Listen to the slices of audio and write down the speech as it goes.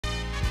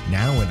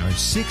Now in our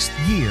 6th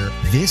year,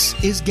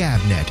 this is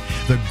GabNet,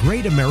 the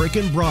Great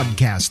American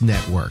Broadcast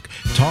Network.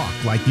 Talk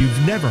like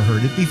you've never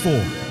heard it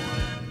before.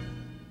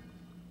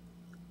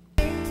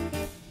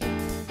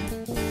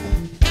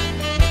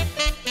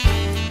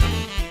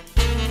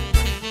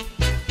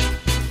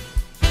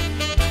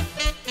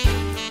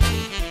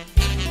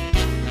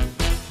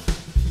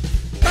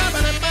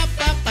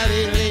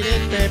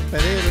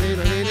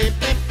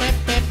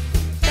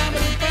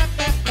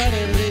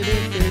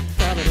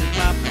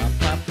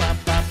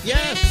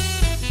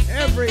 Yes,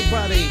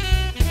 everybody,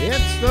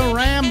 it's the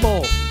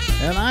Ramble,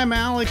 and I'm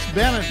Alex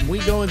Bennett, and we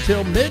go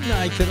until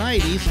midnight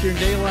tonight, Eastern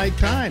Daylight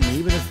Time,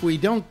 even if we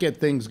don't get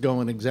things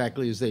going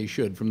exactly as they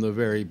should from the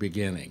very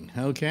beginning,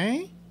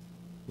 okay?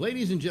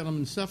 Ladies and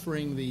gentlemen,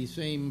 suffering the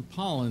same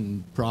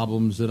pollen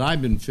problems that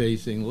I've been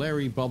facing,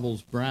 Larry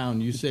Bubbles Brown,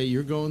 you say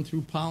you're going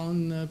through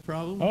pollen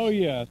problems? Oh,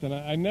 yes, and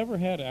I never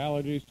had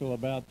allergies till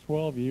about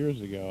 12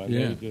 years ago.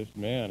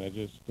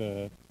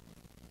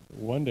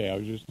 One day I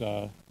was just,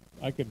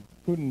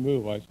 couldn't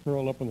move. I was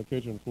curled up on the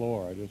kitchen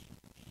floor. I just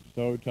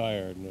so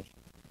tired. And it's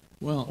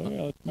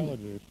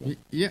allergies. So.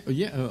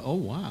 Oh,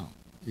 wow.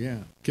 Yeah,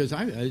 because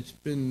it's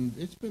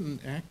been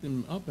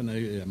acting up, and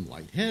I'm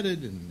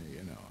lightheaded, and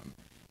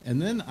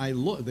and then I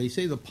look. They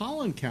say the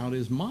pollen count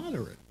is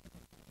moderate,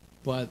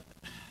 but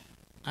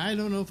I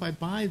don't know if I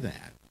buy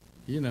that.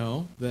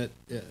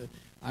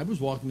 I was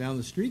walking down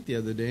the street the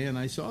other day, and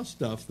I saw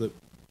stuff that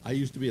I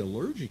used to be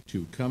allergic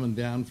to coming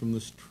down from the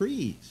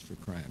trees, for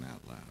crying out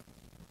loud.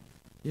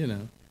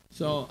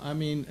 So, I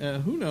mean,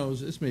 who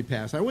knows? This may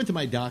pass. I went to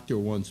my doctor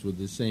once with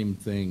the same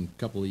thing a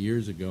couple of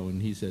years ago,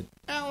 and he said,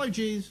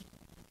 allergies.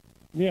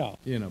 Yeah.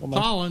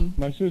 Pollen.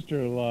 My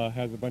sister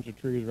has a bunch of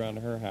trees around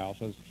her house.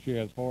 She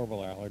has horrible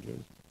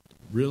allergies.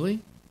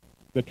 Really?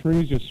 The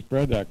trees just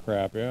spread that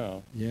crap, yeah.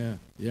 Yeah.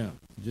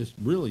 It's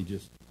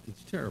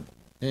terrible.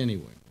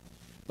 Anyway.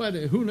 But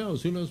who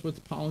knows? Who knows what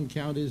the pollen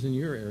count is in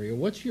your area?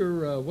 What's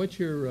your what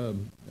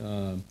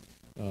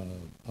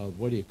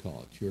do you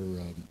call it? Your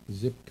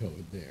zip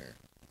code there?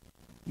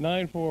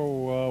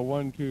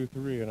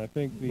 94123, and I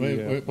think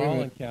the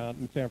pollen count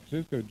in San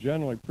Francisco is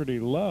generally pretty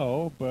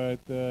low, but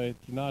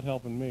it's not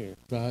helping me.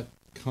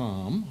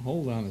 .com.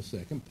 Hold on a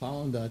second.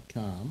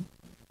 Pollen.com.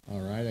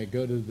 All right, I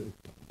go to the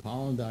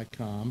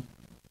pollen.com,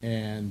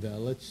 and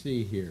let's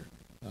see here.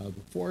 The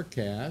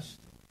forecast.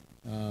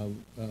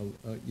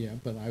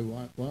 But I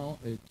want.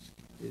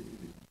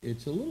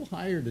 It's a little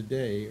higher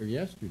today, or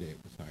yesterday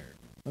it was higher.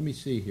 Let me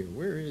see here.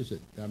 Where is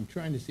it? I'm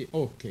trying to see.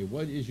 Okay,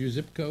 what is your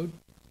zip code?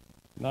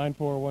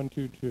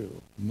 94122.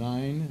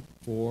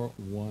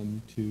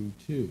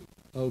 94122.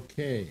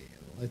 Okay,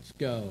 let's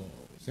go.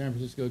 San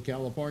Francisco,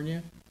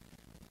 California.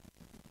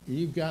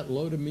 You've got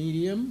low to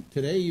medium.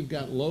 Today you've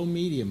got low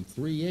medium,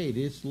 3.8.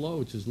 It's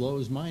low. It's as low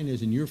as mine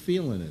is, and you're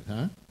feeling it,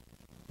 huh?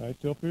 I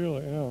still feel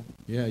it, yeah.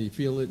 Yeah, you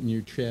feel it in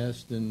your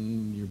chest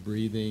and your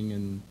breathing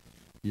and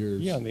your...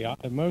 Yeah,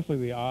 and mostly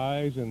the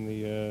eyes and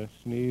the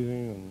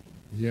sneezing and...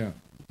 Yeah.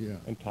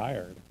 And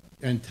tired.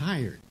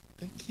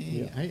 Okay,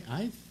 yeah.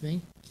 I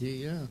think,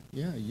 you're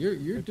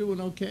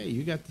doing okay.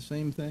 You got the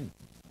same thing.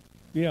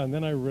 Yeah, and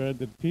then I read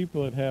that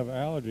people that have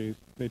allergies,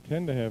 they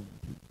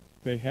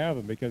have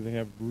them because they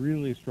have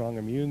really strong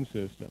immune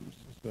systems.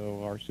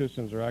 So our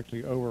systems are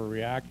actually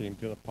overreacting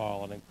to the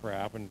pollen and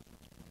crap. And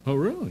oh,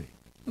 really?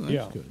 Well, that's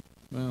yeah. Good.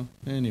 Well,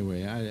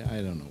 anyway,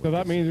 I don't know. So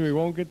that means we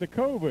won't get the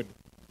COVID.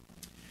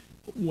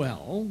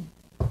 Well,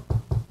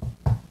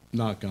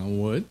 knock on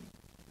wood.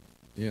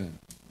 Yeah.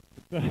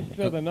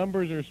 So the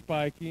numbers are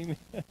spiking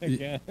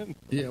again.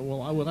 Yeah.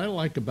 Well, what I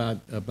like about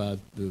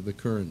the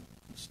current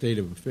state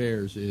of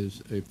affairs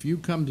is if you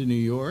come to New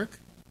York,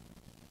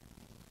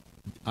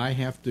 I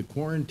have to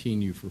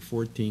quarantine you for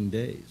 14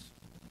 days.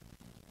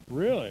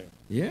 Really?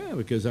 Yeah,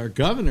 because our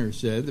governor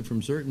said that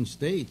from certain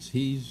states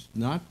he's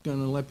not going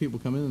to let people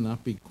come in and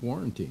not be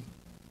quarantined.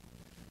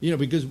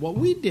 Because what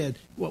we did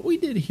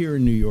here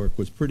in New York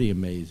was pretty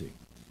amazing.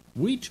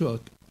 We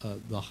took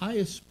the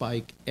highest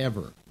spike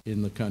ever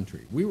in the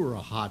country. We were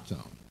a hot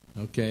zone,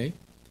 okay?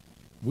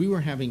 We were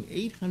having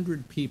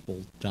 800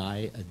 people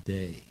die a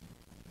day.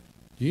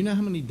 Do you know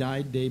how many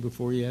died day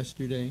before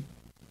yesterday?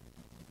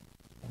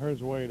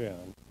 Hers way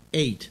down.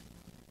 8.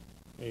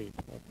 8,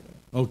 okay.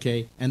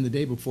 Okay, and the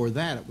day before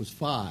that it was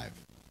 5.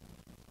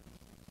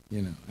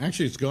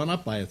 Actually it's gone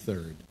up by a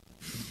third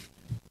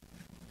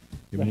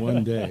in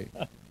one day.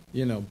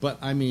 But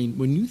I mean,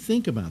 when you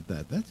think about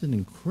that, that's an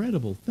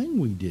incredible thing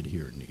we did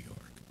here in New York.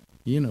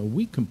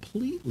 We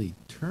completely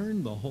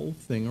turned the whole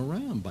thing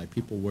around by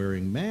people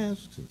wearing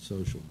masks and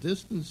social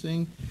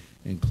distancing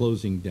and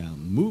closing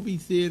down movie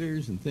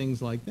theaters and things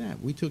like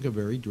that. We took a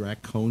very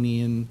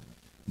draconian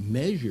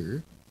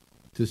measure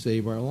to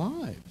save our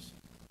lives.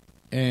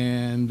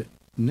 And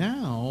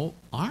now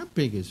our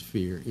biggest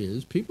fear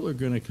is people are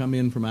going to come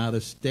in from out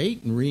of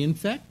state and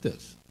reinfect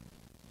us.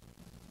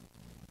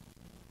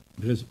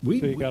 Because so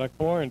you got to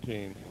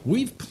quarantine.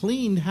 We've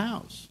cleaned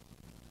house.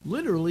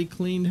 Literally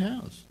cleaned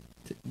house.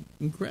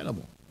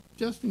 Incredible.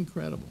 Just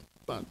incredible.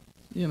 But,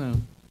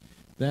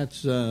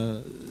 That's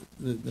I'm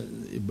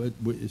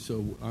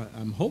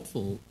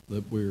hopeful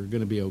that we're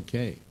going to be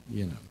okay,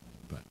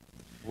 but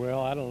Well,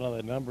 I don't know.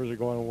 The numbers are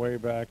going way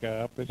back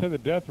up. They said the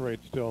death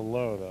rate's still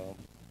low, though.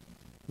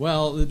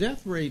 well, the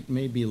death rate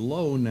may be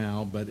low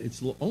now, but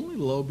it's only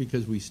low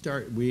because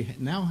we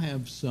now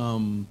have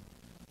some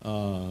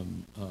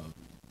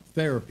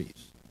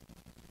therapies.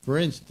 For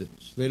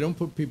instance, they don't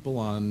put people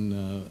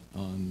on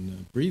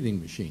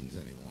breathing machines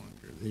any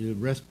longer. They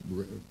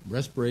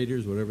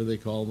respirators, whatever they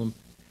call them,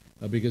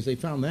 because they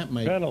found that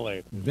might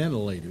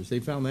ventilators. They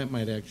found that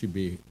might actually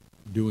be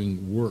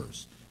doing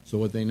worse. So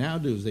what they now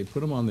do is they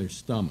put them on their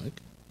stomach,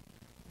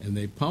 and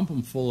they pump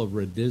them full of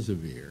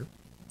remdesivir,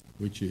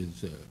 which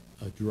is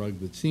a drug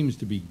that seems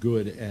to be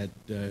good at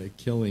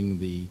killing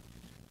the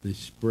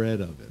spread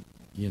of it,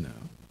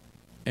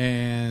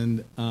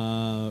 and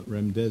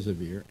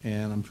remdesivir.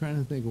 And I'm trying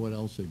to think of what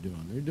else they're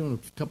doing. They're doing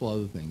a couple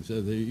other things. They're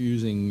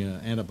using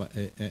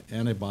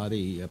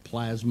antibody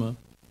plasma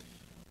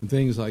and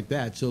things like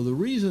that. So the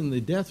reason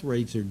the death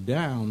rates are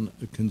down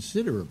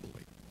considerably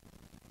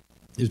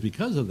is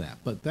because of that.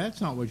 But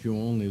that's not what you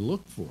only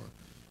look for.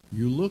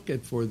 You look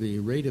for the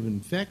rate of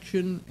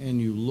infection, and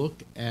you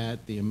look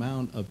at the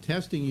amount of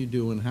testing you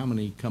do and how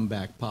many come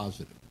back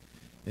positive.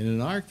 And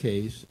in our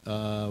case,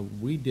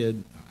 we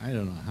did, I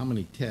don't know how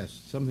many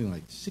tests, something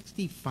like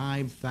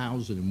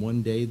 65,000 in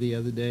one day the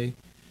other day,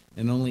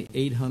 and only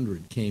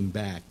 800 came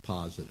back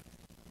positive.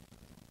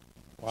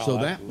 Wow, So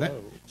that's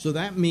low. so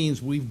that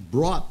means we've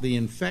brought the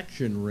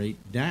infection rate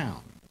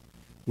down,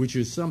 which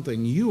is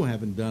something you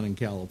haven't done in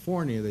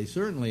California. They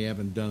certainly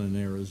haven't done in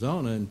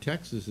Arizona, and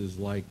Texas is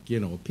like, a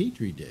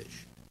petri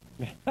dish.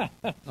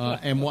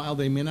 And while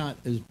they may not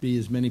be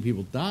as many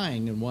people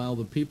dying, and while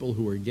the people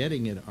who are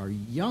getting it are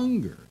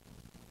younger,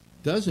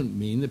 doesn't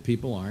mean that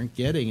people aren't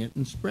getting it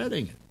and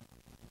spreading it.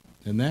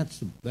 And that's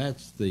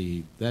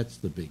the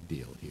big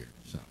deal here.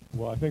 So.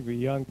 Well, I think the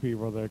young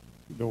people are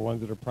the ones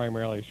that are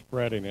primarily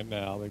spreading it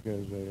now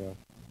because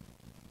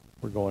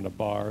we're going to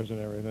bars and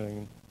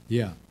everything.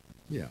 Yeah.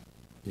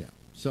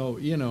 So,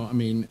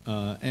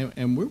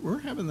 and we're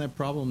having that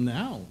problem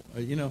now.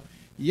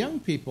 Young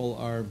people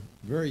are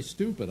very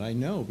stupid, I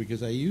know,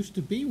 because I used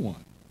to be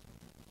one.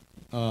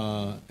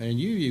 And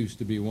you used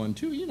to be one,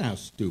 too. You know how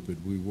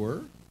stupid we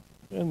were.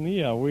 And,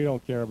 we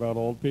don't care about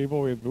old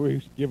people.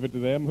 We give it to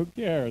them. Who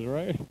cares,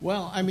 right?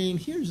 Well,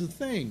 here's the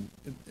thing.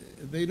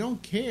 They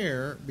don't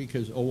care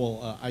because,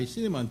 I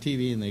see them on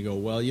TV and they go,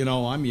 well,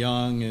 I'm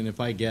young, and if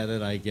I get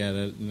it,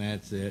 and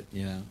that's it,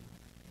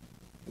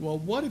 Well,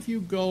 what if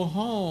you go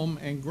home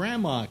and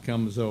Grandma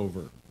comes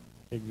over?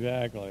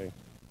 Exactly.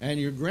 And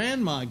your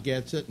grandma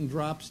gets it and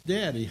drops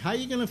dead. How are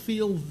you going to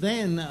feel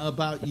then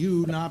about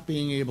you not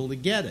being able to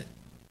get it?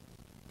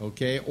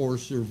 Okay? Or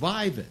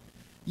survive it?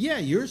 Yeah,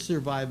 your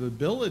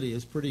survivability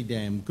is pretty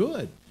damn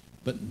good.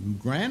 But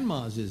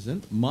grandma's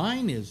isn't.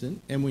 Mine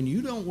isn't. And when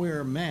you don't wear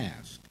a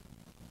mask,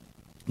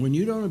 when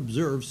you don't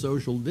observe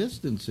social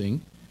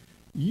distancing,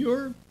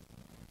 you've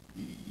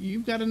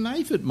got a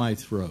knife at my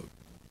throat.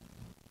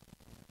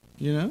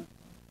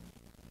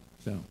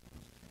 So,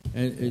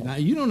 and now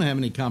you don't have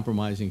any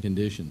compromising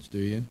conditions, do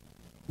you?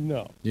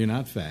 No. You're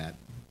not fat.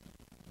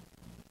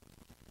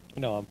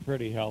 No, I'm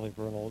pretty healthy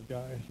for an old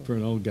guy. So. For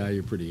an old guy,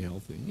 you're pretty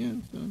healthy. Yeah,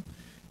 so,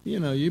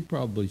 you'd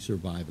probably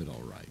survive it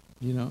all right.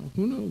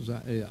 Who knows?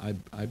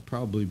 I'd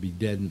probably be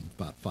dead in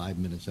about 5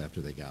 minutes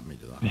after they got me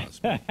to the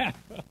hospital.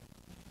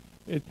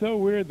 It's so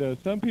weird, though.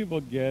 Some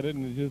people get it,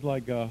 and it's just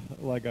like a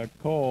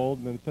cold,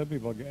 and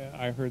then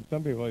I heard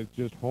some people, it's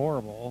just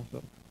horrible.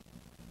 So.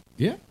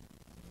 Yeah.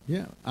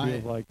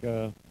 Feels like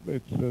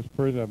it's this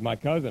person. My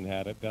cousin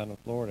had it down in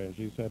Florida, and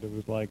she said it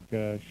was like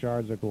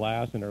shards of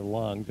glass in her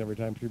lungs every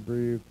time she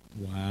breathed.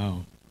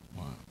 Wow.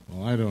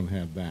 Well, I don't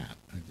have that.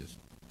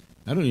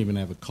 I don't even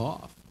have a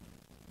cough.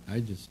 I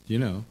just,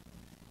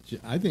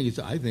 I think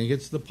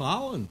it's the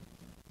pollen.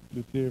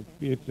 It's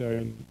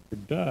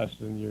dust,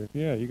 and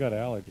you got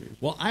allergies.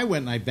 Well, I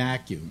went and I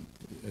vacuumed.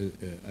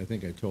 I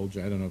think I told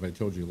you. I don't know if I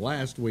told you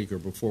last week or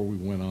before we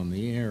went on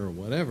the air or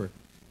whatever.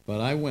 But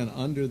I went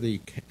under the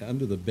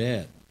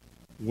bed,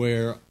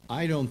 where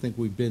I don't think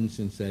we've been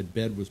since that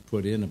bed was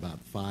put in about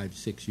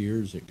 5-6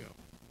 years ago.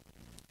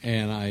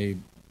 And I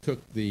took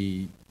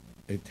the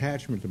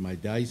attachment to my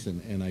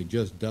Dyson and I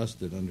just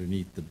dusted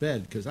underneath the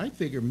bed because I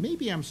figure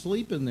maybe I'm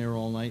sleeping there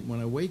all night.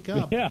 When I wake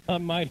up, yeah, I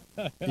might.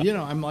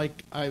 I'm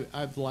like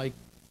I've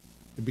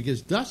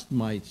because dust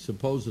mites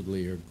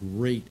supposedly are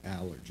great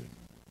allergen.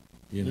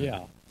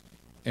 Yeah.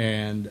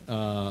 And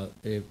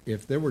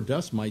if there were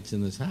dust mites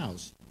in this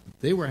house,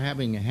 they were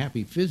having a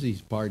Happy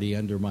Fizzies party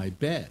under my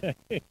bed.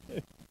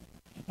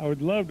 I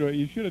would love to.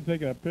 You should have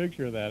taken a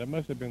picture of that. It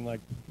must have been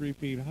like 3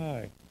 feet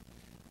high.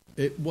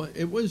 It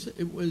was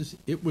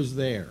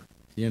there.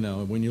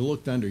 When you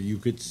looked under, you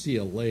could see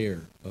a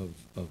layer of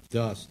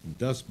dust and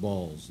dust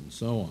balls and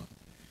so on.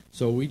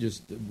 So we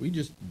just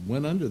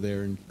went under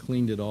there and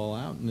cleaned it all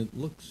out, and it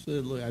looks.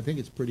 I think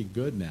it's pretty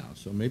good now.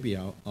 So maybe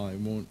I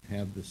won't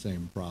have the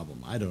same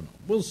problem. I don't know.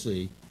 We'll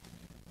see.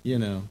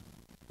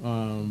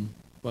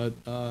 But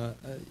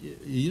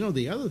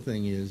the other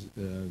thing is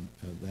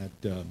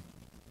that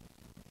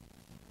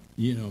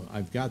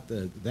I've got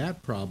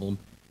that problem.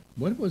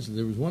 What was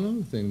there was one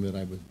other thing that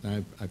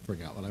I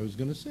forgot what I was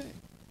going to say.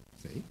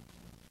 See,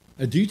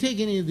 do you take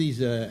any of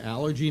these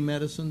allergy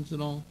medicines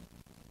at all?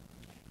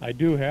 I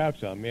do have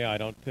some. Yeah, I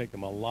don't take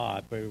them a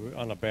lot, but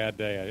on a bad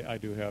day, I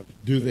do have.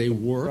 Do they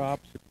some work?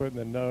 Drops to put in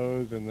the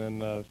nose, and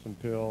then some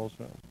pills.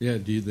 Yeah.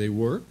 Do they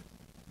work?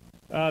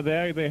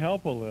 They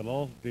help a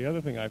little. The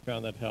other thing I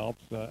found that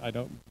helps.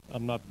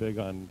 I'm not big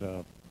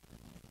on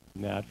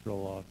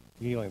natural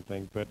healing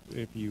things, but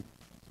if you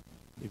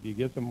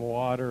get some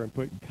water and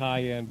put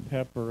cayenne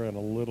pepper and a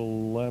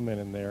little lemon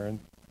in there and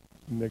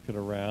mix it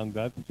around,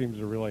 that seems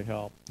to really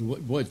help.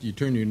 What you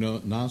turn your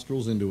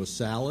nostrils into a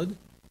salad?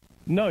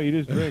 No, you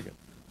just drink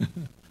it.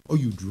 Oh,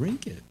 you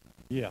drink it?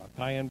 Yeah,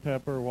 cayenne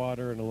pepper,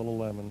 water, and a little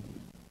lemon.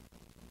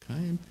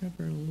 Cayenne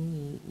pepper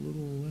and a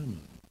little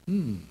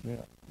lemon.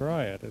 Yeah,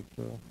 try it. It's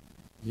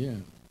yeah.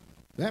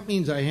 That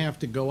means I have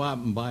to go out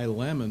and buy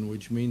lemon,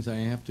 which means I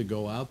have to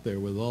go out there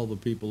with all the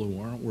people who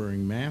aren't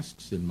wearing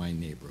masks in my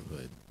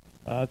neighborhood.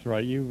 That's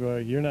right.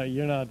 You're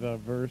not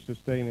averse to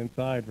staying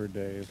inside for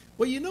days.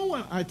 Well, you know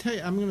what? I tell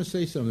you, I'm going to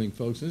say something,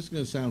 folks. This is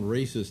going to sound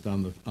racist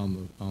on the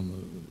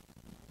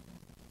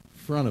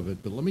front of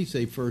it, but let me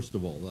say first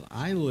of all that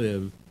I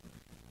live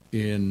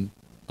in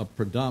a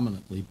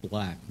predominantly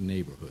black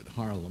neighborhood.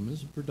 Harlem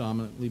is a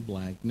predominantly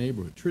black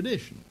neighborhood,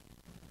 traditionally.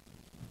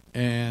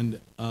 And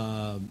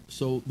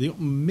so the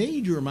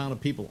major amount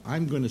of people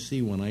I'm going to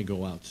see when I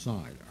go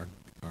outside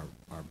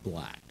are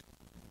black.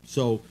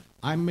 So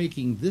I'm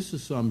making this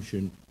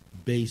assumption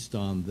based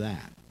on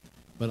that.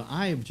 But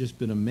I have just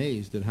been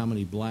amazed at how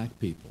many black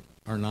people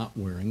are not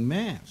wearing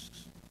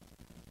masks.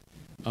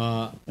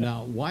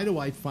 Now, why do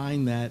I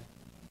find that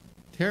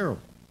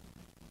terrible?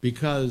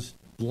 Because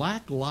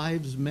Black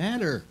Lives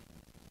Matter.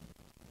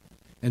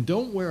 And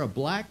don't wear a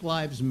Black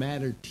Lives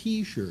Matter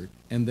T-shirt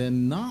and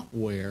then not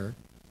wear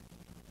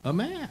a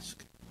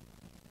mask.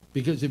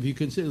 Because if you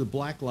consider the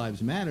Black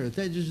Lives Matter,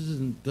 that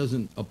just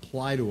doesn't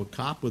apply to a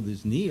cop with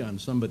his knee on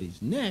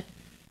somebody's neck.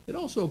 It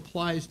also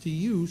applies to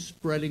you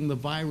spreading the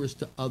virus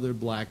to other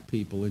black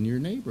people in your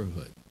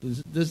neighborhood.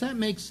 Does that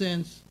make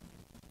sense?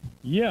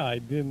 Yeah, I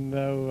didn't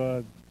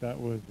know that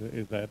was.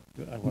 Is that?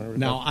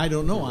 Now I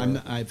don't know.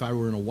 If I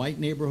were in a white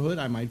neighborhood,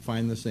 I might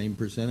find the same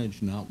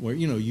percentage. Not where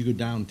you go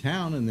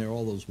downtown and there are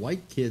all those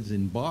white kids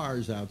in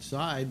bars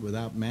outside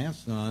without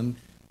masks on,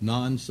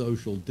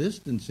 non-social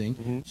distancing.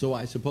 Mm-hmm. So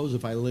I suppose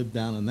if I lived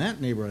down in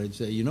that neighborhood, I'd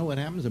say, you know what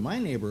happens in my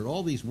neighborhood?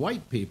 All these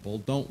white people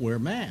don't wear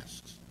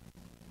masks.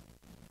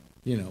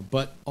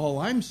 But all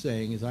I'm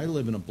saying is I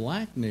live in a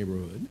black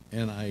neighborhood,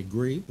 and I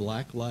agree,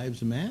 Black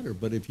Lives Matter.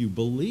 But if you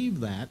believe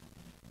that,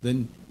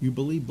 then you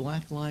believe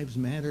Black Lives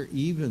Matter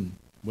even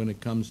when it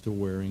comes to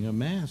wearing a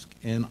mask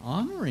and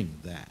honoring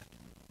that.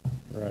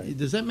 Right.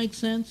 Does that make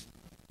sense?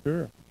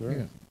 Sure.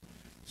 Yeah.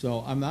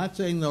 So I'm not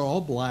saying that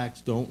all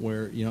blacks don't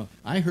wear,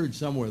 I heard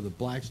somewhere that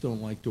blacks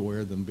don't like to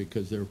wear them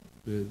because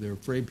they're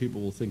afraid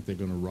people will think they're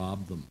going to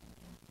rob them.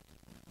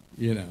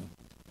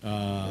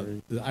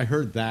 I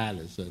heard that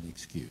as an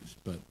excuse,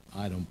 but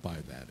I don't buy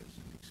that as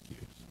an excuse.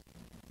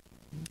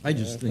 I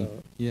just think,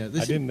 I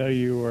didn't know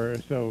you were,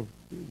 so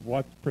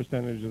what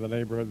percentage of the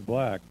neighborhood is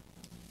black?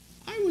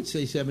 I would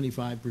say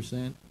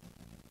 75%.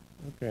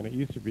 Okay, and it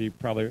used to be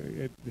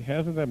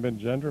hasn't that been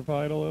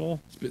gentrified a little?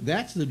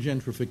 That's the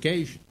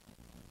gentrification.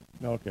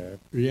 Okay.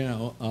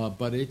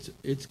 But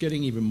it's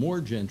getting even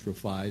more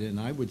gentrified, and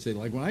I would say,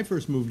 like when I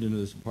first moved into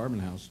this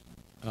apartment house,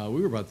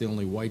 we were about the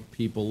only white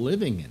people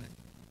living in it.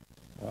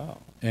 Wow.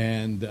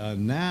 And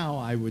now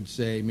I would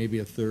say maybe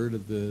a third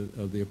of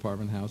the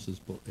apartment house is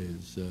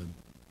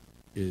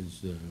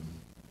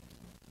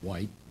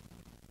white.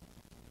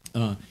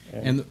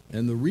 And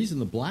the reason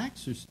the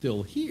blacks are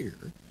still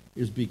here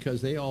is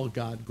because they all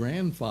got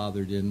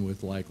grandfathered in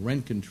with like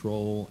rent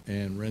control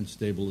and rent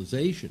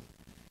stabilization,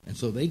 and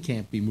so they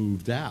can't be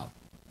moved out.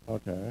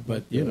 Okay.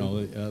 But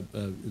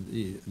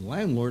the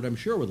landlord, I'm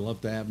sure, would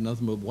love to have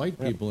nothing but white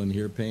people in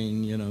here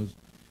paying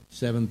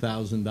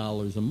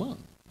 $7,000 a month.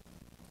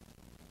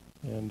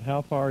 And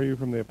how far are you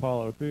from the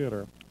Apollo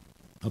Theater?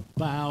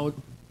 About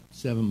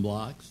 7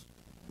 blocks.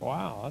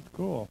 Wow, that's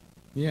cool.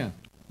 Yeah.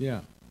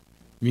 You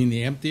mean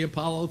the empty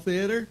Apollo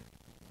Theater?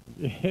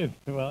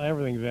 Well,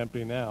 everything's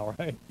empty now,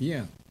 right?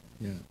 Yeah.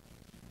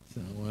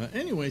 So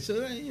anyway,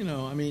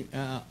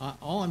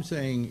 all I'm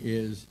saying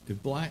is,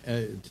 if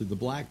to the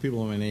black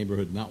people in my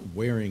neighborhood not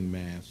wearing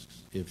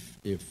masks,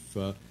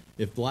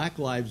 if Black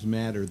Lives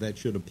Matter, that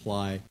should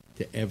apply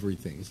to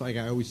everything. It's like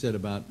I always said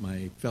about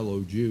my fellow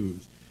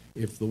Jews.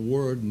 If the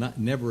word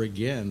never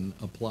again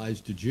applies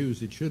to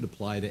Jews, it should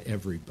apply to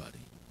everybody,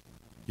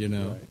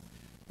 Right.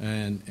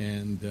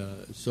 And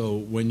so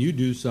when you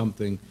do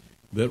something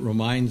that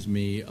reminds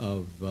me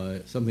of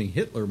something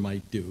Hitler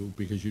might do,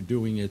 because you're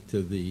doing it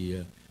to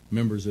the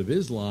members of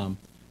Islam,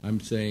 I'm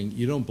saying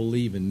you don't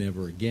believe in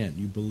never again.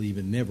 You believe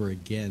in never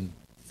again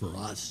for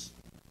us.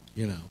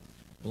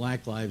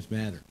 Black Lives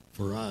Matter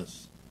for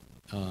us.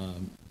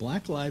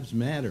 Black lives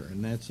matter,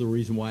 and that's the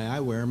reason why I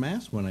wear a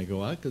mask when I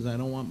go out, because I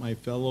don't want my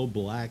fellow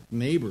black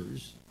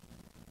neighbors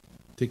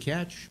to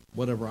catch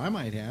whatever I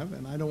might have,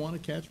 and I don't want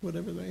to catch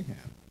whatever they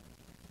have.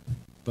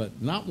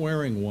 But not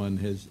wearing one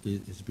has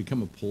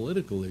become a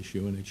political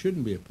issue, and it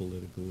shouldn't be a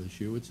political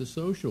issue. It's a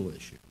social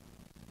issue.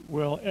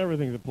 Well,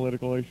 everything's a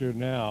political issue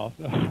now,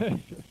 so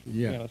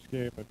you can't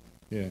escape it.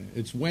 Yeah,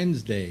 it's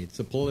Wednesday. It's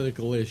a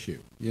political issue,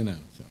 you know.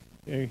 So.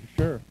 Yeah,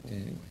 sure.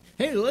 Anyway,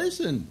 hey,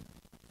 listen,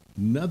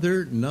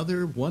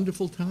 another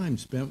wonderful time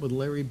spent with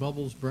Larry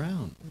Bubbles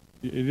Brown.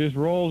 It just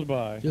rolls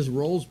by. Just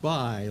rolls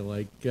by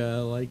like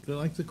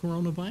the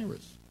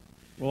coronavirus.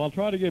 Well, I'll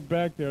try to get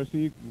back there so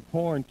you can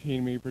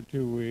quarantine me for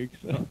 2 weeks.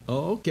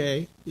 Oh,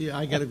 okay. Yeah,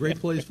 I got a great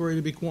place for you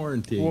to be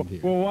quarantined here.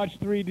 We'll watch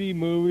 3D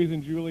movies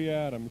and Julie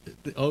Adams.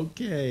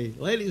 Okay.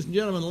 Ladies and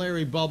gentlemen,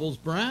 Larry Bubbles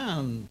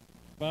Brown.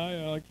 Bye,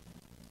 Alex.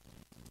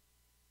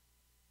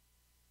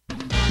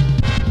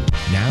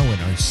 Now in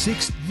our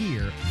 6th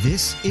year,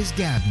 this is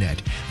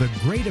GabNet, the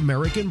Great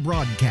American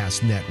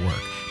Broadcast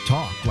Network.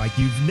 Talk like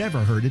you've never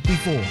heard it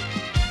before.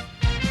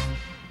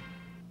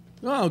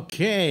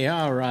 Okay,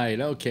 all right,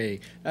 okay.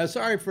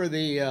 Sorry for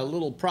the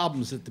little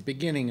problems at the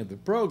beginning of the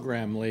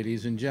program,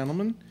 ladies and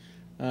gentlemen.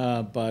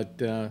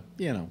 But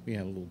you know, we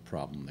had a little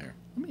problem there.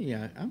 Let me,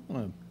 I'm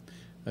going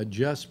to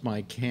adjust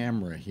my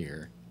camera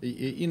here.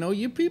 You know,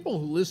 you people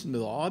who listen to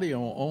the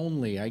audio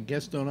only, I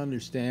guess, don't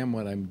understand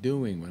what I'm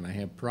doing when I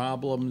have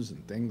problems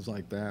and things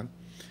like that,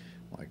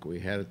 like we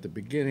had at the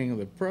beginning of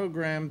the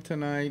program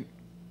tonight.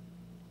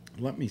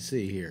 Let me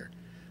see here.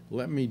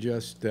 Let me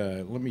just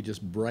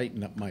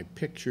brighten up my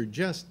picture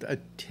just a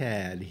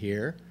tad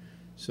here,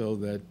 so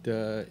that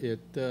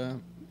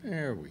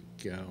there we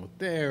go.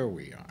 There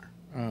we are.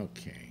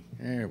 Okay,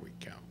 there we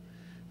go.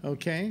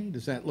 Okay,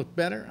 does that look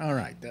better? All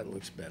right, that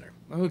looks better.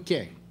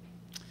 Okay.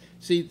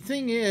 See, the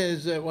thing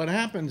is, what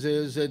happens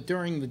is that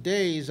during the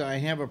days I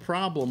have a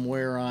problem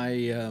where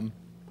I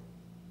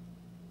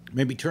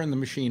maybe turn the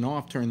machine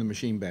off, turn the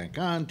machine back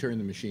on, turn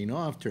the machine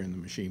off, turn the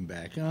machine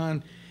back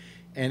on,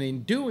 and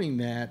in doing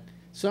that,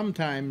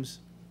 sometimes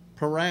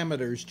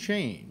parameters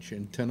change.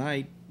 And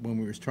tonight, when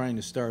we were trying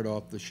to start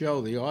off the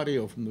show, the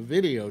audio from the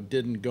video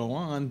didn't go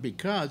on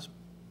because,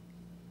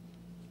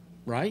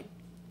 right?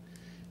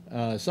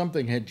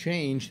 Something had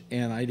changed,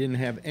 and I didn't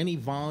have any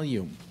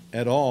volume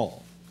at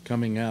all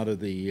coming out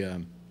of the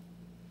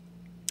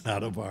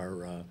out of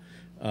our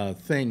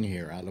thing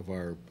here, out of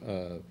our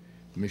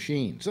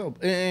machine. So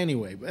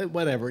anyway,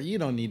 whatever. You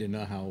don't need to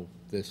know how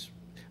this.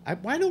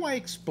 Why do I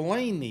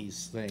explain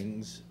these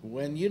things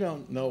when you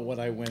don't know what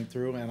I went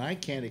through, and I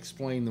can't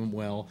explain them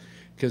well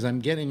because I'm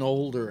getting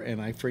older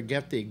and I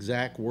forget the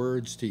exact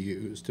words to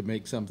use to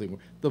make something.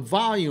 The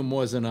volume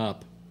wasn't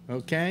up,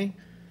 okay?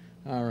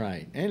 All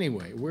right.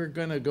 Anyway, we're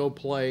going to go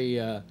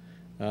play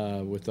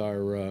with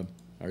our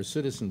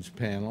citizens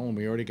panel, and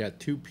we already got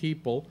 2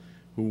 people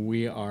who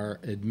we are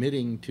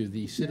admitting to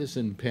the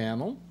citizen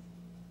panel.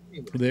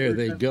 There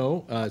they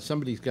go.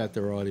 Somebody's got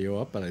their audio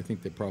up, but I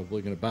think they're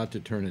probably about to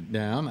turn it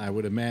down, I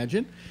would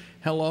imagine.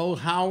 Hello,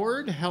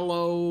 Howard.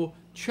 Hello,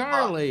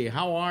 Charlie.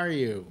 How are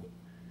you?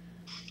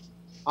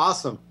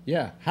 Awesome.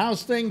 Yeah.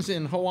 How's things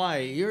in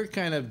Hawaii? You're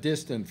kind of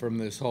distant from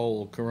this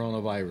whole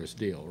coronavirus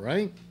deal,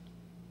 right?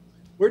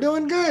 We're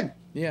doing good.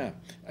 Yeah.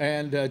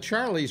 And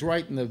Charlie's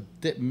right in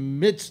the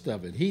midst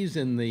of it. He's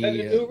in the... a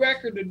new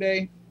record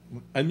today.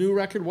 A new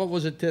record? What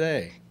was it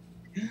today?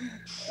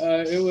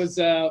 It was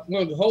the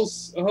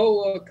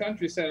whole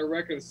country set a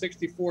record of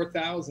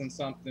 64,000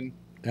 something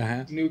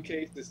new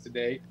cases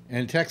today.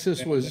 And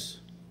Texas was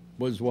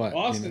what?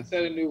 Austin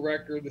set a new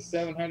record of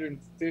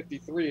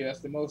 753. That's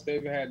the most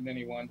they've had in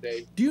any one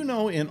day. Do you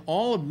know, in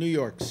all of New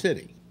York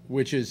City,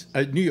 which is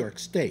New York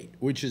State,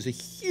 which is a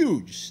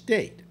huge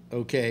state,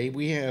 okay,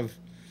 we have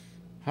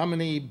how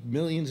many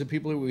millions of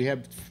people? We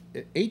have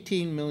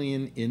 18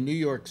 million in New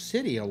York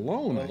City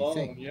alone, I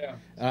think. Yeah.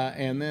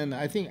 And then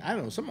I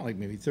don't know, something like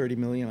maybe 30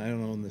 million, I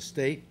don't know, in the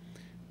state.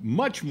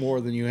 Much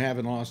more than you have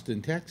in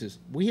Austin, Texas.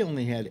 We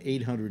only had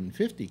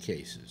 850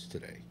 cases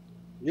today.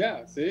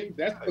 Yeah, see?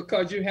 That's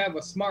because you have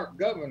a smart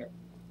governor.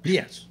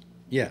 Yes,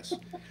 yes.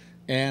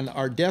 And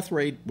our death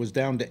rate was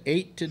down to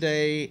 8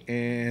 today,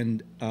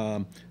 and,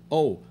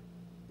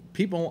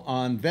 people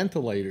on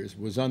ventilators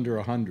was under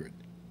 100.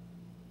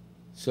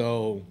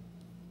 So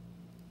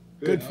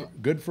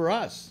good for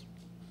us.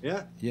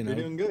 Yeah, you know,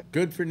 you're doing good.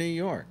 Good for New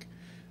York.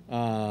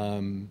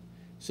 But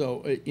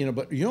you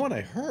know what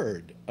I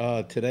heard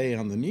today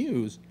on the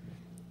news?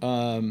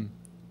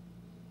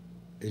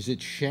 Is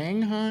it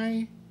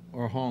Shanghai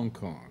or Hong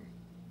Kong?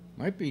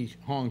 Might be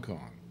Hong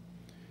Kong.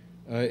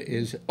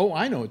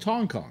 I know, it's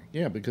Hong Kong.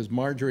 Yeah, because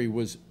Marjorie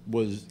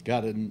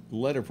got a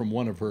letter from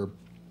one of her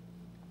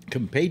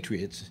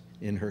compatriots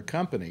in her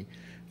company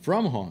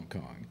from Hong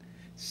Kong,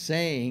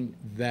 saying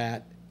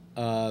that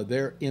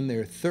they're in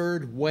their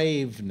 3rd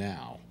wave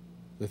now.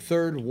 The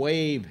 3rd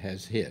wave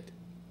has hit.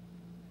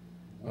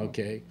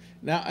 Okay.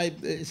 Now,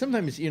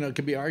 sometimes, it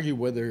can be argued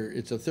whether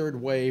it's a 3rd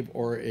wave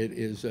or it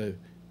is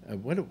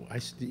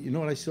You know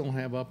what I still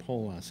have up?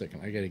 Hold on a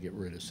second. I got to get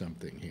rid of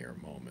something here.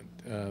 A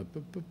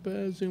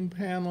moment. Zoom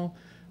panel.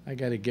 I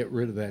got to get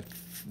rid of that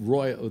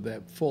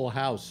that full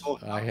house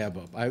I have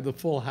up. I have the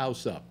full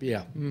house up.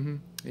 Yeah. Mm-hmm.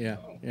 Yeah.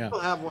 Yeah.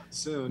 We'll have one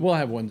soon. We'll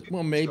have one.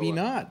 Well, maybe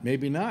not.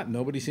 Maybe not.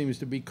 Nobody seems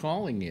to be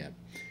calling yet.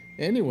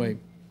 Anyway,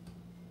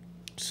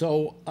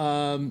 so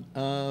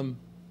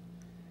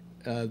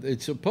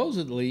it's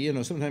supposedly, you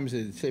know, sometimes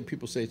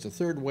people say it's a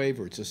third wave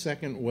or it's a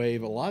second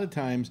wave. A lot of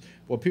times,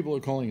 what people are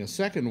calling a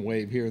second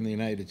wave here in the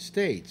United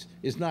States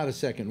is not a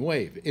second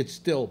wave. It's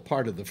still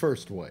part of the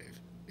first wave.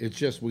 It's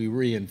just we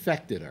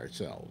reinfected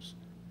ourselves.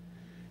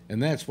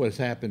 And that's what's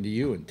happened to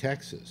you in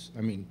Texas.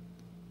 I mean,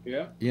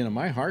 yeah, you know,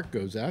 my heart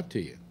goes out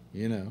to you,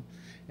 you know.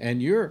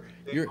 And you're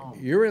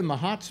in the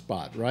hot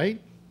spot, right?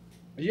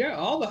 Yeah,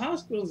 all the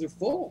hospitals are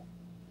full.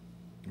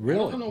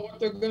 Really? I don't know what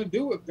they're going to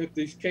do if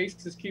these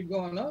cases keep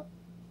going up.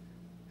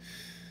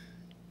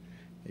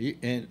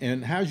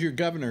 And how's your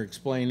governor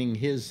explaining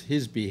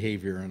his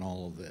behavior in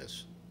all of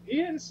this? He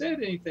hadn't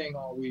said anything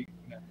all week.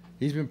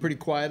 He's been pretty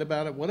quiet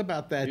about it. What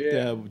about that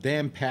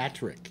Dan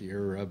Patrick,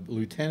 your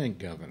lieutenant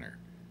governor?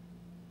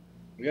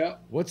 Yeah.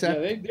 What's that?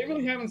 Yeah, they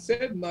really haven't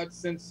said much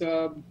since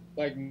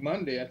like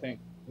Monday, I think,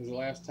 was the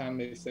last time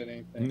they said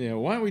anything. Yeah.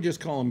 Why don't we just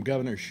call him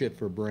Governor Shit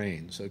for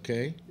Brains?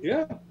 Okay.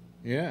 Yeah.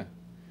 Yeah.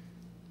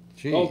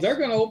 Jeez. Oh, they're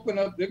going to open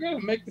up. They're going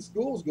to make the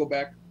schools go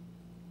back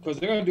because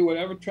they're going to do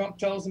whatever Trump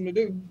tells them to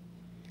do.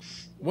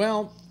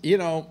 Well, you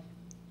know,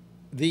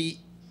 the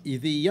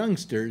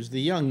youngsters,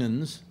 the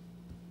young'uns,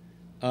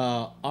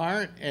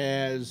 aren't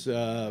as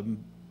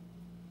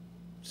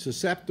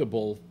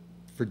susceptible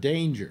for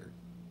danger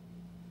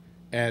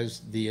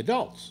as the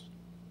adults.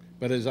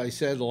 But as I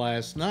said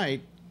last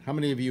night, how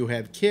many of you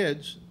have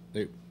kids?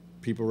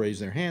 People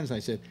raised their hands, and I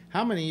said,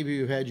 how many of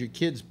you have had your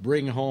kids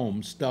bring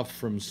home stuff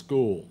from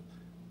school?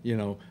 You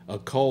know, a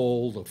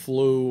cold, a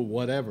flu,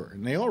 whatever.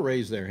 And they all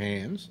raised their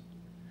hands.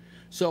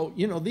 So,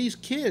 you know, these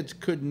kids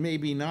could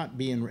maybe not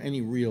be in any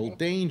real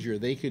danger.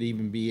 They could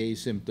even be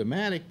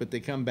asymptomatic, but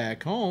they come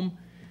back home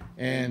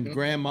and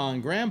Grandma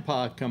and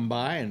Grandpa come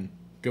by and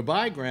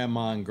goodbye,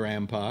 Grandma and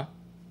Grandpa.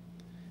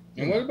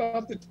 And what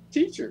about the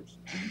teachers?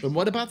 And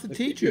what about the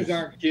teachers? Teachers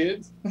aren't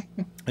kids.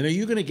 And are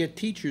you going to get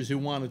teachers who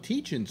want to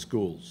teach in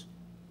schools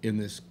in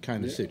this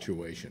kind of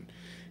situation?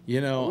 You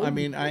know, I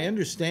mean, I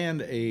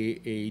understand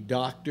a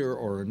doctor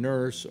or a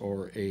nurse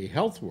or a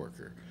health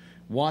worker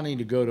wanting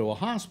to go to a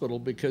hospital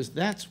because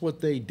that's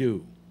what they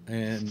do.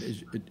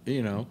 And,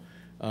 you know,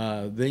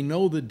 they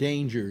know the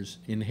dangers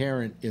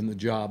inherent in the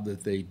job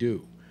that they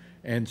do.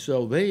 And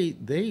so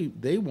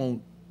they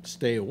won't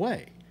stay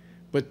away.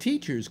 But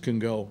teachers can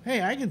go,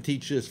 hey, I can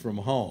teach this from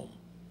home,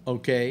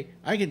 okay?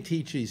 I can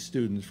teach these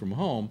students from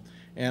home,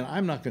 and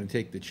I'm not going to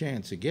take the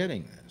chance of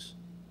getting this.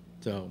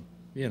 So,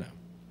 you know,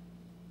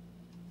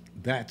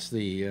 that's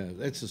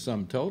the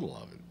sum total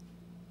of it.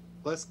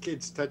 Plus,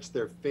 kids touch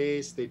their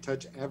face; they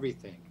touch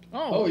everything.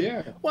 Oh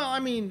yeah. Well, I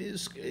mean,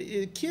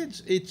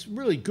 kids. It's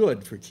really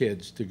good for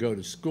kids to go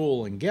to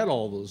school and get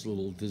all those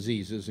little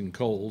diseases and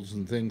colds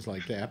and things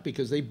like that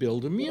because they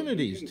build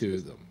immunities to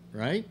them,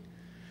 right?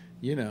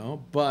 You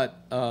know,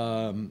 but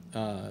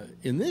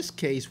in this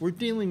case, we're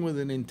dealing with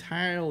an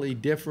entirely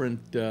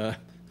different.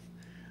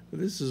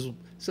 This is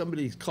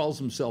somebody calls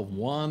himself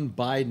Juan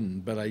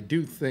Biden, but I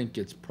do think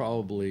it's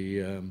probably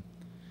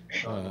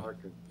John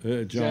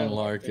Larkin. John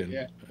Larkin.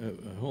 Yeah.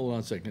 Hold on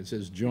a second. It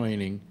says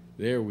joining.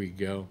 There we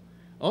go.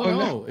 Oh, Oh, no,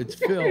 no. it's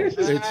Phil. It's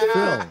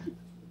Phil.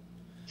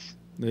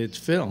 It's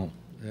Phil.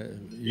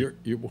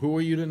 Who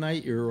are you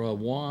tonight? You're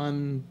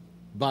Juan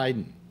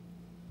Biden.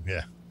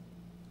 Yeah.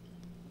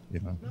 You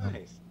know, I'm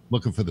Nice.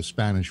 looking for the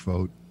Spanish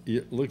vote.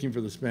 You're looking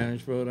for the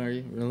Spanish vote, are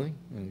you? Really?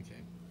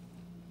 Okay.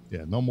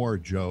 Yeah, no more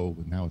Joe,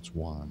 but now it's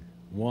Juan.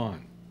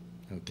 Juan.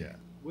 Okay.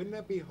 Wouldn't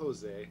that be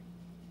Jose?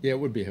 Yeah, it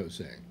would be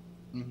Jose.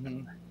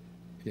 Mm-hmm.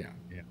 Yeah.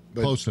 Yeah,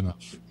 But- close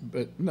enough.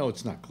 But no,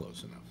 it's not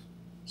close enough.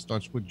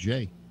 Starts with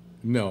J.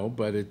 No,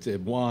 but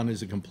Juan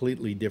is a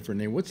completely different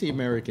name. What's the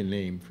American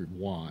name for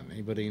Juan?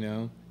 Anybody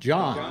know?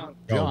 John.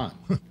 John.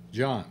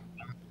 John.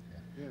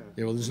 Yeah.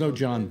 Yeah, well, there's no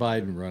John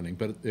Biden running,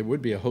 but it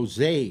would be a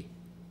Jose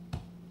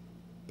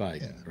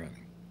Biden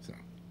running. So,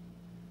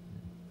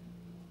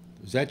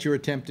 is that your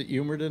attempt at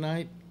humor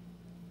tonight?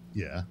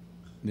 Yeah.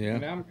 Yeah.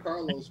 And I'm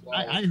Carlos.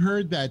 Wallace. I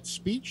heard that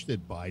speech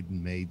that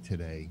Biden made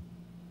today.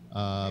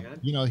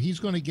 You know, he's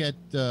going to get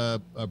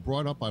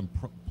brought up on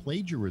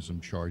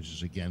plagiarism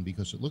charges again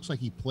because it looks like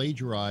he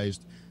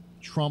plagiarized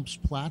Trump's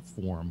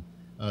platform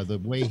the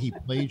way he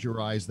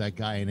plagiarized that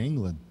guy in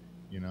England,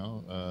 you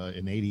know,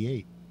 in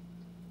 '88.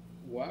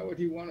 Why would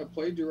he want to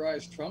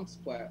plagiarize Trump's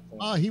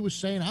platform? He was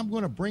saying, I'm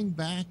going to bring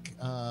back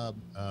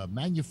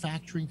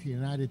manufacturing to the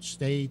United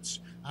States.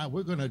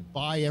 We're going to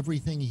buy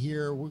everything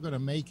here. We're going to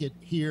make it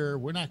here.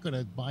 We're not going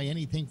to buy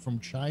anything from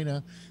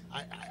China.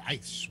 I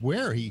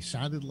swear he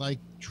sounded like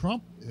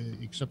Trump,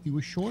 except he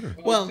was shorter.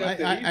 Well, except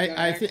that he's gonna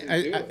actually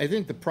do I it.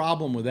 think the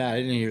problem with that, I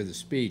didn't hear the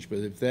speech, but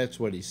if that's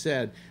what he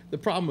said, the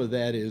problem with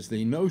that is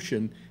the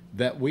notion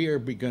that we are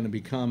going to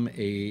become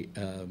a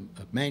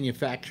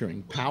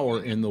manufacturing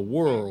power in the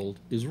world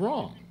is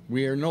wrong.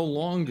 We are no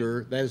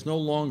longer, that is no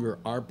longer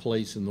our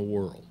place in the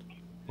world.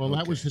 Well,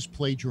 that was his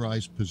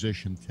plagiarized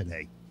position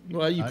today.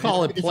 Well, you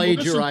call it if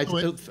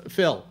plagiarized.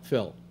 Phil.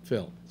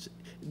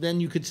 Then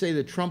you could say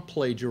that Trump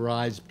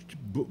plagiarized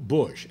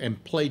Bush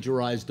and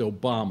plagiarized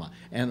Obama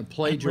and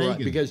plagiarized,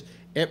 because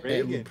we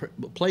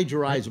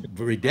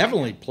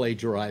definitely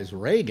plagiarized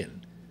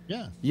Reagan.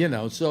 Yeah. You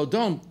know, so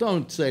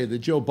don't say that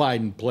Joe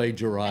Biden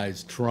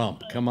plagiarized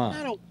Trump. Come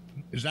on.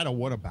 Is that a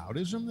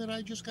whataboutism that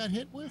I just got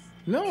hit with?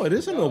 No, it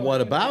isn't a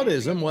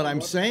whataboutism. What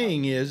I'm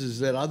saying is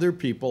that other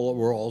people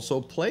were also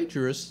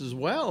plagiarists as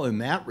well in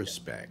that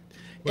respect.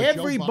 But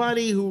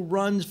everybody who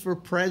runs for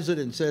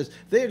president says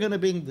they're going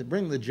to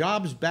bring the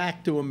jobs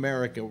back to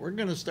America. We're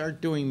going to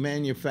start doing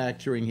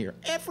manufacturing here.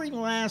 Every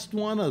last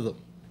one of them.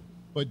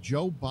 But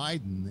Joe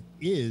Biden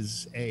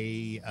is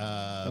a.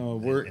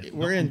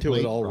 We're into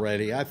it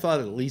already. I thought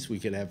at least we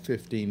could have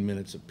 15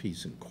 minutes of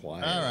peace and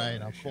quiet. All right,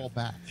 I'll call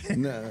back.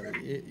 No,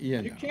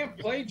 you can't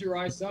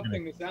plagiarize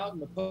something that's out in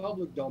the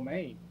public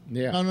domain.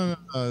 Yeah. No.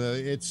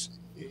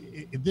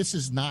 This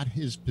is not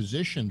his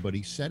position, but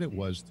he said it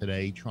was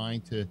today,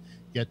 trying to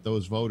get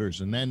those voters.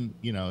 And then,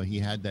 he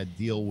had that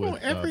deal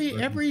with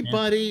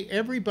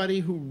everybody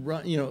who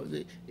run,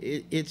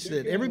 it's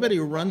that everybody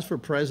who runs for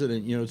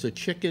president, it's a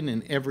chicken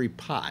in every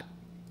pot,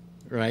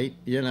 right?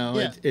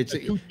 It's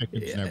two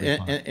chickens in every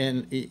pot.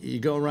 And you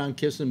go around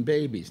kissing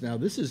babies. Now,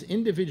 this is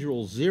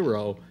individual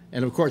zero,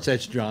 and of course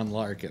that's John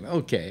Larkin.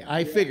 Okay,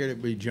 I figured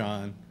it'd be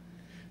John.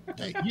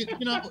 Hey,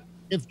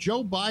 if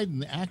Joe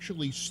Biden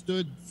actually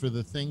stood for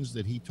the things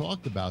that he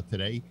talked about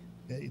today,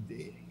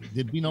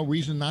 there'd be no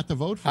reason not to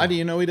vote for him. How do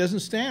you know he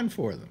doesn't stand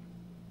for them?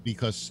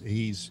 Because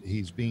he's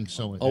being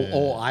so.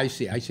 I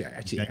see. Yeah.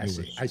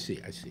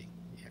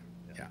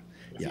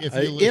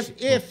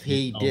 If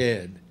he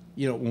did,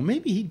 well,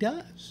 maybe he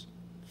does.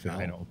 Phil.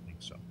 I don't think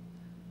so.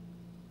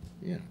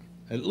 Yeah.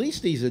 At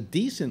least he's a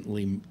decent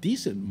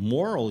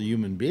moral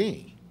human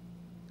being.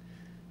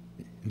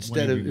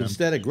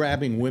 Instead of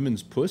grabbing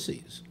women's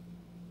pussies.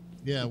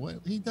 Yeah, well,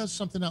 he does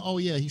something else. Oh,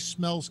 yeah, he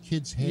smells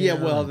kids' hair. Yeah,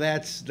 well,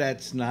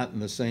 that's not in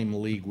the same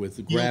league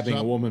with grabbing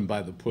a woman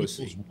by the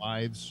pussy. People's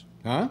wives.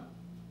 Huh?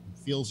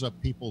 He feels up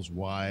people's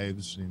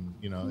wives, and,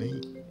 he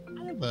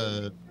kind of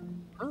a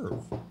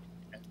perv.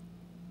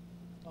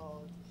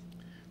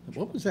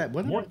 What was that?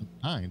 What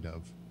kind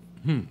of.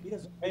 He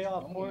doesn't pay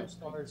off porn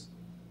stars.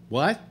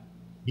 What?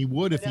 He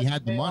would if he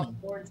had the money.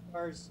 Porn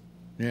stars.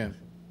 Yeah.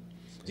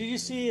 Did you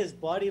see his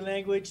body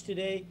language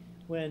today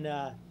when...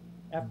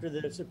 after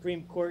the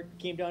Supreme Court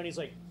came down, he's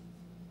like,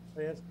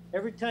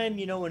 every time,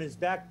 when his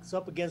back's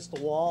up against the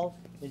wall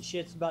and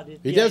shit's about it.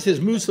 He does his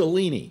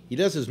Mussolini. He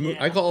does his,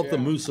 I call it the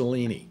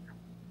Mussolini.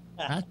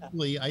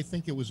 Actually, I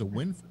think it was a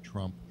win for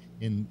Trump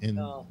in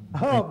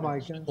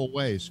multiple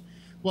ways.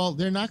 Well,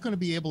 they're not going to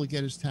be able to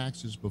get his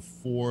taxes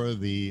before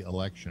the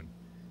election.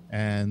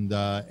 And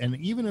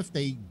even if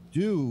they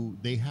do,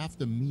 they have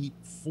to meet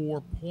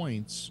 4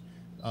 points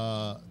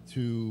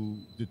to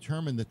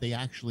determine that they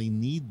actually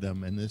need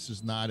them, and this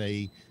is not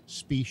a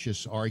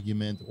specious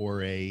argument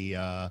or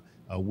a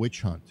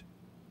witch hunt.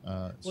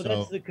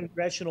 That's the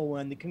congressional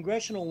one. The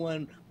congressional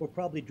one will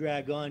probably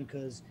drag on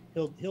because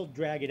he'll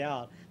drag it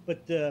out.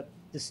 But the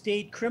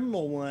state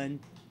criminal one,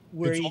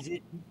 where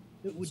he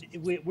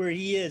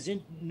is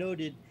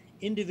noted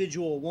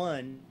individual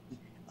one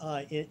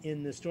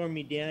in the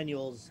Stormy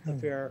Daniels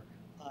affair,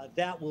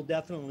 that will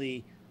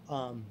definitely.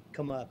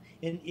 Come up,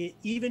 and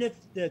even if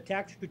the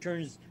tax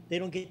returns, they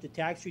don't get the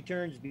tax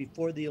returns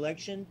before the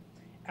election,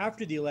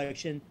 after the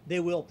election, they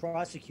will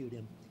prosecute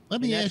him.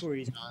 Let me ask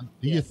you, John,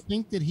 do you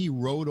think that he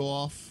wrote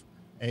off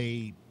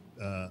a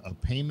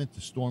payment to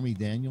Stormy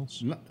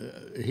Daniels? No,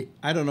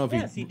 I don't know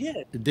if he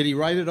did. Did he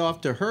write it off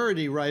to her, or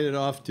did he write it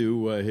off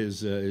to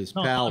his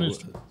pal?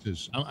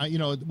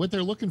 What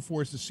they're looking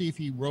for is to see if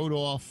he wrote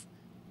off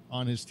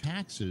on his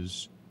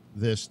taxes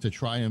this to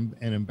try and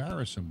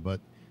embarrass him, but.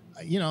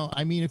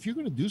 If you're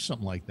going to do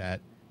something like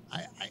that,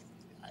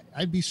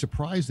 I'd be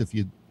surprised if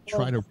you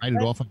try to write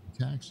it off on your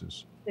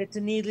taxes. It's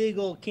an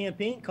illegal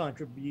campaign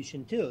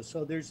contribution too.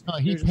 So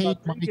he paid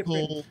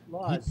Michael.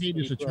 He paid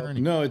his attorney.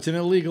 No, it's an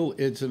illegal.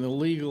 It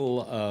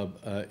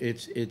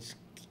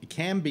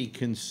can be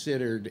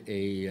considered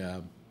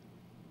a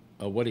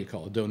what do you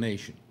call it? A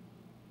donation.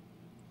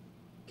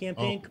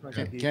 Campaign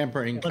contribution.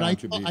 Campaign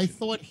contribution. I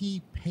thought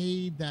he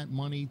paid that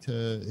money to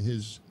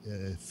his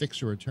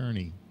fixer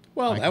attorney.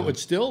 Well, that would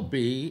still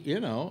be,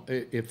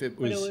 if it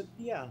was,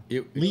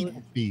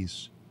 legal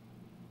fees.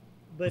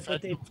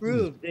 But they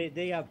proved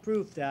they have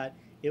proof that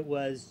it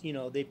was,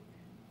 it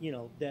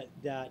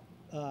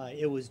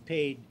was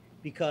paid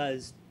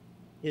because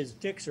his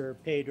fixer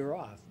paid her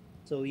off.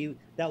 So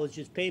that was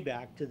just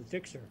payback to the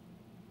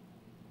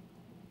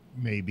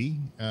fixer.Maybe,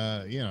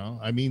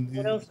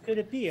 what else could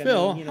it be?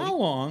 Phil,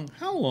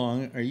 how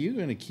long are you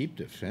going to keep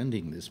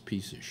defending this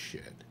piece of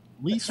shit?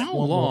 Least how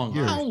long,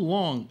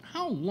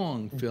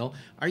 Phil,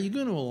 are you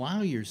going to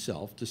allow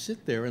yourself to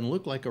sit there and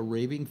look like a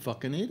raving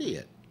fucking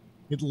idiot?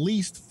 at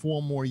least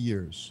 4 more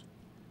years.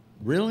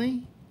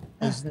 Really?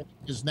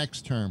 His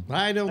next term.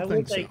 I don't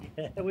think so.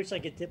 I wish I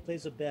could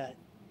place a bet.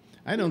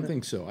 I don't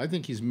think so. I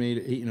think he's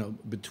made,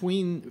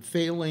 between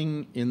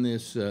failing in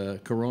this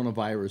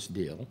coronavirus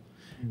deal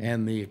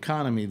and the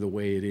economy the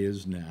way it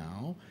is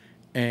now,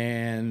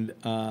 and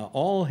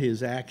all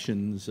his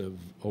actions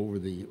over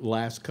the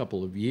last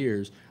couple of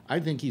years, I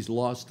think he's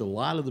lost a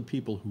lot of the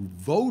people who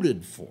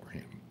voted for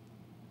him.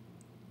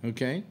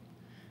 Okay?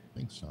 I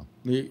think so.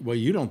 Well,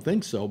 you don't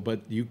think so,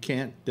 but you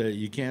can't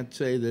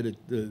say that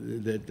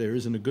that there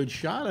isn't a good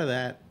shot of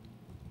that.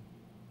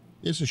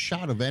 There's a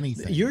shot of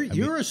anything.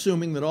 You're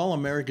assuming that all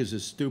America's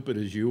as stupid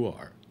as you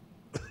are.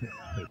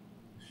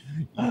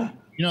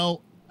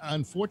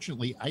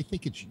 Unfortunately, I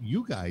think it's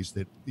you guys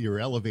that your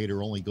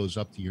elevator only goes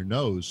up to your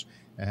nose,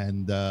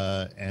 and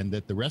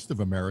that the rest of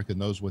America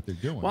knows what they're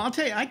doing. Well, I'll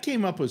tell you, I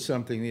came up with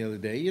something the other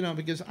day,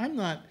 because I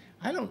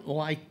don't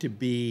like to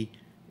be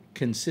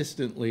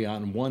consistently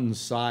on one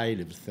side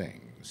of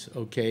things,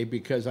 okay?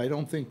 Because I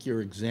don't think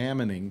you're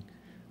examining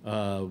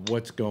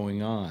what's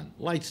going on.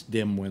 Lights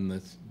dim when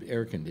the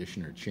air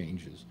conditioner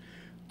changes,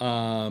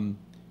 but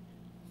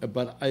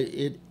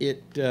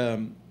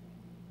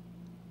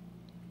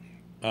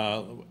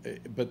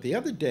but the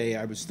other day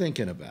I was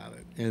thinking about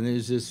it, and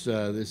there's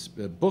this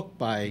book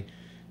by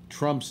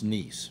Trump's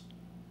niece.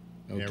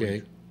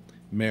 Okay,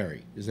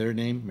 Mary. Is that her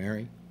name?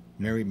 Mary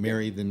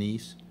the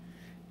niece.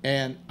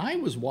 And I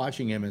was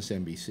watching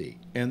MSNBC,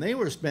 and they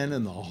were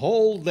spending the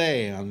whole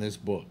day on this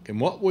book,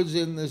 and what was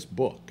in this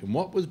book, and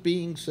what was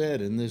being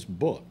said in this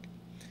book.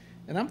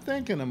 And I'm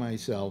thinking to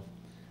myself,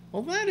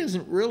 well, that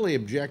isn't really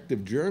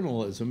objective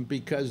journalism,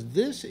 because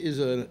this is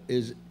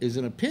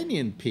an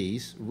opinion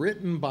piece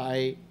written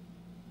by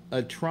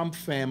a Trump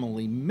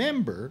family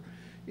member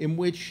in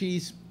which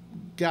she's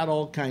got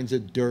all kinds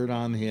of dirt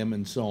on him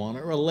and so on,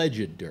 or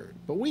alleged dirt.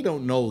 But we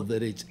don't know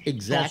that it's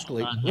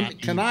exactly...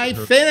 Can I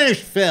finish,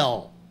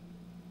 Phil?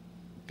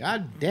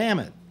 God damn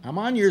it. I'm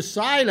on your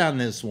side on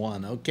this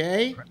one,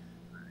 okay?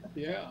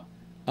 Yeah.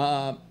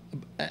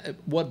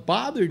 What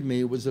bothered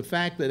me was the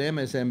fact that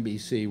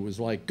MSNBC was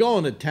like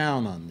going to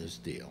town on this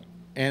deal.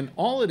 And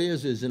all it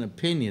is an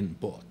opinion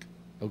book,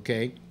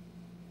 okay?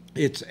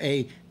 It's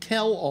a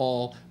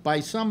tell-all by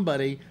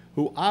somebody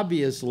who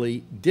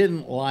obviously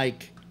didn't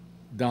like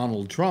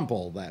Donald Trump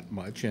all that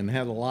much and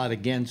had a lot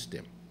against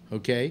him,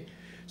 okay?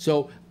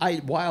 So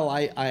while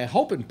I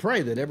hope and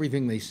pray that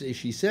everything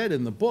she said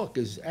in the book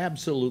is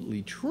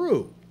absolutely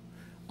true,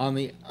 on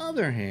the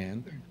other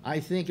hand, I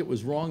think it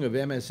was wrong of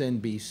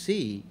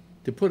MSNBC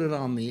to put it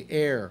on the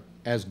air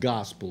as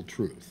gospel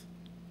truth.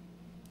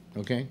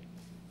 Okay?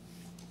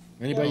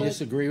 Anybody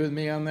disagree with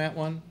me on that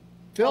one?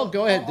 Phil,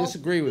 go ahead,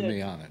 disagree with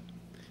me on it.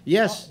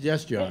 Yes,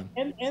 John.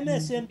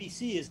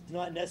 MSNBC is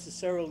not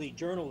necessarily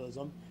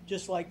journalism,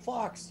 just like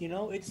Fox.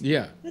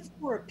 It's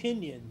more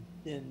opinion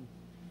than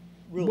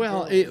real.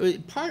 Well,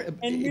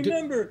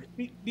 remember,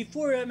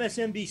 before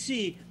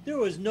MSNBC, there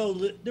was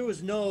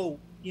no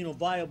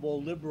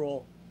viable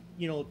liberal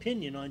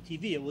opinion on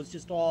TV. It was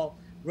just all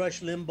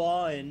Rush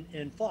Limbaugh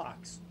and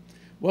Fox.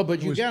 Well,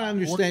 but you got to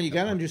understand. You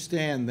got to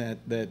understand that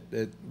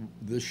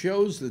the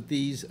shows that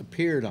this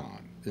appeared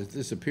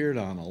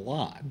on a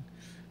lot,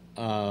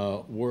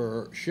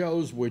 were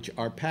shows which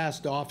are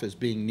passed off as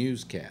being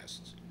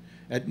newscasts.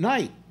 At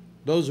night,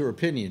 those are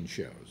opinion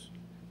shows,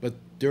 but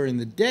during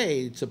the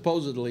day, it's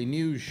supposedly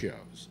news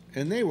shows.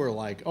 And they were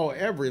like, oh,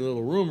 every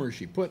little rumor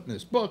she put in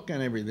this book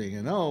and everything,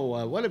 and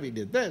what if he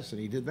did this and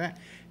he did that?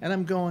 And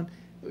I'm going,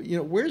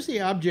 where's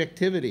the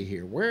objectivity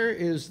here? Where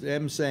is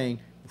them saying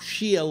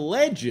she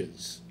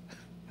alleges?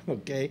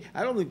 Okay,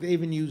 I don't think they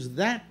even use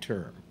that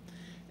term,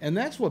 and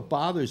that's what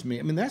bothers me.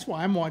 I mean, that's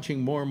why I'm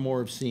watching more and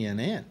more of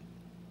CNN,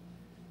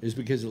 is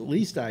because at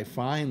least I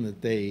find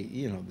that they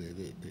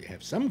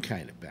have some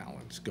kind of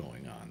balance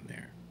going on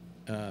there.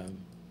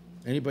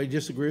 Anybody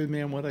disagree with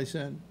me on what I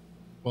said?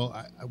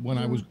 Well, when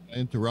I was going to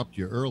interrupt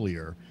you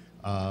earlier,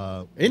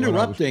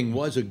 interrupting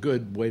was a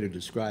good way to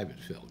describe it,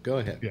 Phil. Go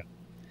ahead.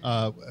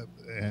 Yeah,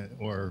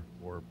 or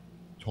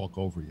talk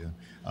over you.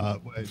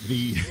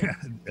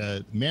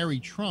 Mary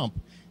Trump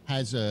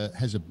has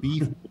a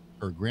beef with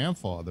her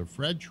grandfather,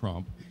 Fred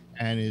Trump,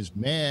 and is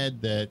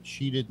mad that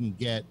she didn't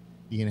get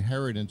the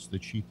inheritance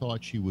that she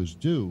thought she was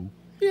due.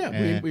 Yeah,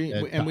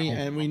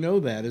 and we know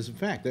that as a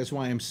fact. That's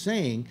why I'm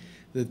saying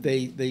that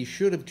they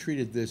should have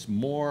treated this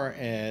more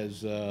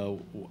as an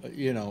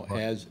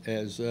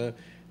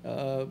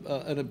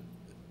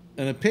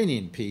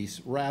opinion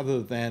piece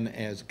rather than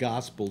as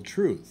gospel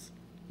truth.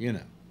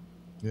 Yeah,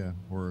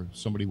 or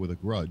somebody with a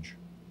grudge.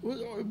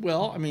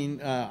 Well, I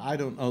mean, I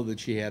don't know that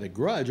she had a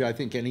grudge. I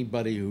think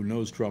anybody who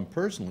knows Trump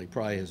personally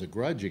probably has a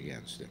grudge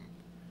against him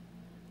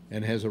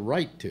and has a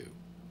right to.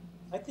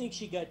 I think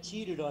she got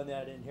cheated on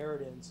that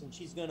inheritance, and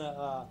she's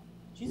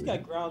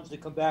got grounds to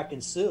come back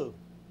and sue.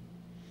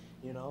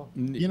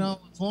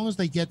 As long as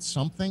they get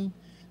something,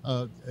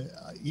 a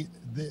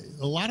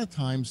lot of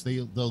times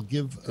they'll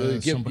give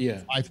somebody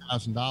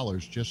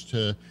 $5,000 just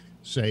to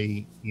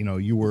say,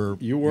 you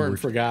weren't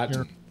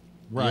forgotten,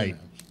 right?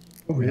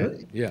 Oh,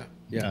 really? Yeah.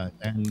 Yeah.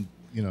 And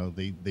you know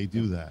they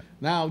do that.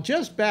 Now,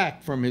 just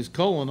back from his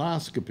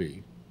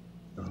colonoscopy.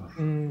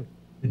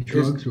 The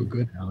drugs were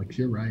good, Alex.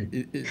 You're right.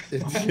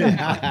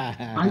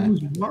 I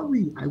was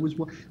worried.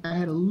 I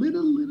had a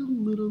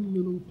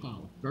little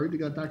polyp. Very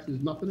good. Doctor,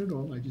 there's nothing at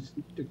all. I just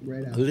took it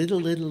right out. A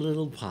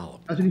little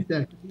polyp. That's what he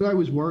said. I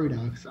was worried,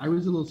 Alex. I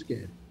was a little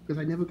scared because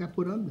I never got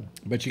put under.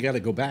 But you got to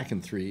go back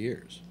in 3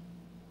 years.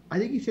 I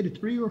think he said a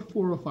 3 or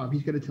 4 or 5.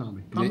 He's going to tell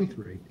me. Probably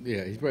 3.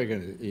 Yeah, he's probably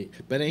going to.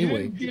 But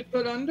anyway. You didn't get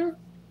put under?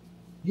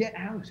 Yeah,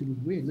 Alex, it was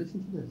weird.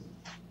 Listen to this.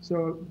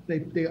 So they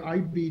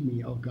IV'd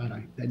me. Oh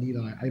God, that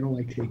needle. I don't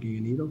like taking a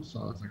needle. So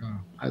I was like, oh.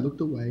 I looked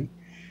away,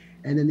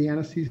 and then the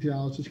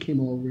anesthesiologist came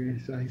over and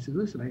I said,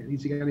 listen, he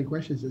said, got any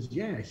questions? He says,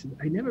 yeah. I said,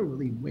 I never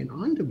really went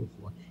under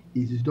before.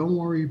 He says, don't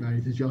worry about it.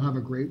 He says, you'll have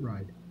a great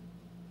ride.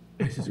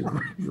 I said, a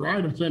great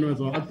ride. I'm saying to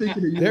myself, I'm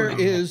thinking of you. There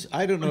is.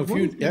 I don't know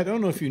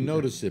if you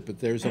notice it, but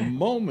there's a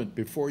moment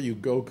before you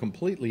go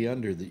completely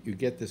under that you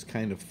get this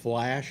kind of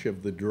flash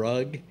of the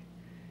drug.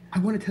 I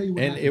want to tell you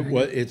what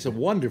happened. It's a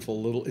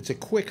wonderful little, it's a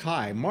quick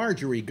high.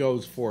 Marjorie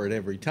goes for it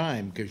every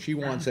time because she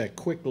wants that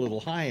quick little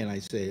high, and I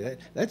say,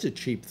 that's a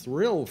cheap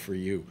thrill for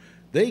you.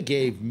 They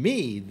gave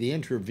me the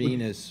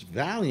intravenous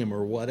Valium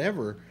or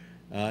whatever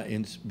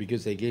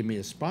because they gave me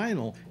a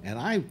spinal, and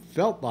I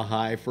felt the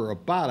high for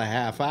about a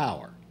half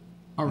hour.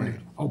 All right.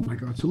 Oh, my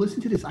God. So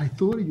listen to this. I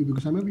thought of you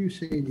because I remember you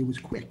saying it was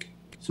quick.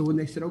 So when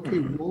they said, okay,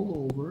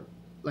 roll over,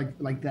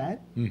 like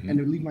that, and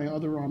then leave my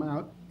other arm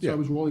out. So I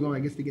was rolling over, I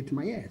guess, to get to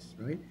my ass,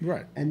 right?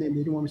 Right. And then they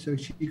didn't want me. So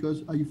she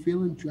goes, "Are you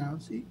feeling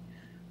drowsy?"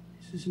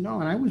 He says, "No."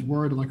 And I was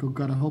worried, like, "Oh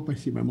God, I hope I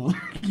see my mother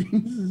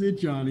again." This is it,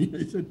 Johnny.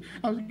 I said,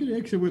 I was going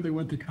to ask her where they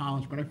went to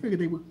college, but I figured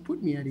they would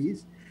put me at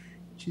ease.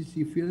 She says,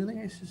 "Do you feel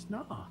anything?" I says,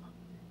 "No."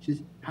 She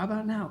says, "How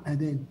about now?" And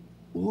then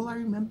all I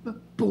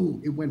remember,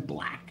 boom, it went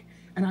black.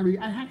 And I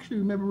actually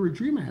remember a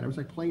dream I had. I was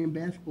like playing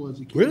basketball as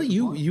a kid. Really?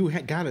 You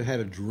had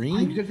a dream?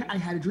 I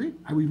had a dream.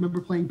 I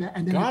remember playing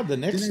basketball. God, the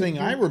next thing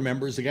I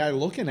remember is the guy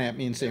looking at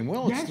me and saying,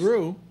 well, it's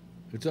through.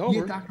 It's over.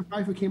 Yeah, Dr.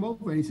 Pfeiffer came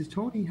over and he says,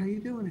 "Tony, how you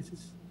doing?" I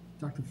says,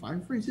 "Dr.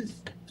 Pfeiffer?" He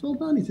says, "It's all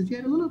done." He says,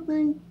 "Yeah, a little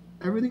thing.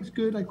 Everything's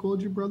good. I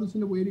called your brothers in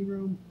the waiting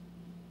room.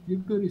 You're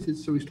good." He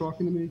says, so he's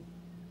talking to me.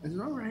 I said,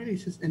 "All right." He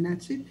says, "And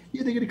that's it?"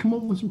 "Yeah, they're going to come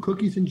over with some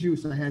cookies and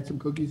juice." I had some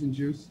cookies and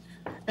juice.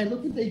 And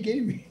look what they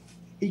gave me.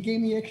 He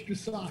gave me extra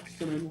socks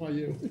from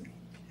NYU. It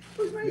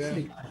was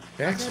nice.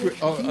 Extra.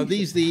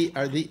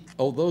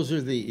 Oh, those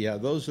are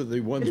the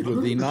ones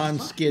with the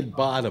non-skid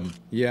bottom.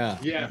 Yeah.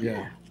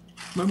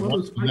 My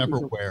mother's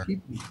never wear.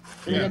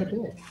 I got a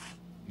pair.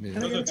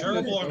 Those are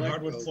terrible on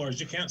hardwood floors.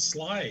 You can't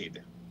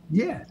slide.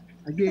 Yeah,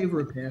 I gave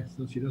her a pass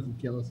so she doesn't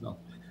kill herself.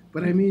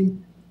 But I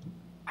mean,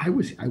 I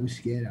was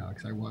scared,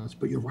 Alex. I was.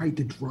 But you're right.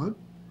 The drug.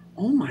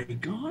 Oh my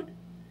God!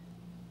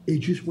 It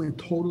just went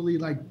totally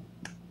like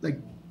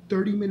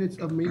 30 minutes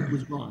of me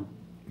was gone.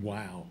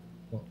 Wow.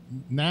 Well,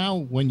 now,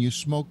 when you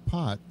smoke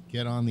pot,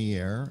 get on the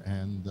air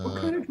and. What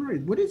kind of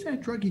drug? What is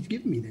that drug he's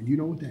giving me? Then do you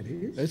know what that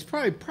is? It's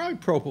probably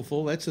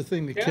propofol. That's the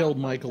thing that killed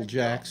Michael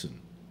Jackson.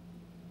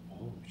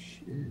 Oh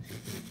shit.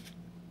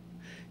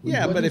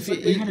 Yeah, but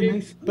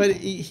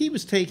he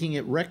was taking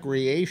it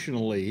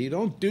recreationally. You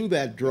don't do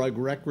that drug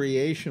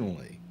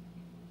recreationally.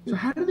 So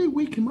how did they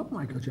wake him up,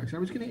 Michael Jackson? I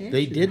was going to ask.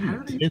 They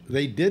didn't.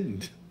 They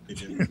didn't.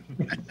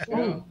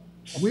 Oh.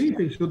 Wait a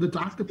minute. So the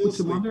doctor puts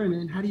him under, and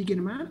then how do you get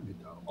him out of it,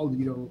 though? Oh,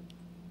 you know.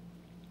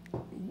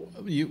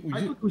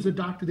 I thought it was a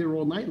doctor there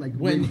all night. Like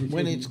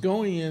when it's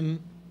going in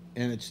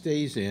and it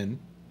stays in,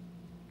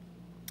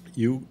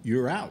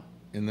 you're out.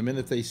 And the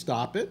minute they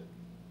stop it,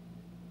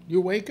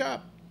 you wake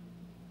up.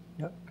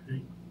 Yep.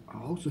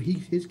 Oh, so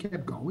his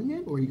kept going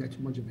then, or he got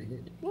too much of a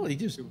hit? Well, I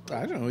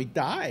don't know. He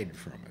died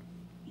from it.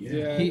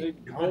 Yeah, he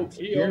OD'd.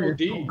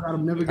 Oh, God,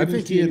 I'm never I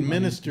think he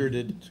administered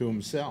it to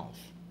himself.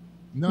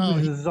 No, he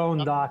was his own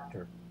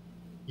doctor.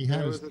 He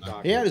had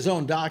his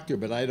own doctor,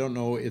 but I don't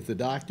know if the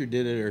doctor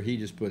did it or he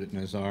just put it in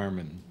his arm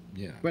and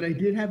But I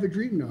did have a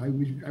dream though. I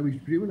was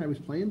dreaming I was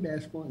playing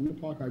basketball in the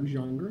park. I was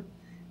younger,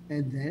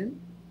 and then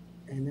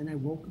I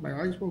woke.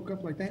 My eyes woke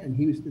up like that, and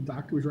the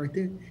doctor was right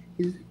there.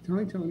 He's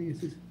telling me, he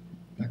says,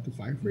 "Dr.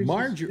 Pfeiffer."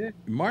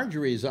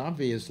 Marjorie is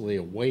obviously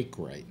awake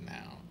right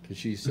now because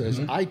she says,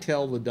 "I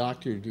tell the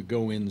doctor to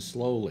go in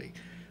slowly."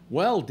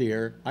 Well,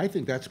 dear, I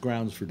think that's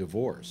grounds for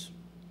divorce.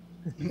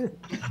 They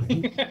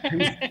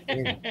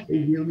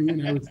wheeled me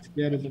in. I was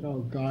scared. I said, "Oh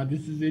God,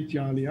 this is it,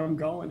 Johnny. I'm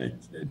going." I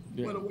said,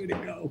 "What a way to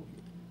go!"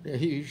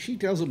 Yeah, she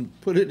tells him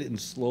put it in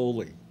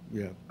slowly.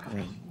 Yeah.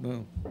 Right.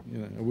 Well,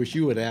 I wish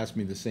you had asked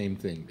me the same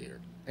thing, dear.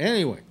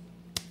 Anyway.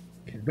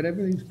 Okay, but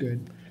everything's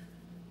good.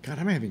 God,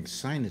 I'm having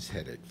sinus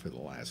headache for the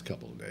last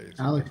couple of days.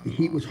 Alex, the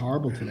heat was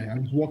horrible today. I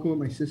was walking with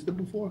my sister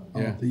before.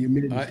 Yeah. Oh, the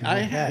humidity.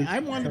 I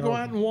wanted to go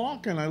out and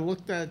walk, and I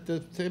looked at the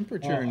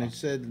temperature, and it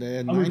said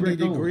 90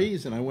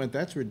 degrees, and I went,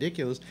 that's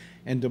ridiculous.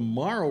 And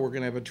tomorrow we're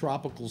going to have a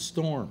tropical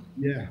storm.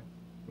 Yeah.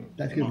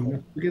 That's going to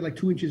be we get like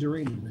 2 inches of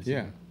rain.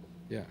 Yeah.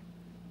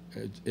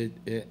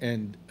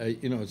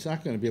 It's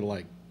not going to be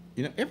like,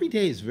 You know, every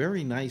day is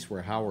very nice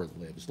where Howard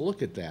lives.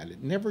 Look at that.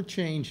 It never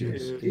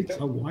changes. It's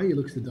Hawaii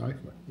looks to die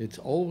for. It's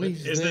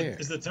always there.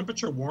 Is the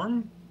temperature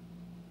warm?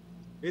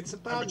 It's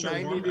about Temperature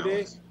 90 warm, today.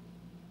 Alex?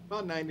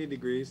 About 90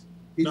 degrees.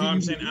 No, I'm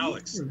saying,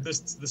 Alex,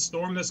 the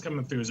storm that's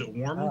coming through, is it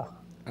warmer?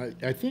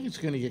 I think it's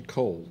going to get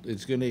cold.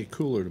 It's going to get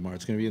cooler tomorrow.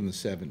 It's going to be in the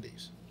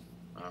 70s.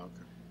 Oh, okay.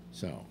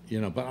 So,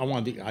 you know, but I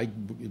want to,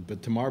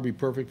 but tomorrow would be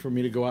perfect for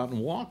me to go out and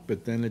walk,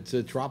 but then it's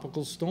a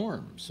tropical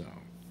storm. So,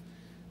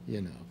 you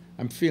know,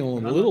 I'm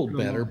feeling a little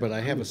better, but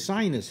I have a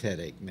sinus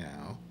headache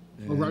now.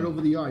 Oh, right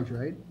over the eyes,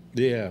 right?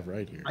 Yeah,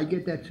 right here. I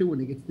get that too when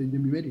it gets the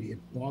humidity. It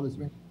bothers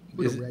me.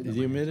 Is it the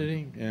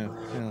humidity? Yeah,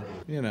 yeah,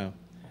 you know.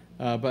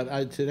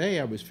 But today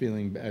I've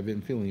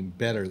been feeling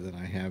better than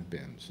I have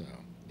been. So,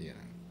 you know.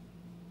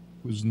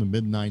 It was in the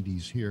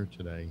mid-90s here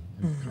today,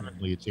 and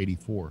currently it's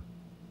 84.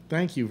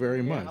 Thank you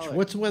very much.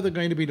 What's the weather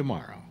going to be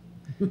tomorrow?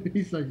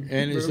 He's like,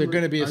 and is there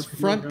going to be a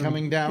front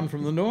coming down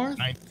from the north?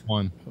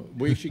 91.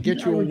 We should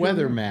get you a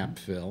weather map,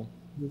 Phil.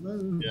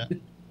 Yeah.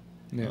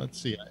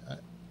 Let's see.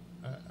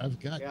 I've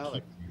got.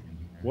 Alex.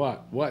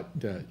 What,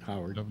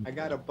 Howard? I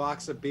got a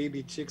box of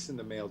baby chicks in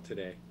the mail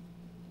today.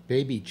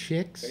 Baby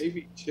chicks?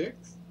 Baby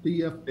chicks?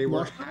 They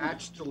were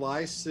hatched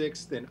July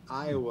 6th in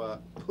Iowa,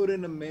 put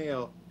in the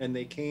mail, and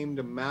they came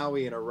to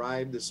Maui and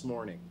arrived this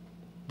morning.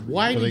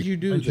 Why did you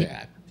do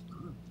that?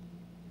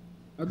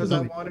 Because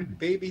I wanted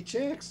baby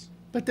chicks.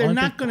 But they're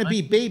not going to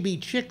be baby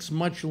chicks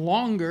much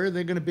longer.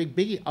 They're going to be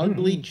big,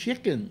 ugly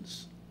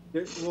chickens.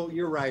 Well,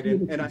 you're right,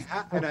 and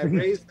I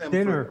raise them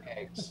for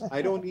eggs.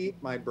 I don't eat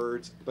my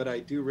birds, but I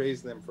do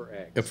raise them for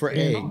eggs. For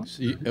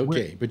eggs,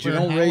 okay. But you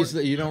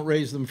don't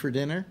raise them for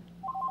dinner.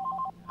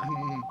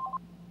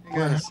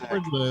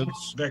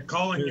 They're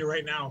calling you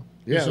right now.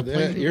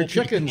 Yeah, your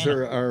chickens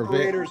are.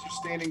 Operators are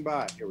standing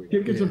by. Here we go.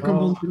 Chickens have come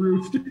home to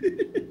roost.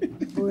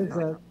 Who is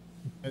that?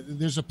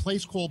 There's a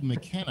place called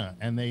McKenna,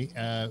 and they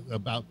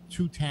about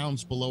 2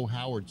 towns below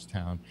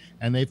Howardstown,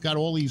 and they've got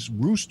all these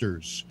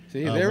roosters.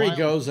 See, there he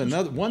goes.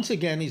 Once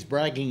again, he's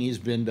bragging he's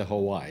been to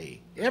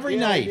Hawaii. Every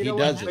night he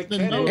does it.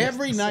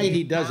 Every night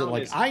he does it.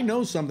 Like, I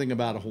know something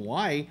about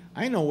Hawaii.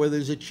 I know where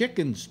there's a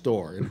chicken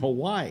store in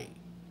Hawaii.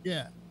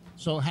 Yeah.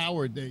 So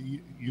Howard,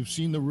 you've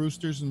seen the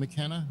roosters in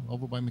McKenna,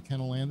 over by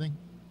McKenna Landing?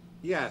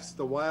 Yes,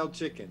 the wild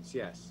chickens.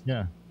 Yes.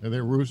 Yeah. Are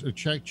there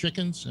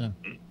chickens?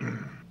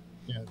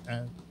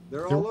 Yeah.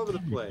 They're all over the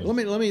place.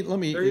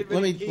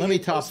 Let me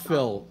top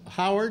Phil.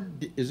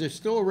 Howard, is there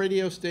still a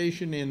radio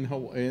station in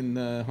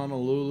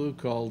Honolulu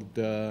called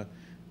KULA?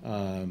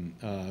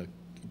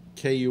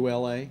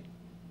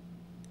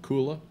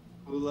 Kula?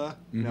 Kula?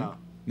 No.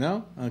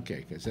 No?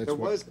 Okay, because that's there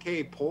was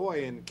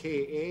K-Poi and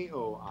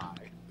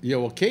KAOI. Yeah,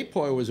 well,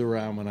 K-Poi was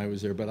around when I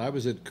was there, but I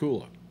was at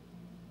Kula.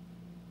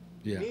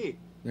 Yeah. Neat.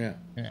 Yeah.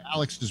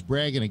 Alex is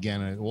bragging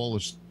again at all the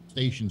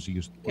stations he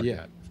used to work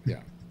at.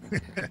 Yeah.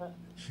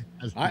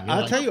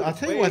 I'll tell you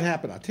what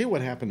happened. I'll tell you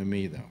what happened to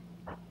me, though.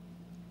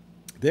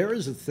 There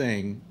is a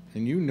thing,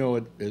 and you know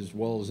it as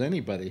well as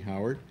anybody,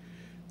 Howard,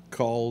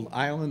 called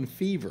island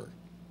fever.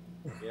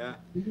 Yeah.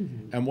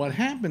 And what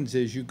happens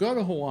is you go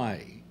to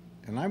Hawaii,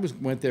 and I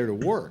went there to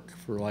work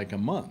for like a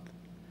month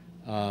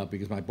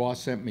because my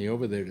boss sent me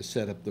over there to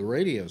set up the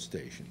radio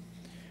station.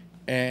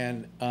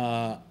 And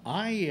I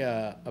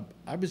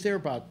was there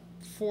about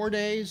 4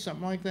 days,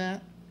 something like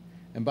that.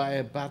 And by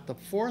about the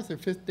 4th or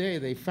 5th day,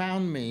 they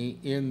found me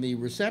in the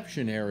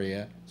reception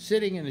area,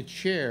 sitting in a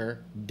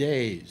chair,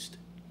 dazed.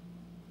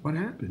 What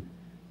happened?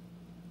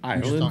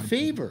 Island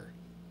fever.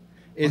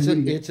 It's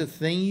a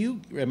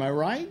thing am I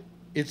right?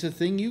 It's a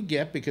thing you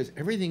get because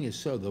everything is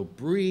so, the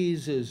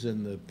breezes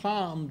and the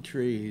palm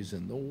trees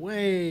and the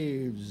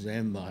waves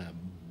and the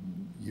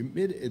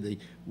humidity,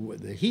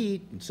 the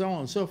heat and so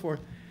on and so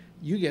forth.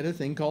 You get a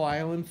thing called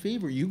island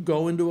fever. You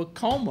go into a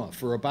coma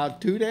for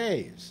about 2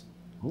 days.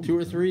 2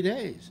 or 3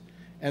 days.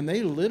 And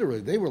they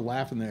were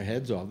laughing their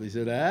heads off. They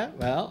said,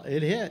 well,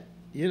 it hit.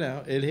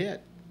 It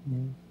hit.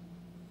 Mm-hmm.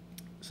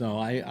 So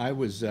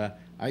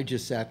I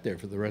just sat there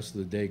for the rest of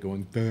the day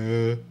going,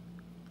 duh.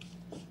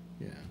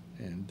 Yeah.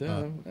 And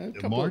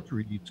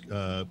Marjorie's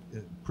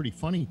pretty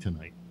funny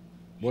tonight.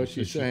 What's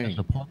she saying? She has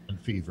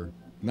apartment fever.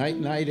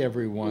 Night,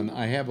 everyone.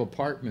 I have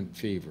apartment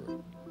fever.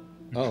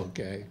 Oh,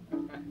 okay.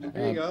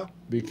 There you go.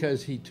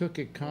 Because he took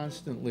it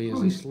constantly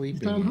as a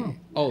sleeping aid.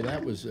 Oh,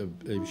 that was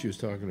she was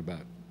talking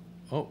about.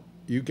 Oh,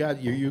 you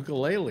got your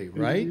ukulele,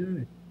 right?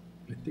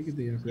 I think it's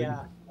the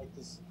yeah, like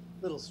this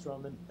little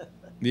strumming.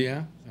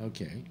 Yeah.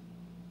 Okay.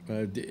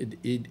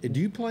 Do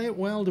you play it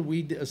well? Did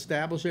we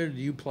establish it, or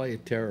do you play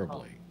it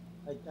terribly?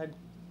 I'm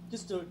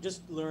just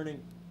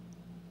learning.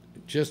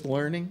 Just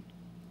learning?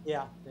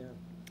 Yeah.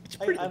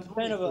 I'm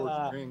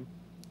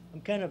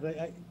kind of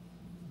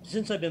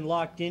since I've been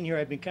locked in here,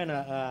 I've been kind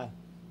of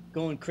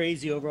going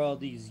crazy over all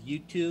these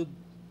YouTube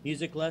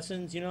music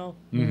lessons,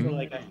 Mm-hmm. So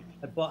like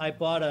I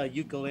bought a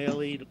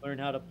ukulele to learn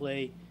how to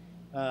play,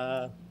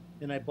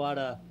 and I bought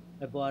a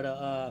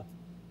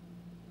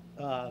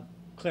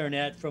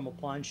clarinet from a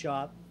pawn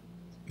shop.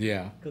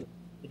 Yeah. Because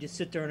I just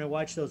sit there and I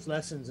watch those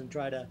lessons and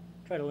try to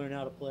learn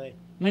how to play.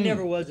 I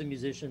never was a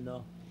musician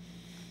though.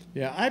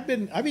 Yeah,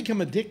 I've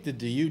become addicted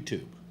to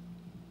YouTube.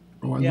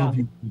 Oh, I love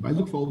YouTube. I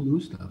look for old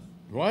news stuff.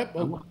 What?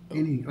 I want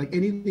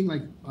anything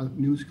like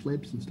news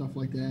clips and stuff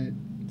like that.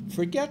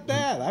 Forget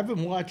that. I've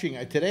been watching.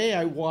 Today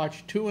I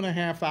watched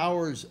 2.5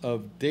 hours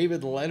of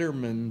David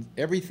Letterman,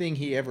 everything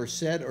he ever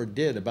said or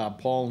did about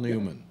Paul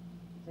Newman.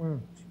 Oh,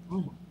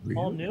 really?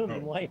 Paul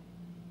Newman? Why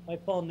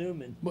Paul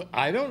Newman?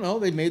 I don't know.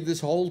 They made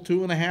this whole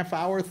 2.5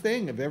 hour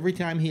thing of every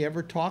time he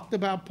ever talked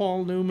about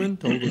Paul Newman,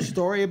 told a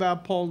story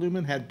about Paul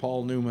Newman, had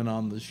Paul Newman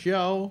on the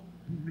show.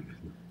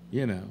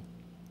 You know.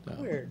 So.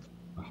 Weird.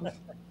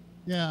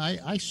 Yeah,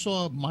 I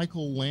saw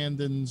Michael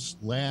Landon's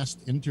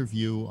last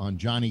interview on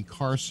Johnny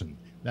Carson.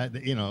 That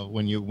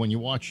when you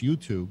watch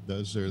YouTube,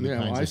 those are the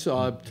kinds I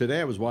saw today.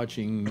 I was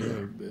watching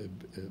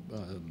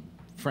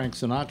Frank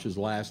Sinatra's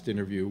last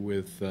interview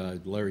with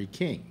Larry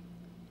King.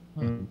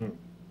 Mm-hmm.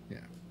 Yeah,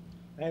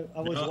 I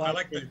was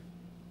watching.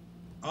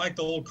 I like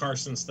the old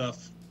Carson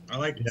stuff. I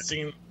like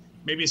seeing.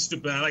 Maybe it's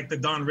stupid. I like the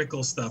Don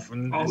Rickles stuff,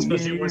 and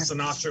especially when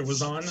Sinatra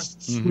was on.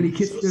 When he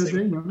kissed the thing,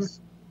 remember?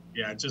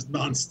 Yeah, just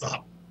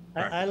nonstop.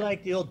 I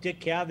like the old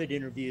Dick Cavett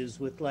interviews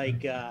with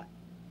like,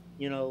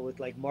 with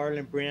like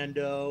Marlon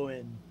Brando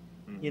and,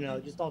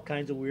 just all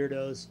kinds of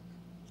weirdos.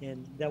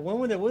 And that one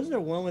where wasn't there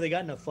one where they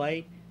got in a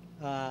fight?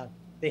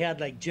 They had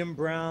like Jim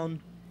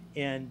Brown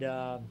and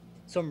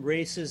some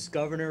racist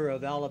governor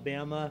of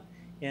Alabama,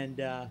 and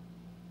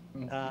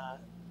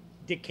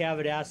Dick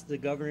Cavett asked the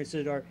governor, he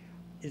said,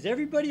 "Is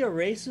everybody a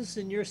racist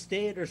in your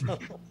state or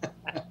something?"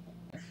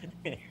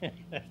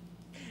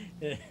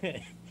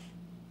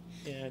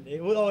 And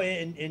it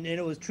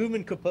was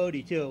Truman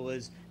Capote too. It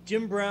was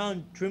Jim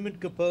Brown, Truman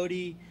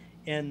Capote,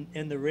 and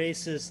the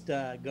racist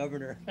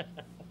governor.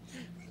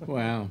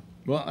 Wow.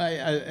 Well,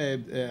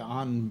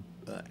 on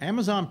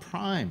Amazon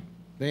Prime,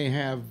 they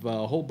have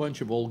a whole bunch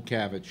of old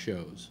Cavett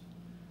shows.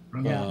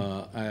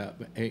 Yeah.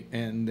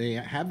 And they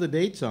have the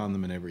dates on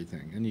them and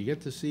everything, and you get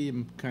to see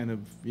them kind of,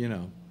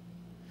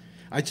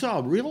 I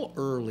saw real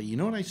early. You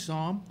know what I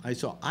saw? I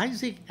saw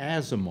Isaac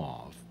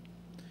Asimov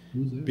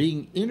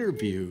being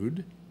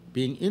interviewed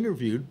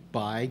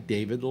by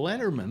David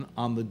Letterman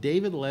on the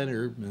David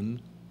Letterman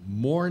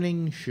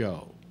morning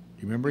show.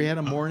 You remember he had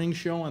a morning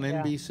show on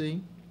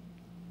NBC?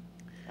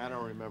 I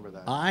don't remember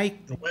that.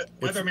 The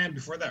Weatherman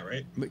before that,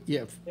 right?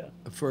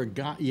 For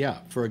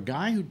a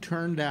guy who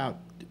turned out,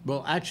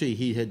 well, actually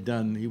he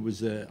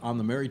was on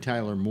the Mary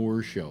Tyler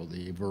Moore show,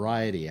 the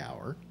Variety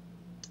Hour.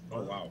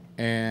 Oh, wow.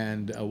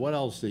 And what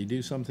else? Did he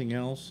do something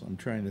else? I'm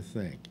trying to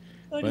think.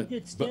 But he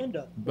did stand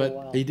up for a But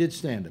while. he did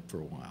stand up for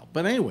a while.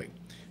 But anyway,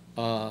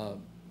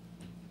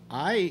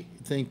 I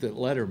think that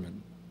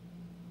Letterman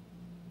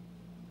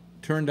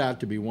turned out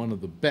to be one of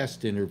the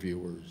best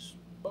interviewers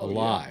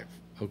alive,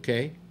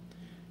 okay?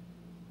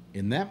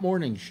 In that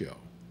morning show,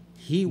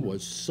 he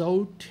was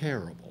so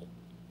terrible.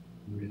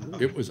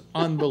 Really? It was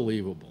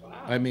unbelievable.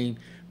 Wow. I mean,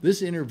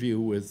 this interview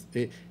with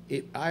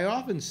I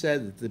often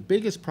said that the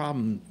biggest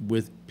problem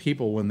with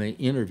people when they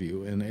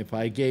interview, and if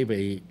I gave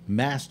a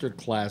master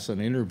class on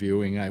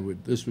interviewing,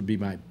 this would be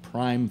my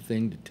prime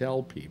thing to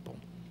tell people,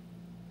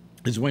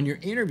 is when you're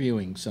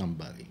interviewing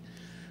somebody,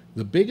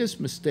 the biggest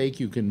mistake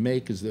you can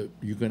make is that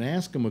you can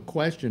ask them a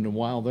question, and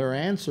while they're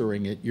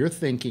answering it, you're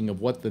thinking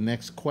of what the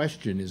next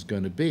question is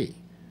going to be.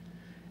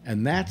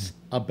 And that's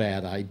a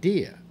bad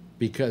idea,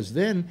 because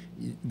then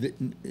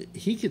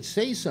he could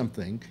say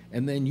something,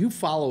 and then you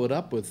follow it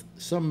up with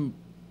some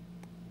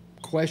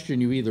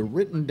question you either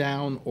written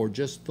down or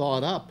just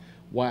thought up,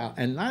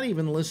 and not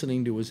even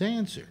listening to his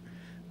answer.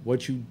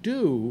 What you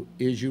do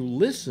is you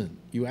listen.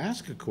 You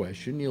ask a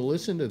question, you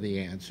listen to the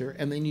answer,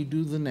 and then you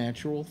do the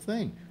natural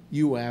thing.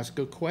 You ask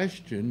a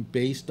question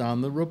based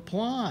on the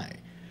reply.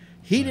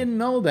 He didn't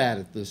know that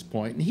at this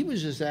point, and he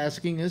was just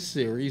asking a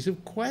series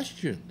of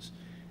questions.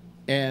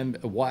 And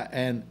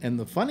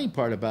the funny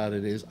part about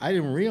it is, I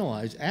didn't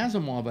realize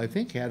Asimov, I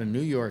think, had a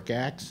New York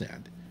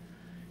accent,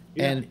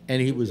 and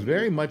he was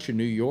very much a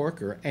New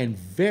Yorker and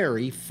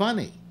very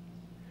funny.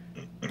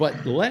 But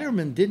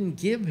Letterman didn't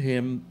give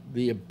him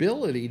the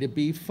ability to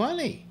be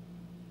funny.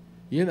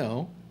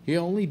 He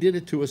only did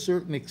it to a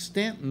certain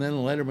extent, and then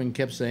Letterman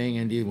kept saying,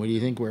 "And what do you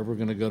think we're ever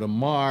going to go to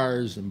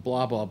Mars?" and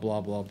blah blah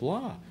blah blah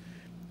blah.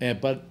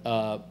 But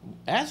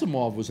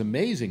Asimov was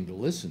amazing to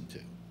listen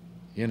to.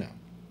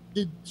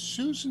 Did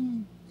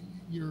Susan,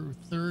 your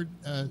third,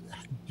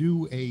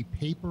 do a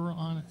paper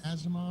on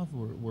Asimov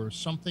or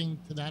something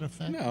to that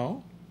effect?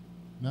 No.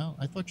 No?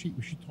 I thought she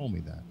told me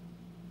that.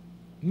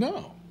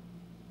 No.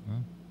 Huh?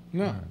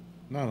 No. Right.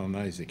 Not on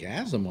Isaac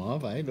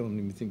Asimov. I don't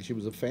even think she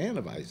was a fan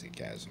of Isaac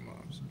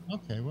Asimov's.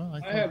 Okay, well,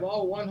 I have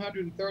all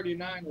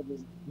 139 of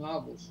his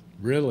novels.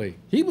 Really?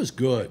 He was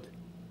good.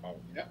 Oh,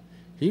 yeah.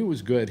 He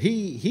was good.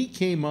 He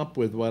came up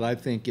with what I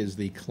think is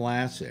the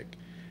classic,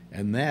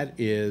 and that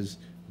is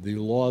the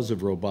laws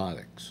of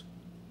robotics,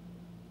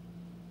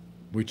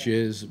 which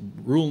is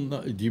rule.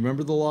 Do you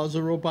remember the laws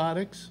of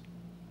robotics?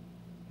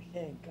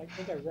 I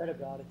think I read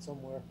about it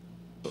somewhere.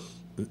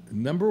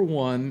 Number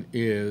one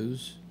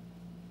is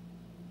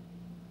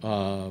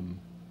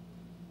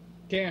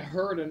can't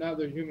hurt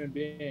another human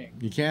being.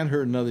 You can't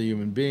hurt another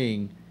human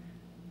being.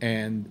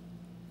 And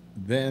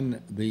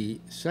then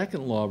the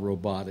second law of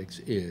robotics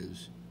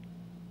is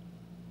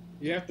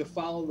you have to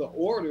follow the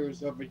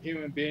orders of a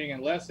human being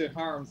unless it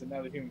harms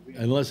another human being.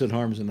 Unless it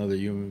harms another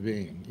human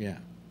being. Yeah.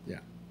 Yeah.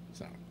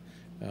 So,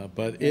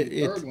 but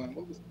the third one,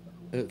 what was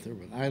the third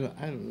one? I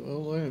don't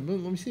well,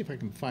 let me see if I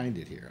can find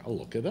it here. I'll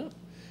look it up.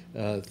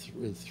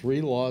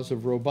 Three laws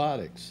of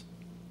robotics.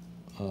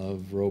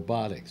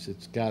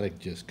 It's got to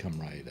just come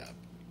right up.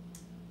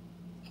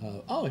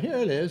 Oh, here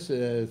it is.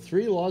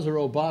 Three laws of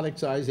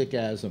robotics, Isaac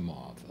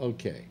Asimov.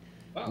 Okay.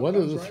 Wow, What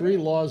are the right three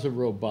up. laws of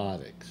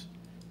robotics?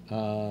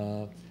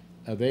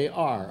 They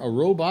are: a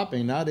robot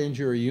may not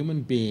injure a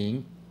human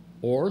being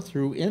or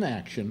through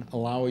inaction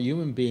allow a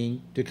human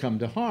being to come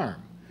to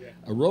harm. Yeah.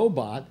 A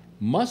robot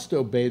must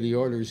obey the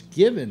orders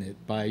given it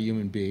by a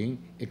human being,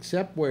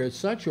 except where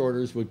such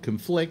orders would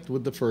conflict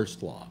with the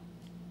first law.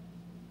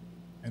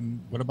 And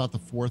what about the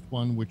fourth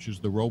one, which is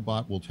the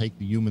robot will take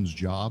the human's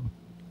job?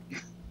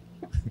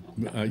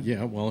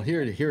 Yeah, well,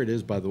 here it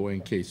is, by the way,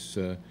 in case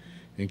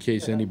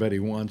anybody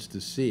wants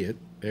to see it.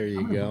 There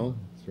you go.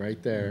 It's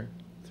right there.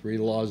 Three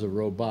laws of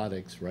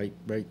robotics, right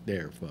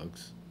there,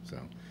 folks. So,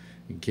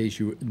 in case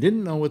you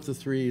didn't know what the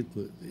three,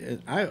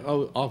 I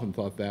often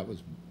thought that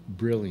was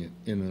brilliant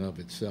in and of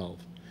itself.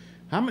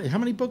 How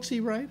many books did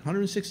he write?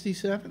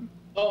 167?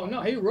 Oh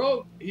no,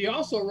 he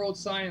also wrote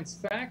science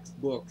facts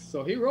books.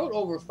 So he wrote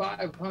over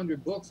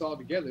 500 books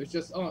altogether. It's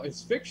just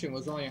his fiction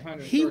was only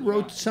 100. He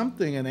wrote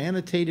something, an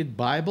annotated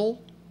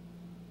Bible?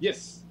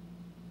 Yes.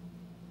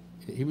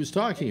 He was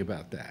talking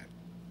about that.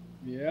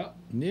 Yeah.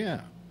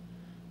 Yeah.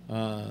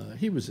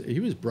 He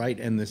was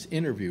bright, and this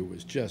interview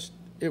was just,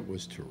 it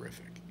was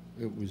terrific.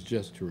 It was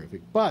just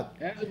terrific. But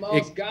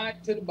Asimov's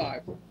Guide to the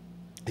Bible.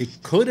 It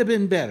could have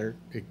been better.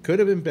 It could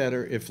have been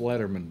better if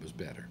Letterman was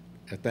better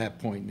at that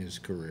point in his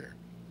career.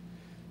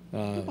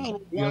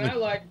 One I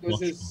liked was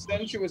his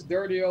sensuous,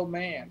 dirty old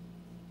man.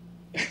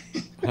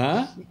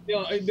 Huh? You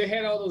know, they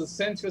had all those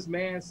sensuous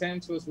man,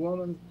 sensuous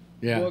woman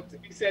books.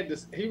 He said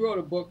this. He wrote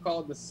a book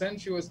called "The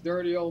Sensuous,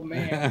 Dirty Old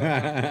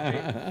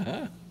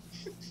Man."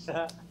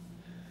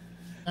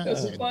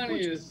 That's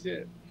funny as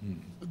shit.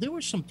 There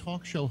were some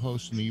talk show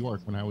hosts in New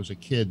York when I was a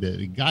kid.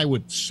 A guy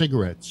with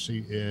cigarettes.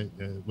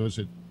 Was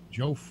it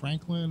Joe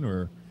Franklin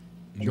or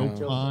Joe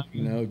Pine?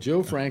 No,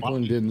 Joe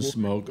Franklin didn't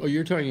smoke. Oh,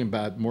 you're talking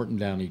about Morton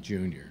Downey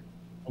Jr.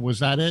 Was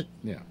that it?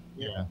 Yeah.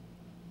 Yeah.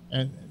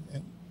 And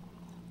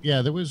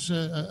yeah, there was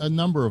a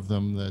number of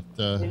them that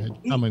had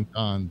come and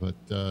gone, but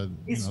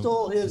he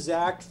stole his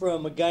act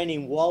from a guy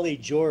named Wally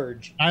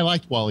George. I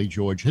liked Wally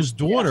George. His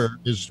daughter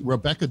is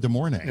Rebecca De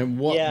Mornay. And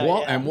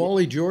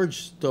Wally George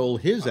stole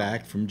his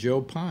act from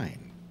Joe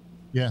Pine.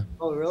 Yeah.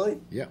 Oh, really?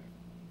 Yeah.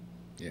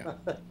 Yeah.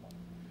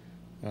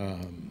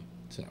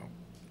 So,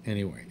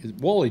 anyway,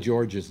 Wally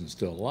George isn't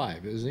still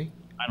alive, is he?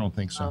 I don't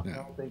think so. No, I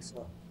don't think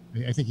so.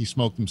 I think he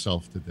smoked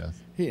himself to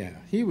death. Yeah,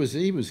 he was.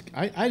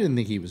 I didn't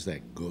think he was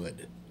that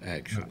good,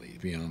 actually, to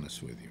be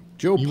honest with you.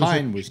 Joe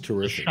Pine was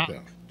terrific,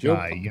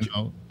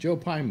 though. Joe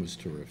Pine was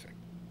terrific.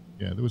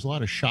 Yeah, there was a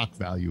lot of shock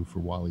value for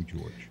Wally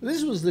George.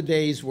 This was the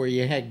days where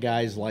you had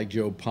guys like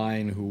Joe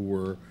Pine who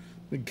were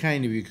the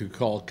kind of, you could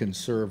call,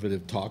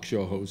 conservative talk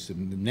show hosts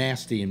and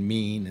nasty and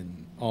mean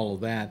and all of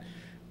that.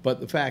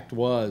 But the fact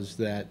was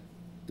that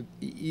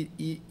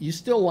you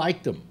still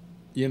liked him,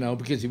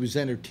 because he was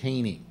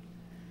entertaining.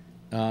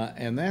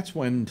 And that's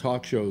when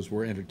talk shows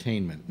were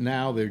entertainment.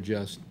 Now they're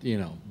just,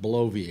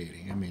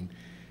 bloviating. I mean,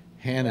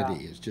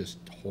 Hannity is just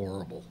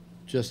horrible.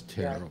 Just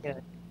terrible. Yeah,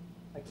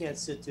 I can't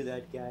sit to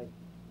that guy.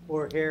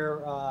 Or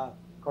Hare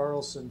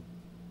Carlson.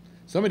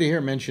 Somebody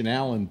here mentioned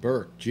Alan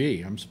Burke.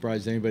 Gee, I'm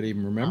surprised anybody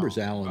even remembers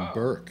Alan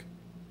Burke.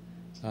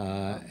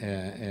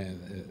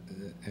 And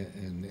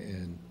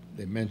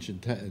they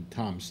mentioned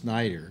Tom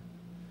Snyder,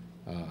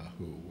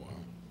 who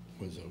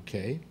was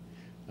okay.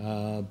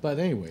 But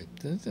anyway,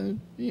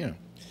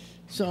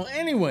 So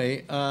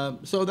anyway,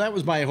 so that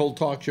was my whole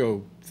talk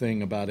show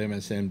thing about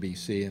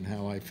MSNBC and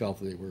how I felt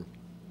they were,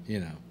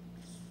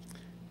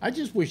 I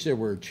just wish there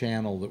were a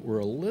channel that were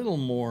a little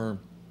more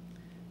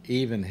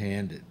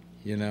even-handed,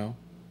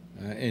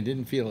 and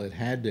didn't feel it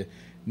had to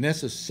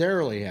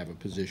necessarily have a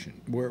position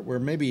where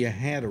maybe you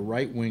had a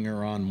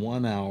right-winger on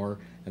 1 hour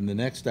and the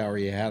next hour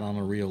you had on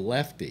a real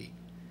lefty.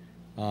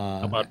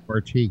 How about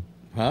RT?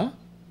 Huh?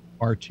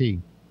 RT.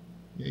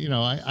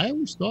 I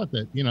always thought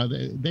that,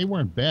 they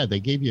weren't bad. They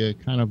gave you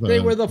kind of They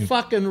were the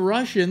fucking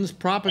Russians'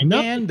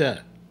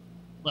 propaganda.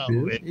 Well,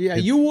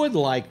 you would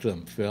like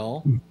them,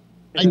 Phil.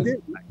 I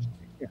did.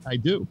 I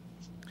do.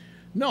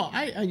 No,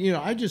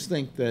 I just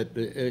think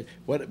that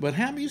what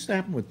used to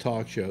happen with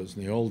talk shows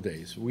in the old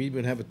days, we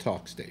would have a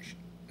talk station,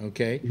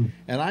 okay?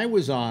 And I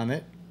was on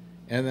it,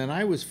 and then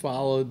I was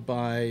followed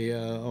by,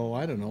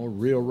 I don't know, a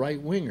real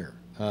right-winger.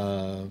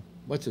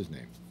 What's his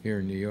name? Here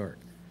in New York.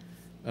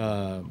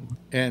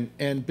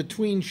 And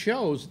between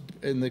shows,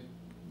 in the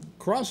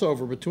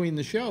crossover between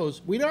the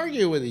shows, we'd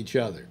argue with each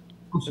other.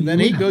 And then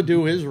he'd go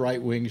do his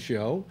right-wing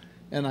show,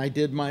 and I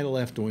did my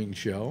left-wing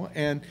show.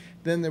 And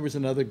Then there was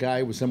another guy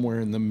who was somewhere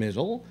in the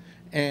middle,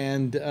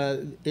 and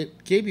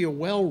it gave you a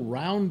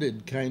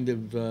well-rounded kind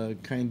of a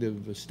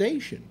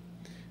station.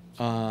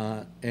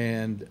 We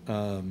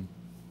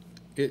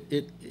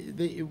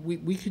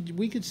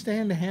could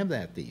stand to have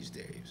that these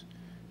days.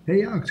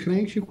 Hey, Alex, can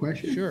I ask you a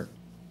question? Sure.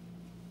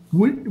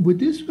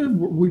 Would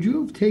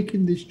you have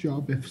taken this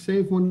job if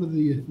one of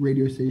the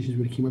radio stations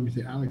would have came up and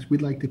said, Alex,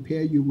 we'd like to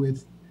pair you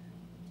with,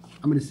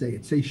 I'm going to say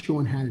it, say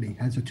Sean Hannity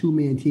has a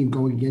 2-man team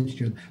going against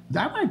you.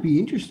 That might be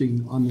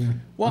interesting on the.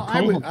 Well,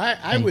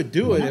 I would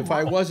do it if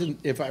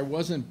I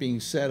wasn't being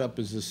set up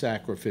as a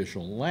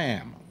sacrificial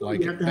lamb,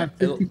 like Alan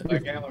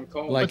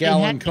Combs. Like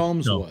Alan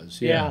Combs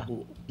was. Yeah.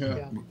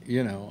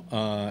 You know,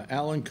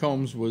 Alan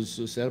Combs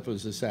was set up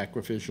as a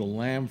sacrificial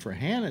lamb for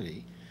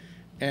Hannity.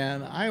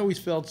 And I always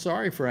felt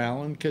sorry for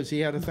Alan because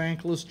he had a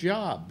thankless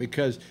job.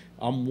 Because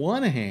on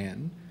one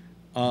hand,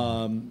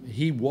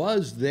 he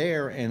was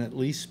there and at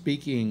least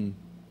speaking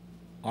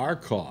our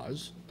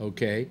cause,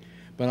 okay?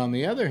 But on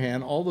the other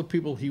hand, all the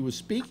people he was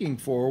speaking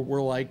for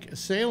were like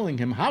assailing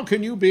him. How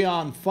can you be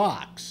on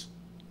Fox?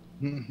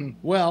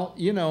 Well,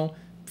 you know,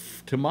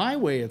 to my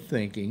way of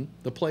thinking,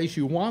 the place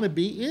you want to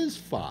be is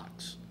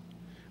Fox.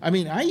 I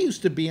mean, I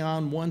used to be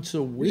on once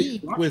a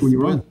week with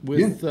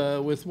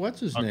what's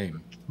his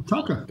name?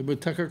 Tucker.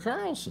 With Tucker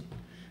Carlson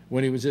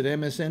when he was at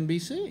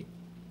MSNBC.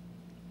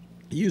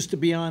 He used to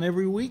be on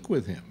every week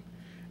with him.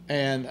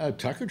 And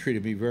Tucker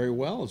treated me very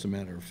well, as a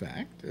matter of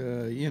fact,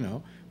 you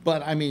know.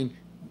 But, I mean,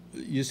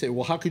 you say,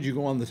 well, how could you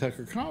go on the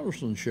Tucker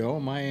Carlson show?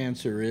 And my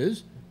answer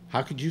is,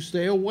 how could you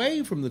stay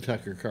away from the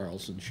Tucker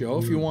Carlson show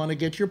if you want to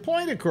get your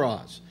point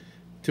across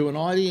to an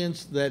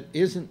audience that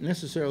isn't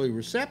necessarily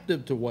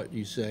receptive to what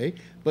you say,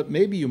 but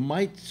maybe you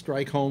might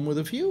strike home with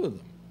a few of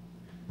them,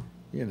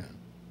 you know.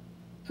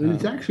 And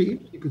it's actually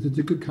interesting because it's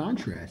a good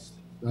contrast.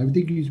 I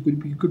think these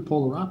would be good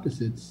polar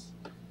opposites.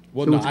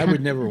 Well, so no, I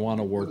would never want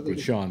to work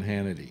with Sean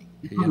Hannity.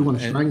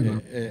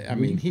 I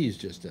mean, he's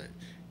just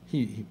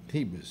he's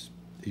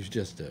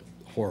just a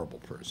horrible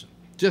person.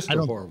 Just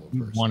a horrible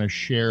person. Want to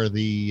share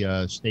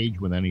the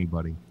stage with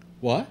anybody?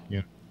 What?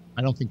 Yeah,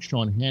 I don't think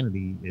Sean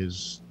Hannity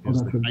is the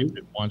type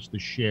that wants to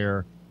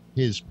share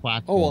his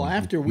platform. Oh well,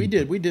 after we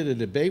did a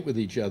debate with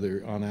each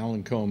other on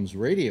Alan Combs'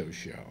 radio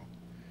show.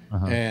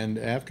 And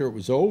after it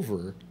was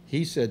over,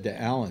 he said to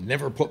Alan,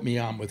 never put me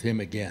on with him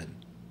again.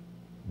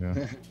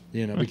 Yeah.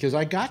 You know, because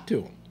I got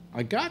to him.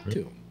 I got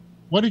to him.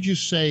 What did you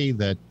say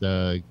that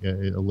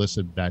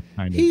elicited that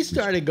kind of... He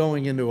started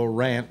going into a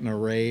rant and a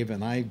rave,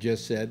 and I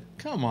just said,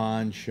 come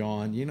on,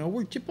 Sean, you know,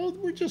 we're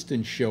just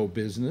in show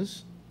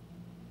business.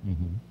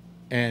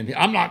 And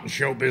I'm not in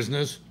show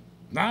business.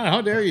 No,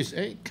 how dare you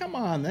say, come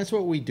on, that's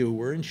what we do.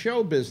 We're in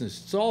show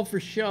business. It's all for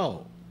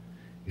show.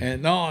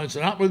 And no, it's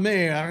not with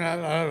me.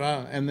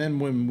 And then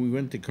when we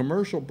went to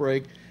commercial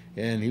break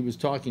and he was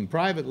talking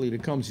privately to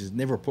Combs, he says,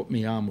 never put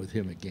me on with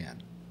him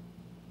again.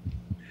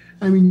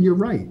 I mean, you're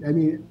right. I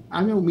mean,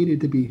 I don't mean it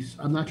to be,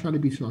 I'm not trying to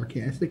be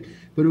sarcastic,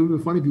 but it would have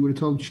been funny if you would have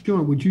told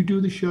Sean, would you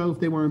do the show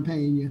if they weren't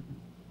paying you?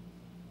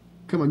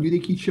 Come on, you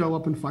think he'd show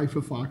up and fight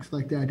for Fox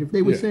like that? If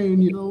they were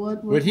saying, you know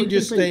what? Would he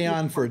just stay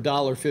on for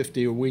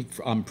 $1.50 a week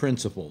on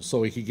principles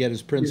so he could get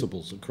his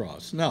principles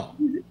across? No.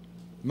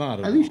 Not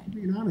at all. At least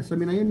you're being honest. I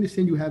mean, I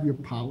understand you have your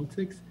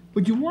politics,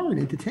 but you are an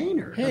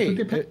entertainer. You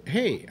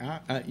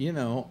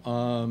know,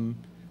 I'm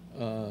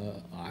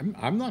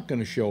not going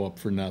to show up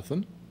for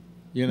nothing.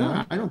 You know,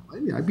 no, I don't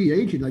blame you. I'd be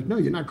agent. Like, no,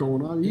 you're not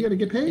going on. You got to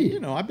get paid. You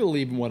know, I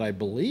believe in what I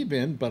believe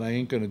in, but I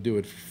ain't going to do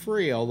it for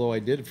free. Although I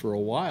did it for a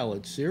while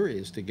at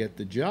Sirius to get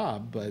the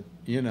job, but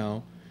you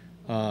know,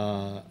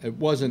 it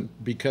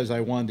wasn't because I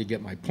wanted to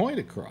get my point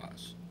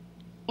across.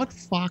 What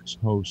Fox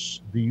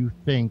hosts do you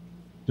think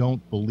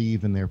don't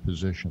believe in their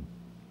position?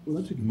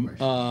 Well, that's a good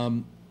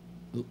question.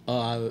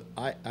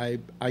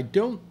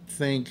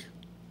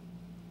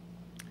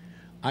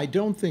 I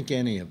don't think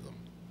any of them.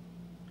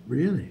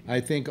 Really?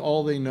 I think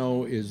all they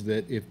know is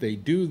that if they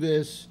do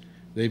this,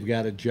 they've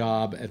got a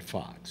job at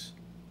Fox.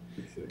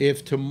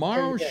 If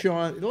tomorrow,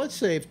 Sean, let's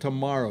say if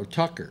tomorrow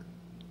Tucker,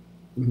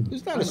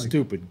 he's not a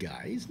stupid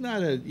guy. He's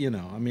not a, you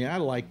know, I mean, I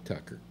like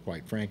Tucker,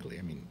 quite frankly.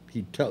 I mean,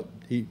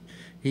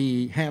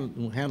 he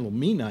handled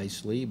me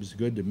nicely. He was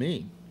good to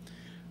me.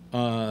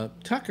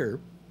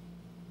 Tucker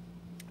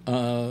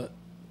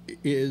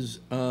is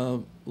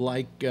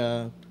like,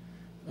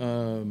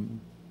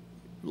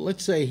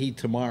 let's say he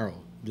tomorrow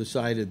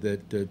decided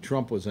that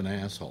Trump was an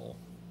asshole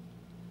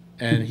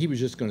and he was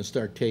just going to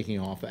start taking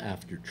off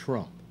after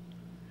Trump.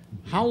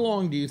 How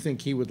long do you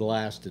think he would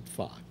last at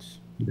Fox?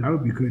 That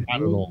would be good. I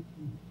don't know.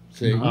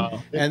 See,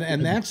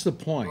 and that's the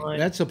point.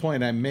 That's the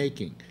point I'm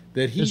making.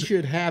 That he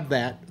should have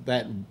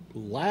that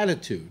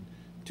latitude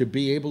to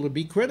be able to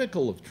be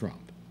critical of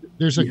Trump.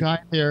 There's a guy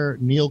there,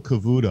 Neil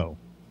Cavuto,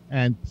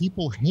 and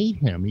people hate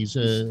him. He's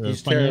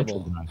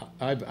terrible.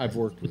 Guy. I've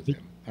worked with him.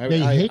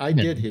 I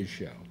did his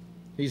show.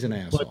 He's an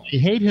asshole. But they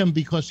hate him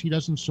because he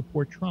doesn't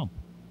support Trump.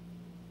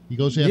 He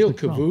goes after Neil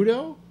Trump.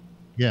 Cavuto?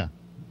 Yeah.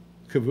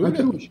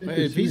 Cavuto?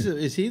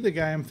 Is he the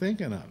guy I'm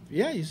thinking of?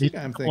 Yeah, he's the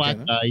guy I'm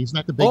thinking of. He's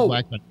not the big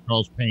black guy,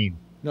 Charles Payne.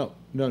 No.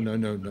 Neil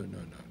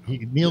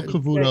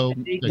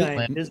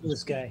Cavuto.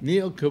 Business guy.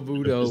 Neil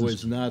Cavuto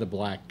is not a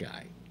black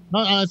guy.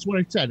 No, that's what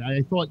I said.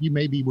 I thought you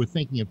maybe were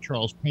thinking of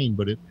Charles Payne,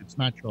 but it's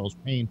not Charles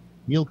Payne.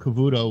 Neil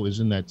Cavuto is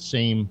in that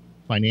same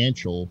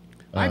financial.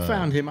 I've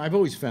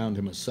always found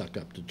him a suck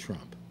up to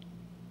Trump.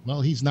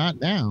 Well, he's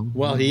not now.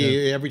 Well,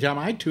 every time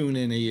I tune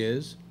in, he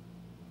is.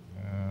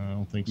 I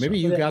don't think so. Maybe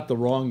you got the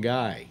wrong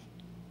guy.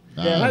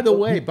 By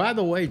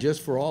the way,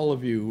 just for all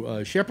of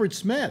you, Shepard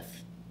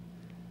Smith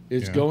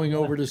is going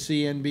over to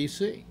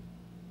CNBC.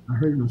 I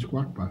heard him in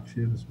Squawk Box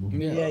this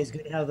morning. Yeah, he's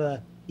going to have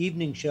a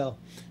evening show.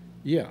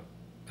 Yeah.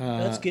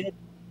 That's good.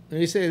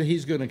 They say that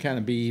he's going to kind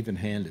of be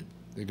even-handed.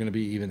 They're going to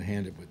be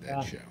even-handed with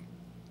that show.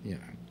 You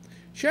know.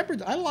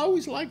 Shepard, I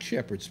always liked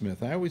Shepard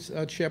Smith. I always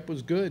thought Shep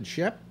was good.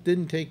 Shep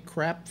didn't take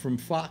crap from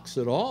Fox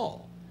at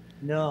all.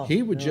 No.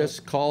 He would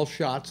just call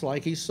shots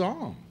like he saw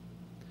them.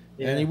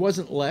 Yeah. And he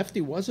wasn't left.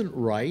 He wasn't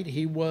right.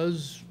 He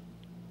was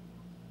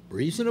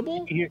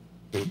reasonable. Did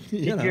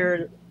you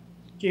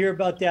hear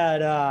about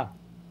that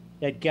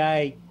that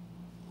guy,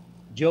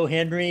 Joe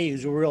Henry,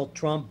 who's a real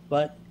Trump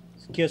butt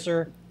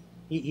kisser?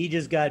 He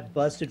just got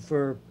busted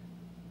for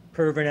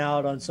perving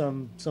out on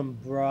some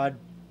broad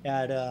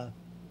at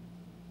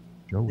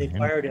they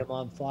fired him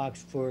on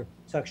Fox for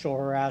sexual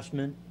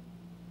harassment.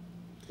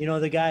 You know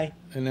the guy?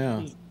 I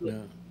know.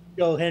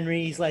 Joe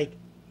Henry. He's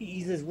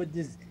just with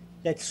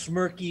that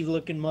smirky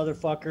looking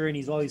motherfucker, and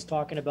he's always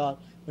talking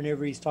about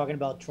whenever he's talking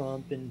about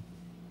Trump, and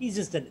he's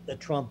just a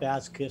Trump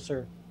ass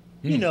kisser.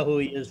 You know who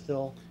he is,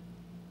 Phil.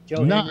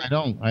 Joe no, Henry. I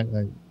don't.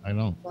 I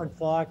don't. On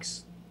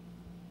Fox.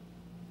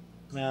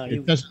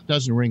 It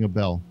doesn't ring a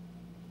bell.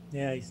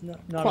 Yeah, he's not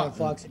on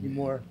Fox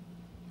anymore.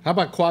 How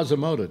about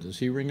Quasimodo? Does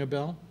he ring a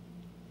bell?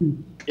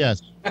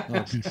 Yes,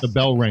 the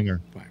bell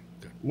ringer. Fine,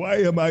 good. Why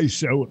am I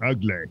so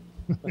ugly?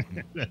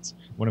 That's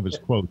one of his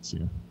quotes.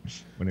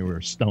 When they were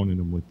stoning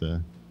him with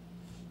the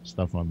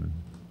stuff on them.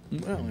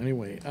 Well,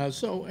 anyway,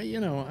 so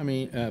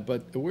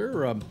but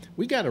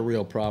we got a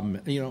real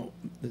problem.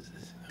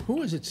 Who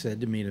was it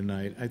said to me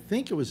tonight? I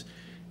think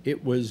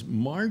it was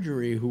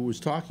Marjorie who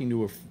was talking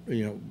to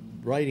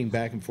writing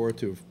back and forth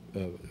to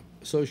an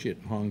associate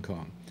in Hong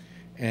Kong,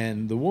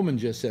 and the woman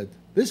just said,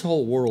 "This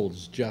whole world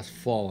is just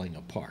falling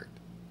apart."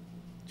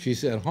 She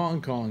said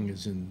Hong Kong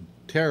is in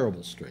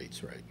terrible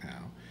straits right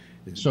now.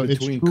 So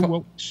it's true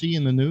what we see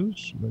in the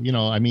news?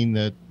 I mean,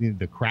 the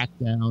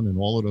crackdown and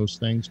all of those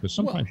things, because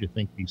sometimes you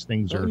think these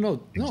things are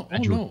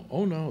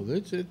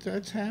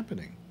that's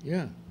happening.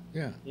 Yeah.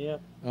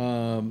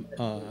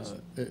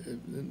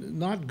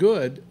 Not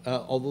good.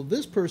 Although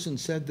this person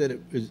said that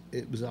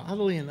it was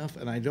oddly enough,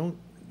 and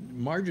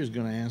Marjorie's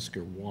going to ask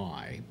her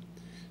why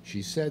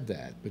she said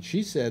that, but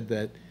she said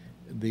that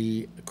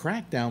the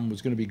crackdown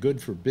was going to be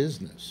good for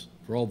business,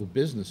 for all the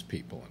business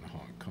people in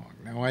Hong Kong.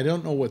 Now, I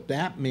don't know what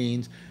that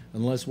means,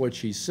 unless what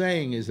she's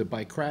saying is that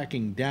by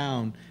cracking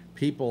down,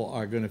 people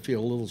are going to feel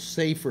a little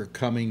safer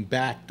coming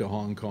back to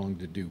Hong Kong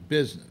to do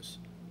business.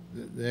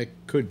 That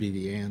could be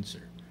the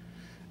answer.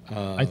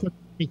 I thought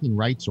taking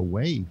rights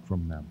away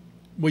from them.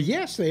 Well,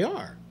 yes, they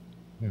are.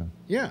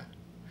 Yeah.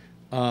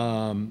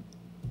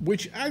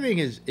 Which I think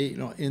is,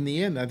 in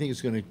the end, I think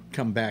it's going to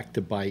come back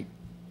to bite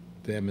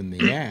them in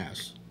the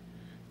ass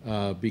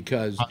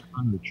because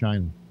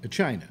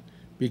China,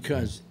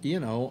 because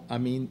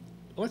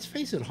let's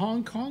face it,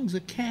 Hong Kong's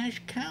a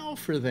cash cow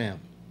for them.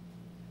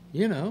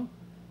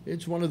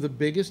 It's one of the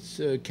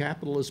biggest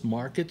capitalist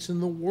markets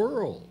in the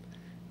world.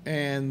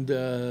 And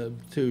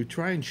to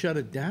try and shut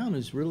it down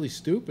is really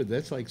stupid.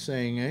 That's like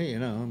saying, hey,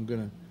 I'm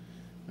gonna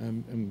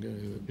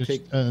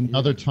take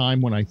another time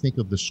when I think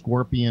of the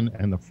scorpion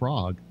and the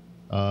frog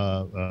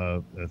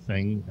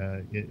thing.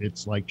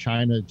 It's like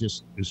China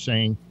just is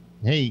saying,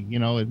 hey,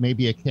 it may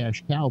be a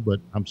cash cow, but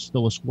I'm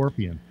still a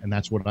scorpion, and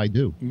that's what I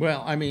do.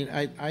 Well, I mean,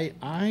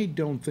 I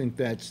don't think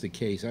that's the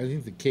case. I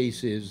think the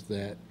case is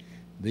that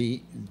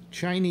the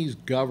Chinese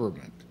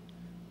government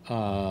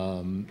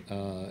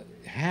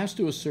has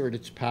to assert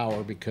its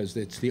power because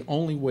it's the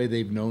only way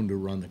they've known to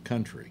run the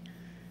country.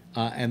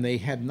 And they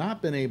have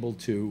not been able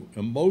to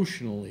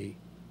emotionally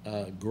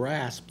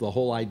grasp the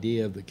whole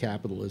idea of the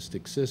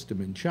capitalistic system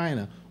in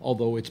China,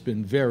 although it's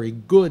been very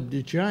good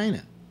to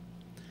China.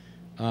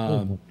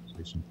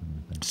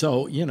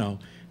 So,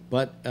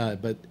 but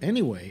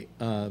anyway,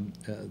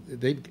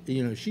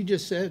 she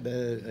just said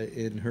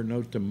in her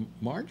note to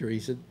Marjorie,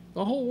 said,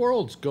 the whole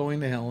world's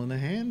going to hell in a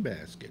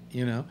handbasket,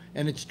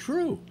 and it's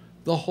true.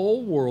 The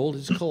whole world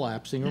is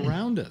collapsing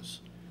around us.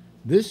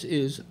 This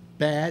is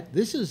bad.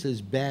 This is as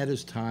bad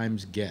as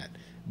times get.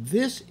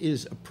 This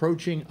is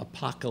approaching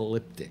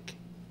apocalyptic.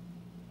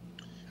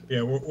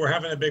 Yeah, we're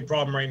having a big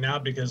problem right now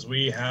because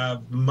we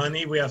have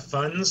money, we have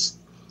funds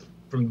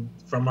from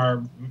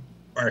our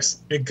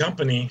big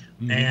company,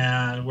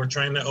 and we're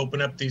trying to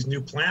open up these new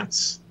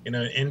plants,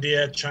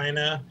 India,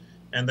 China,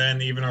 and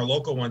then even our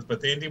local ones. But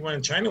the India one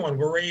and China one,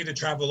 we're ready to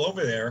travel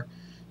over there,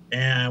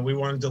 and we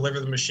want to deliver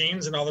the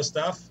machines and all this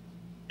stuff.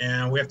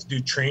 and we have to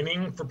do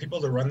training for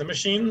people to run the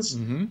machines.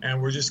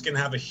 And we're just going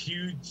to have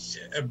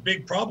a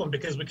big problem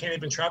because we can't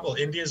even travel.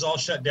 India's all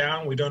shut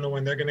down. We don't know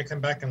when they're going to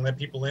come back and let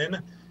people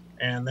in.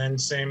 And then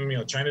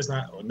China's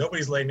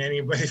nobody's letting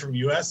anybody from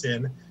U.S.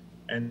 in.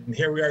 And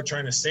here we are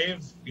trying to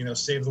save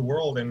the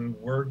world, and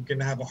we're going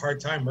to have a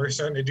hard time. We're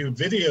starting to do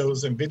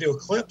videos and video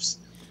clips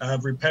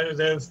of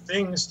repetitive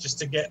things just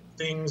to get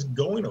things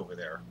going over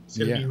there. It's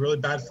going to be really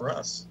bad for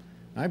us.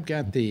 I've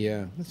got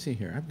the let's see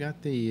here. I've got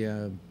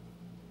the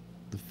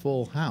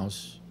Full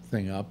House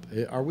thing up.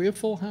 Are we a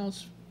Full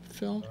House,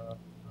 Phil?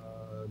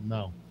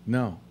 No.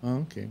 No. Oh,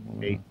 okay.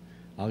 Well,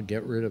 I'll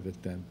get rid of it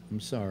then. I'm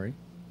sorry.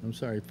 I'm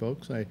sorry,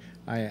 folks. I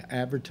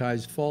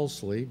advertised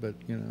falsely, but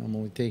I'm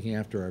only taking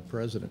after our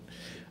president.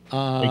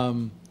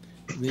 The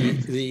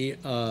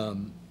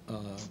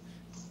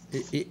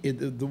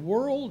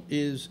world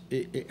is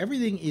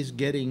everything is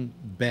getting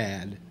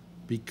bad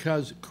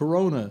because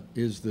Corona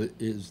is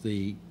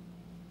the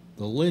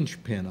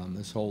linchpin on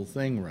this whole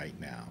thing right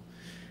now.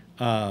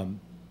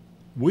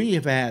 We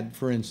have had,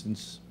 for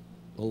instance,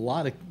 a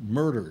lot of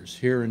murders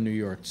here in New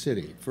York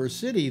City. For a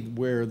city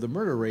where the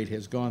murder rate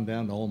has gone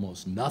down to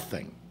almost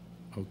nothing,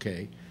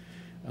 okay,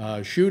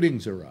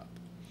 shootings are up.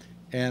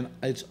 And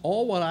it's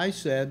all what I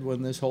said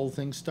when this whole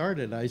thing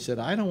started. I said,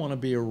 I don't want to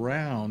be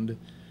around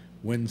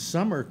when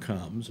summer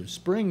comes or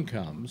spring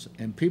comes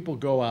and people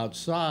go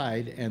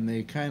outside and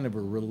they kind of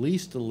are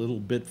released a little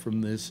bit from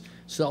this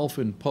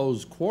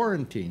self-imposed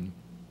quarantine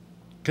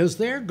because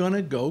they're going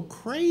to go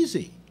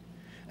crazy.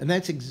 And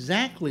that's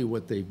exactly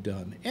what they've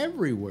done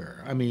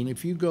everywhere. I mean,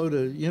 if you go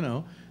to,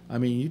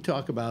 you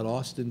talk about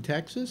Austin,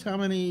 Texas. How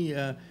many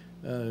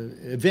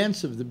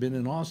events have there been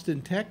in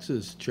Austin,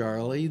 Texas,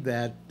 Charlie,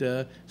 that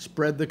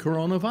spread the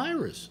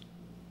coronavirus?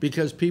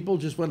 Because people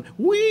just went,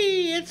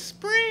 it's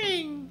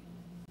spring.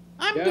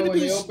 I'm going to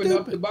be stupid. Open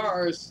up the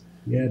bars.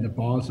 Yeah, the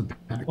bars are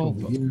packed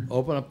over here.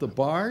 Open up the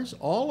bars,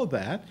 all of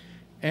that.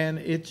 And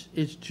it's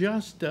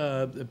just,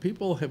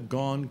 people have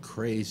gone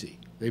crazy.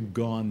 They've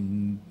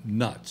gone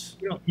nuts.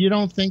 You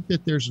don't think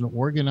that there's an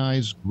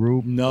organized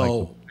group like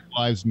Black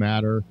Lives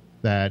Matter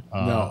that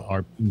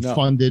are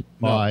funded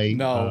by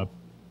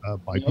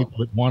people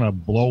that want to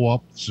blow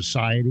up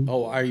society?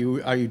 Oh, are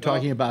you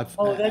talking about?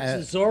 Oh,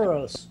 that's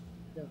Soros.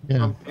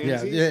 Yeah.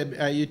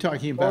 Are you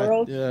talking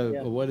about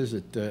what is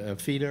it,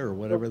 FIDA or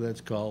whatever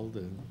that's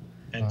called?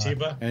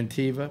 Antifa.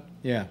 Antifa.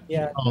 Yeah.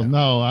 Oh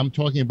no, I'm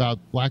talking about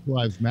Black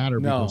Lives Matter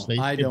because they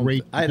I don't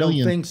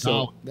think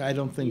so. I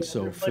don't think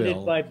so,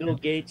 Phil. By Bill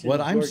Gates. What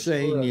I'm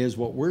saying is,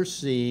 what we're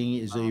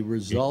seeing is a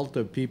result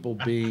of people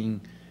being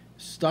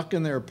stuck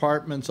in their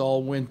apartments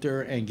all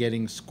winter and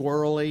getting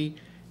squirrely,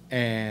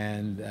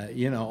 and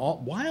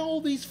why all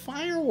these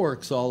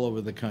fireworks all over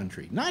the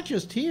country? Not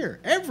just here,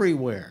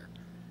 everywhere.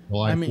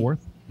 July 4th?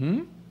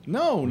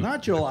 No,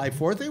 not July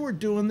 4th. They were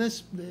doing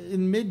this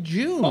in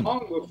mid-June.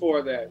 Long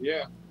before that,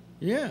 yeah.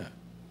 Yeah.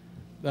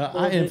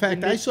 In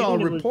fact, I saw a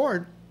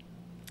report.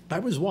 I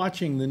was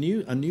watching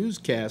a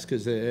newscast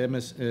because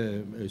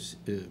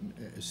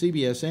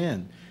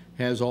CBSN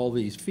has all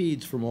these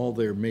feeds from all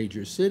their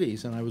major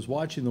cities, and I was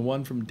watching the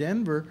one from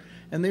Denver,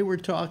 and they were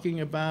talking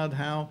about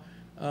how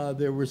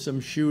there was some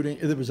shooting.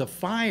 There was a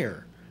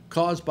fire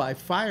caused by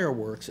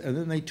fireworks, and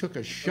then they took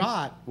a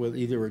shot with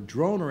either a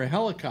drone or a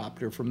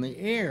helicopter from the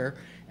air,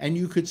 and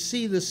you could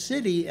see the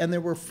city, and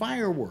there were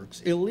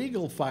fireworks,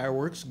 illegal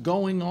fireworks,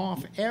 going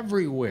off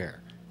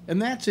everywhere.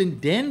 And that's in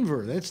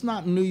Denver. That's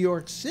not in New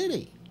York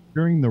City.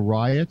 During the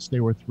riots, they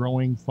were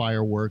throwing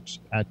fireworks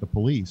at the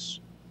police.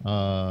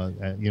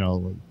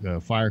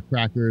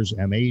 Firecrackers,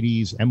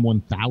 M80s,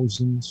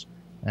 M1000s,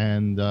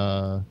 and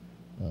but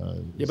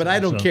I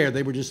don't care.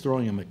 They were just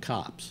throwing them at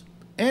cops.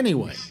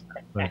 Anyway.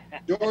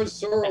 George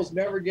Soros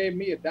never gave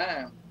me a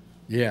dime.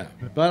 Yeah,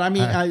 but I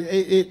mean,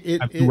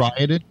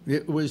 rioted.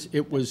 It was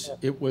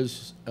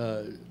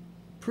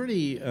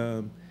pretty,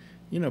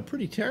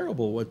 pretty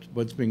terrible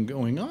what's been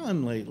going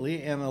on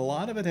lately, and a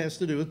lot of it has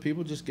to do with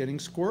people just getting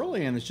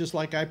squirrely, and it's just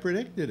like I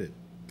predicted it.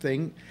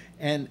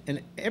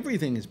 And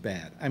everything is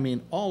bad. I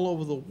mean, all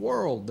over the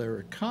world, their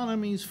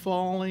economy's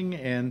falling,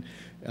 and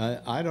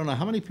I don't know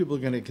how many people are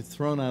going to get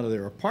thrown out of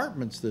their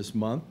apartments this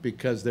month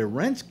because their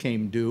rents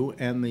came due,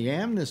 and the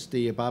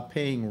amnesty about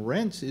paying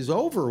rents is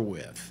over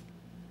with.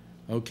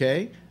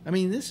 Okay? I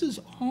mean, this is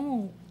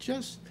all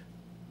just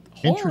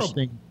horrible.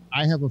 Interesting.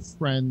 I have a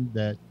friend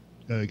that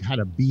had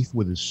a beef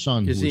with his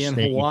son. Is he in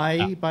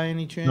Hawaii by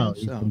any chance? No,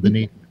 he's from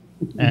Bennett.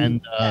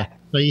 And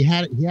so he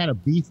had a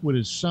beef with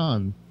his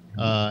son,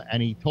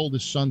 and he told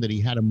his son that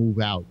he had to move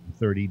out in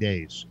 30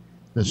 days.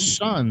 The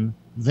son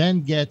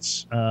then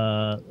gets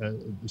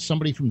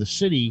somebody from the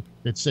city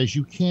that says,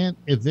 you can't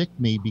evict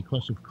me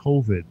because of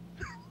COVID.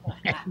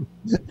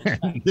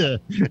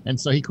 and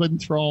so he couldn't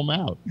throw him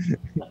out.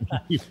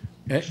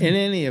 In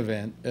any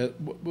event,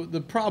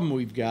 the problem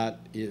we've got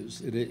is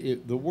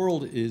the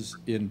world is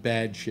in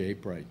bad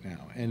shape right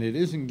now, and it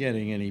isn't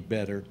getting any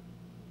better.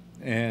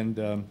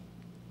 And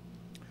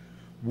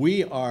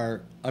we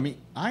are,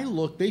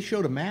 they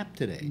showed a map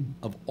today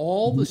of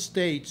all the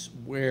states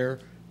where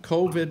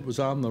COVID was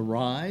on the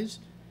rise,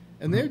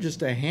 and there are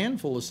just a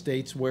handful of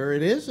states where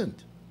it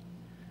isn't.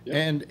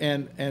 Yep.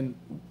 And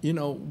you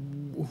know,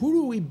 who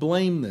do we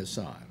blame this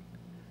on?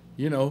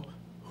 You know,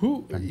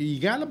 who you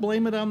got to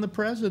blame it on the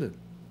president.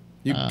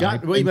 You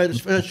got wait,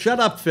 shut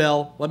up,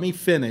 Phil. Let me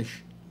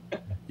finish.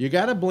 You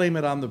got to blame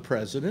it on the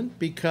president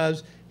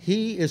because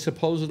he is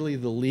supposedly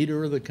the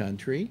leader of the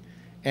country,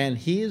 and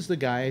he is the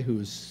guy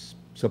who's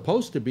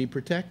supposed to be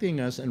protecting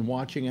us and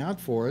watching out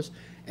for us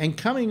and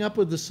coming up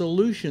with the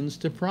solutions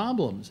to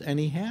problems, and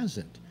he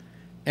hasn't.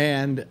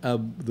 And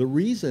the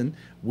reason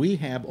we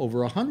have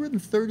over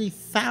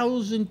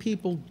 130,000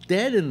 people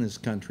dead in this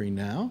country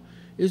now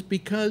is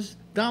because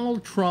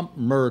Donald Trump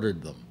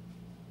murdered them.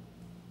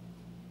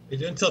 He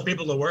didn't tell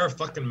people to wear a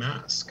fucking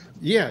mask.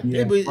 Yeah,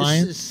 it was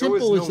as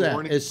simple as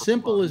that. As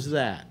simple as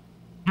that.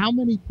 How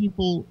many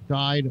people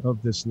died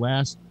of this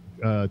last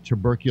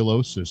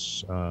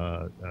tuberculosis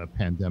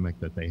pandemic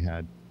that they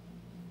had?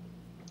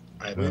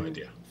 I have no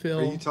idea.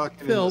 Phil,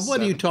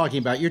 what are you talking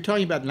about? You're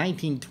talking about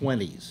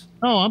 1920s.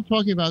 No, I'm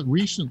talking about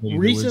recently.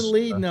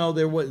 Recently? No,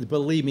 there was.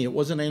 Believe me, it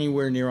wasn't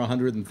anywhere near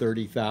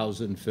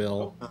 130,000,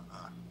 Phil.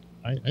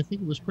 I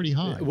think it was pretty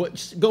high.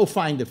 Go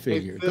find a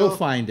figure. Hey, Phil, go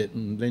find it,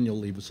 and then you'll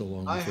leave us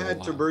alone. I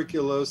had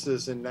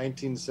tuberculosis in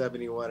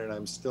 1971, and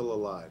I'm still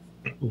alive.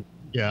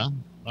 Yeah,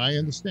 I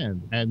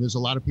understand. And there's a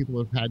lot of people who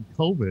have had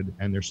COVID,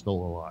 and they're still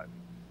alive.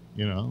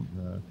 You know,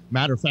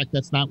 matter of fact,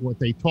 that's not what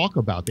they talk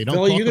about. They don't.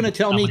 Phil, you're going to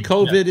tell me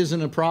COVID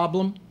isn't a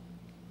problem?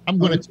 I'm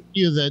going to tell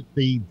you that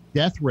the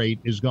death rate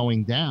is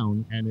going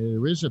down, and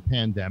there is a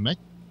pandemic,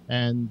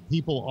 and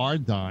people are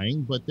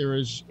dying, but there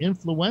is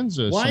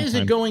influenza. Why is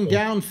it going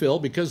down, Phil?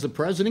 Because the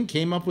president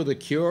came up with a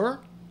cure?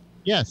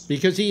 Yes.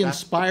 Because he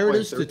inspired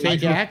us to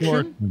take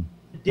action?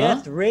 The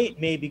death rate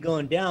may be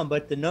going down,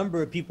 but the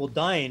number of people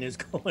dying is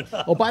going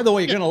up. Oh, by the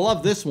way, you're going to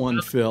love this one,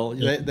 Phil.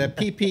 That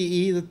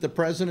PPE that the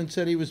president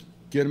said he was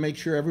going to make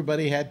sure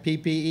everybody had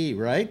PPE,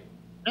 right?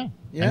 Yeah.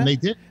 And they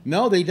did.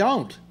 No, they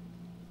don't.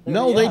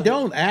 No, they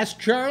don't. Ask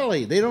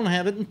Charlie. They don't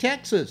have it in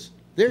Texas.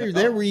 They're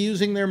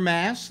reusing their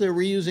masks. They're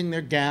reusing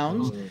their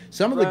gowns.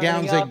 Some of the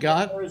gowns they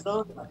got.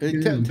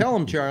 Tell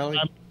them, Charlie.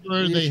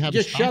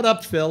 Just shut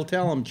up, Phil.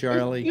 Them,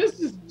 Charlie.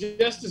 This is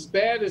just as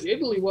bad as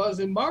Italy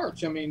was in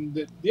March. I mean,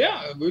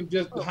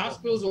 the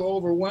hospitals are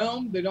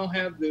overwhelmed. They don't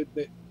have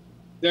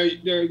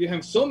they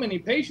have so many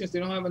patients. They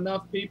don't have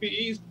enough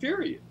PPEs.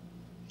 Period.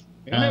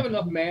 They don't have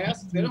enough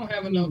masks. They don't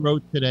have enough.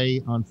 Wrote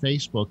today on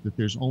Facebook that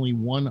there's only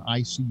one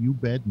ICU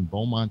bed in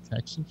Beaumont,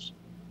 Texas.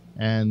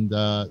 And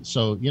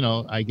so, you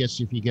know, I guess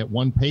if you get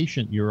one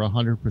patient, you're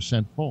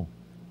 100% full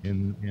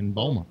in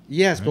Beaumont.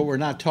 Yes, right? But we're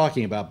not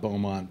talking about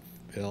Beaumont,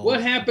 Bill.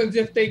 What happens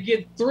if they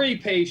get 3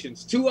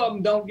 patients? 2 of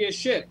them don't get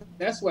shit.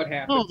 That's what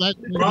happens. Oh,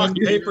 rock,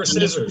 paper,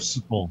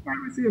 scissors. I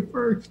was here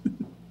first.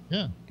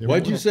 Yeah.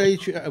 What'd you say,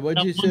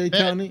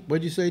 Tony?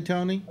 What'd you say,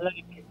 Tony?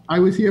 I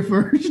was here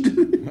first.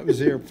 I was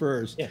here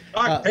first. Yeah.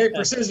 Rock,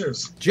 paper,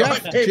 scissors.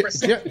 Jeff,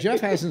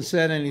 Jeff hasn't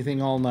said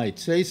anything all night.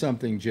 Say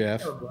something,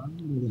 Jeff. Oh, I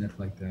don't do that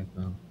like that,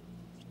 though.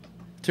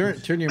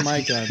 Turn your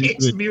mic on.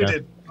 He's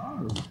muted.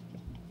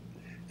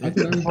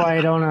 That's why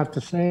I don't have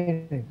to say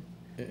anything.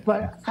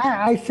 But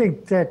I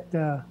think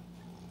that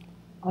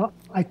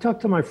I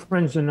talked to my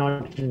friends in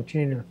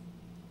Argentina,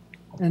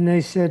 and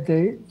they said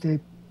they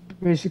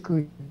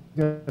basically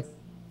got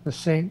the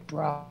same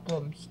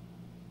problems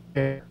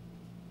that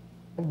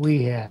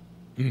we had.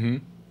 Mm-hmm.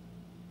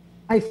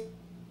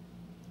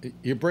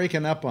 You're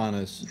breaking up on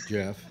us,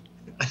 Jeff.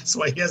 That's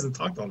why he hasn't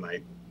talked all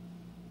night.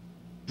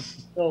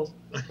 So,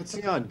 what's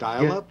he on,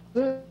 dial-up?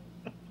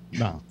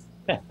 No.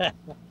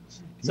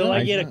 So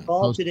I get a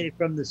call today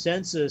from the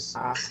census.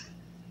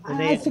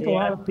 And I think a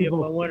lot of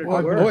people. Wait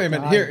a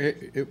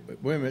minute.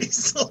 Wait a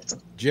minute.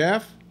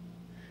 Jeff.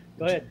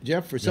 Go ahead.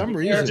 Jeff, for some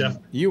reason,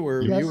 you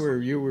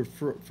were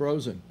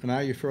frozen, and now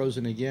you're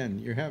frozen again.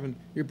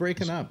 You're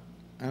breaking up.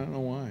 I don't know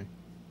why.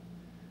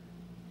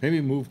 Maybe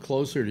move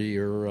closer to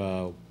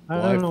your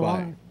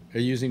Wi-Fi. Are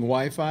you using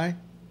Wi-Fi?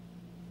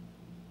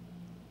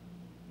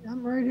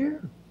 I'm right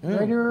here.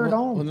 Right here at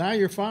home. Well, now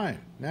you're fine.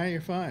 Yeah,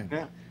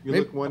 you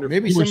look wonderful.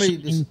 Maybe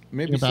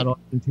somebody about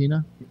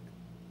Argentina.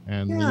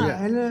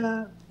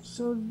 And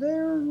so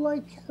they're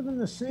like having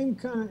the same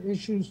kind of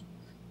issues.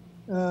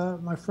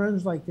 My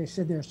friends, like they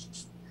said,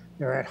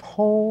 they're at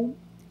home.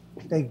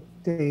 They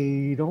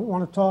don't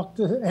want to talk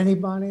to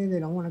anybody. They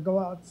don't want to go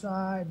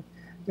outside.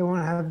 They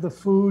want to have the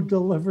food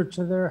delivered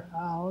to their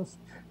house.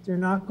 They're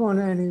not going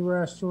to any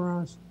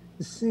restaurants.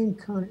 The same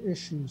kind of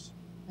issues.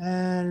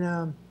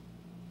 And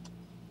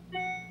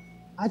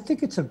I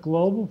think it's a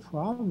global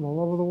problem all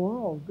over the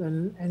world.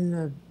 And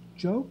the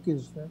joke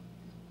is that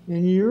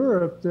in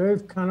Europe,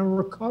 they've kind of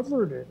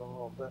recovered it a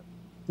little bit.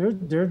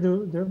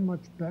 They're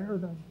much better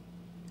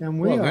than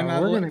we are.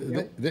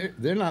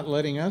 They're not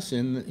letting us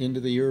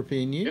into the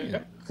European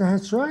Union.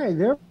 That's right.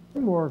 They're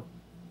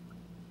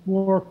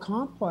more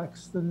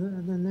complex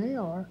than they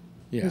are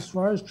as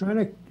far as trying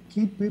to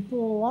keep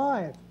people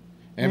alive.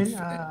 And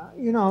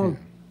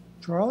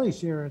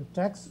Charlie's here in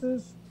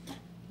Texas.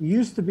 He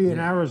used to be in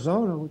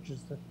Arizona, which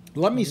is the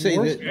Let me say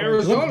that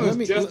Arizona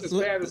is just as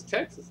bad as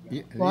Texas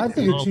now. Well, I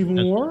think it's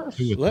even worse.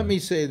 Let me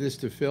say this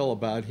to Phil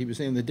about, he was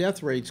saying the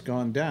death rate's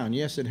gone down.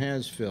 Yes, it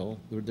has, Phil.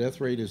 The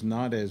death rate is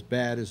not as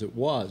bad as it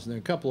was. And there are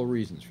a couple of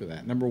reasons for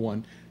that. Number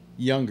one,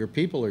 younger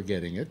people are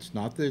getting it. It's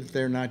not that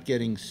they're not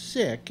getting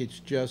sick. It's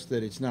just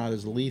that it's not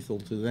as lethal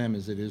to them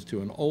as it is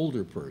to an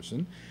older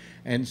person.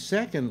 And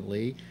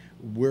secondly,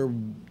 we're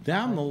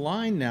down the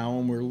line now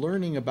and we're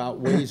learning about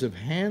ways of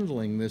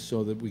handling this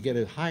so that we get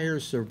a higher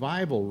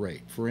survival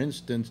rate. For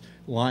instance,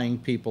 lying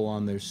people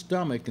on their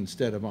stomach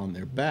instead of on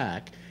their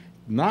back,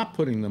 not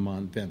putting them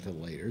on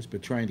ventilators,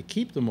 but trying to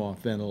keep them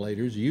off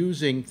ventilators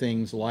using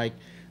things like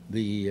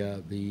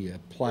the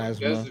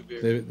plasma,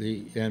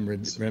 and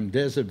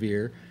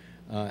remdesivir.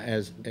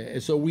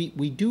 So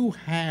we do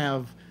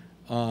have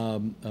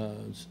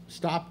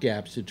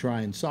stopgaps to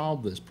try and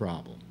solve this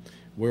problem,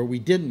 where we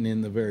didn't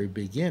in the very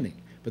beginning.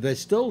 But that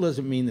still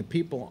doesn't mean that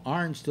people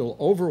aren't still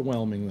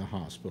overwhelming the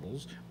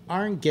hospitals,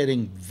 aren't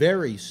getting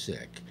very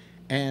sick,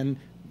 and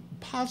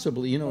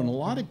possibly, in a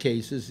lot of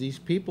cases, these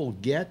people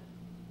get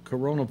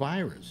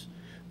coronavirus.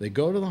 They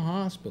go to the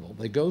hospital,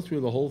 they go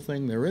through the whole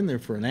thing, they're in there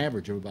for an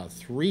average of about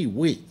 3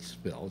 weeks,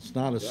 Bill. It's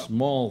not a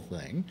small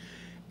thing.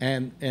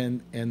 And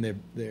then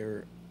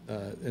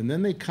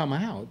they come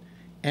out,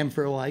 and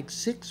for like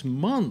 6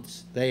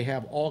 months, they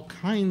have all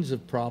kinds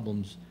of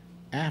problems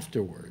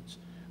afterwards,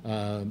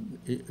 and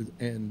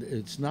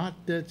it's not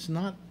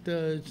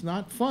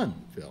fun,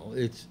 Phil.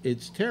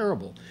 It's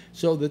terrible.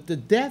 So that the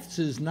deaths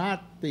is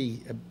not the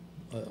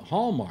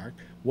hallmark.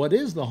 What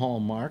is the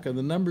hallmark are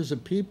the numbers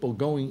of people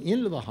going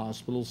into the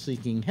hospital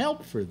seeking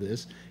help for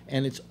this,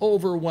 and it's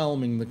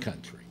overwhelming the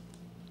country.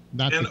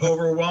 And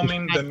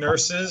overwhelming the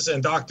nurses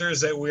and doctors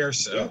that we're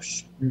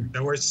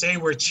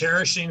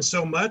cherishing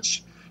so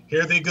much.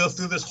 Here they go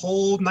through this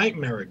whole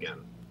nightmare again.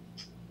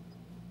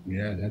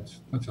 Yeah,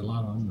 that's a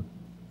lot on them.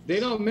 They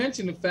don't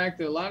mention the fact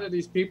that a lot of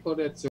these people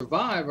that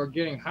survive are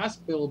getting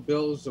hospital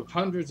bills of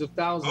hundreds of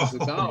thousands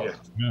of dollars.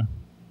 Yeah.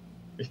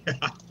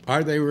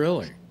 Are they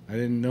really? I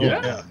didn't know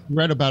that. I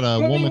read about a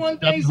woman. 21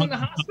 days in the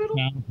hospital?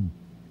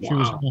 She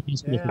was in the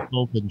hospital for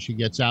COVID, and she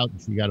gets out,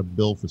 and she got a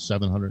bill for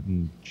 $700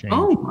 and change.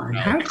 Oh my!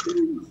 How can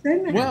you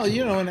say that? Well,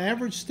 an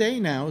average stay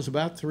now is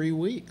about 3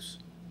 weeks.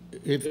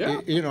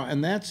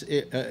 And that's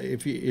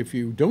if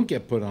you don't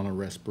get put on a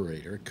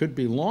respirator, it could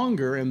be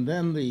longer, and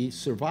then the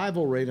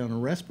survival rate on a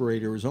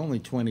respirator is only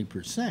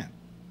 20%.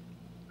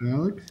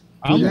 Alex,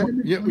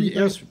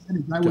 yes,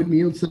 that would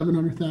yield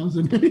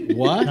 700,000.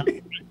 What?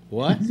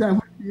 What? Is that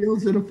what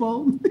yields in a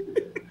phone?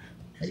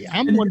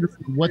 I'm wondering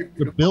what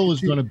the bill is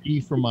going to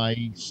be for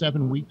my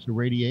 7 weeks of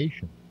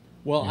radiation.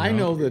 Well, I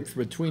know that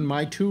between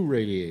my 2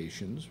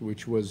 radiations,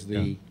 which was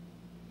the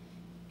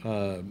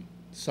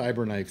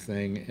cyberknife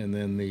thing and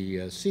then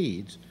the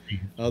seeds,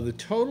 the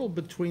total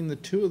between the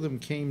 2 of them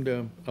came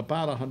to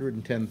about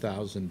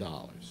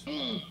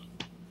 $110,000.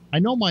 I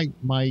know my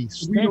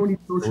stamp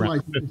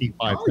around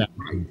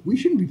 55,000. We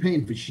shouldn't be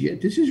paying for shit.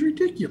 This is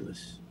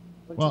ridiculous.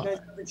 But you guys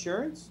have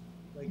insurance?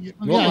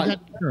 I got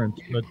insurance,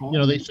 but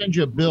they send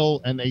you a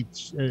bill and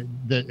it's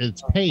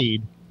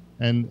paid,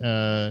 and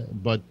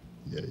but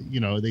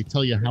they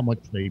tell you how much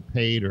they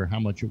paid or how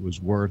much it was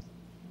worth.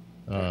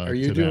 Are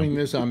you doing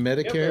this on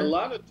Medicare? Yeah, a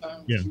lot of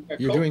times. Yeah.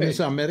 You're doing this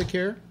on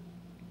Medicare?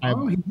 I have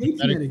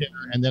Medicare,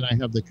 and then I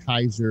have the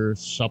Kaiser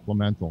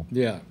supplemental.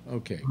 Yeah.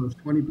 Okay. Oh, it's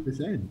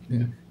 20%.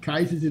 Yeah.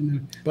 Kaiser's in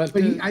the. But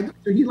so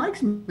he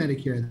likes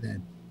Medicare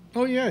then.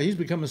 Oh yeah, he's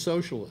become a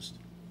socialist.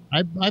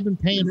 I've been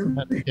paying for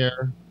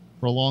Medicare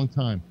for a long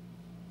time.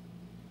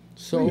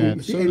 So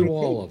do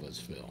all of us,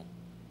 Phil.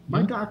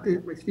 My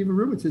doctor, Stephen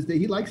Rubin, says that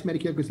he likes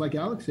Medicare because, like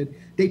Alex said,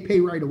 they pay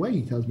right away.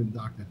 He tells me, the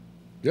doctor.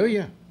 Oh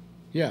yeah,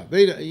 yeah.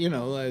 They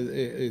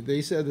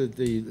said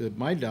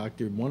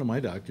that one of my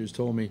doctors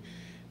told me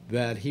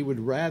that he would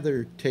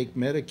rather take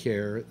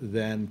Medicare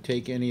than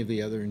take any of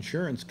the other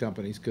insurance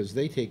companies because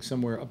they take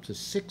somewhere up to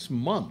 6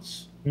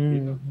 months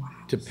to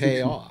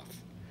pay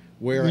off.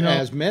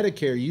 Whereas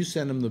Medicare, you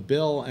send them the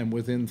bill, and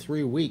within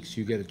 3 weeks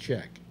you get a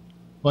check.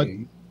 But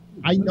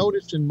I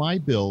noticed in my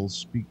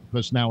bills,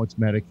 because now it's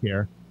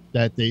Medicare,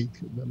 that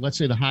let's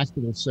say the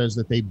hospital says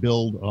that they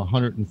billed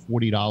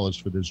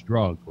 $140 for this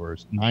drug, or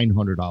it's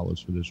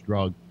 $900 for this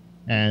drug,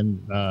 and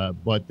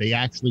but they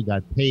actually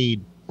got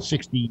paid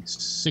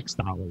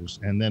 $66,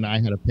 and then I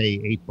had to pay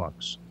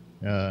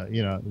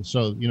 $8.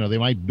 So they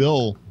might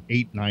bill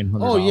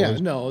 $900. Oh yeah,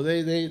 no,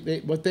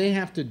 they what they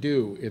have to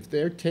do if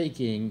they're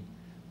taking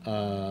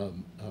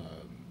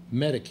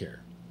Medicare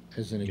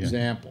as an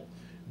example,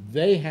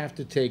 they have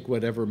to take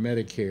whatever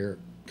Medicare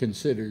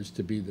considers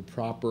to be the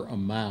proper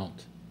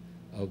amount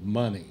of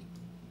money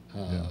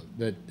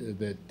that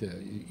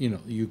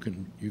you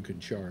can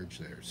charge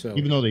there. So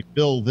even though they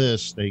bill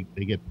this, they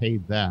get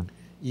paid that.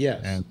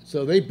 Yes.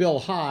 So they bill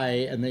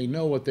high, and they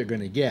know what they're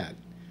going to get.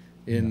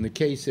 In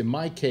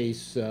my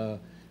case,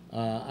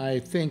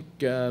 I think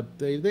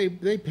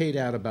they paid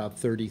out about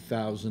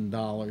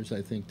 $30,000,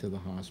 I think, to the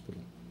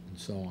hospital and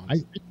so on. I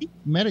think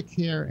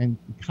Medicare, and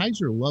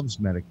Kaiser loves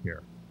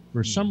Medicare.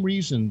 for some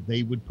reason,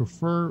 they would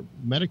prefer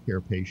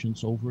Medicare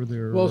patients over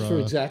their. Well, for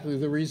exactly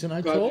the reason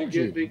I told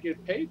you. They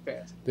get paid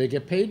fast. They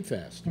get paid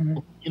fast.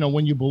 You know,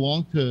 when you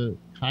belong to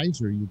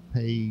Kaiser, you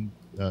pay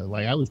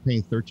like I was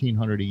paying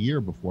 $1,300 a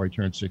year before I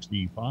turned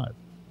 65,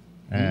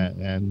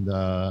 and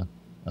no,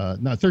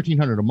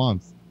 $1,300 a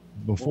month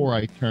before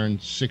I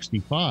turned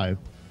 65,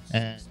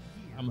 and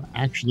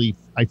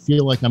I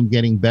feel like I'm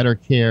getting better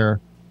care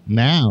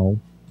now.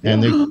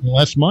 And there's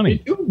less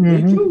money.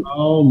 Me too.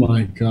 Oh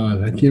my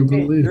God, I can't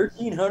believe it.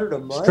 $1,300 a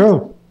month. It's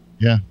true.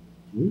 Yeah,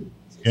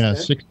 yeah.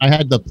 I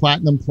had the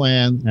platinum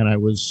plan, and I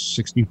was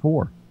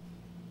 64,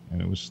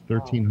 and it was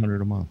 $1,300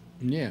 a month.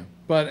 Yeah,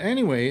 but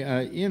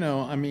anyway, you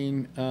know, I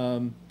mean,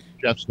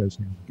 Jeff says.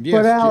 Yes,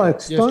 but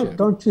Alex,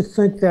 don't you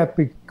think that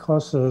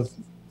because of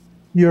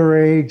your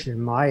age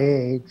and my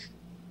age,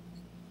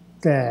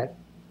 that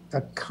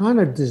the kind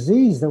of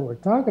disease that we're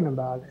talking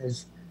about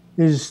is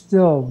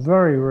still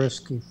very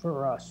risky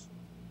for us?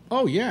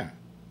 Oh yeah,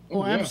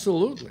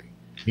 absolutely.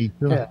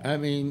 Yeah. I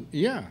mean,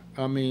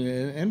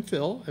 and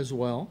Phil as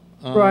well.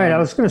 Right. I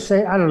was going to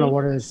say, I don't know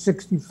what it is,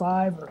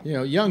 65 or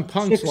young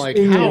punks like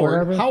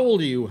Howard. How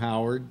old are you,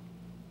 Howard?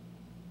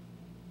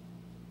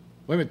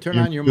 Wait a minute. Turn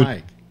on your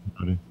mic,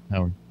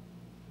 Howard.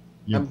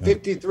 I'm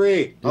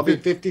 53. I'll be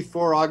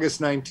 54 August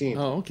 19th.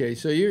 Oh, okay.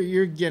 So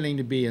you're getting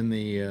to be in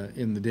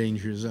the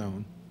danger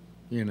zone,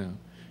 you know.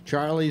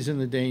 Charlie's in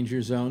the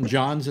danger zone.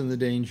 John's in the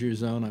danger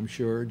zone, I'm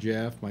sure.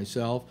 Jeff,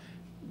 myself.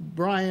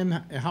 Brian,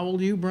 how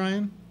old are you,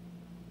 Brian?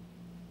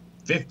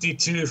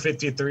 52,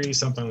 53,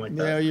 something like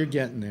that. Yeah, you're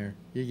getting there.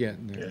 You're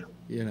getting there.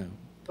 Yeah. You know.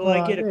 So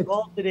I get a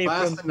call today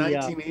Class from of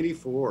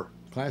 1984.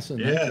 Class of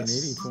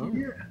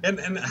 1984.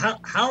 And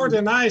Howard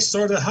and I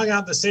sort of hung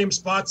out the same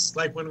spots,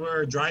 like when we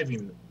were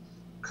driving,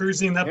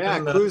 cruising up. Yeah,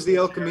 cruise the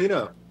El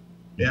Camino.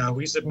 Yeah,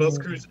 we used to both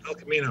cruise El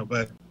Camino,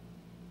 but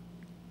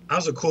I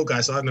was a cool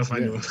guy, so I don't know if I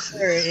knew him.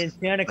 In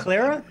Santa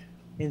Clara?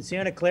 In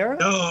Santa Clara?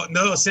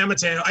 No, San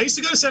Mateo. I used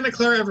to go to Santa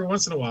Clara every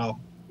once in a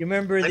while. You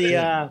remember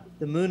the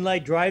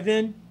Moonlight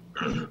Drive-In?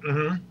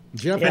 Mm-hmm.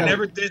 Jeff, I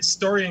never did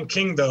Story and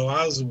King though.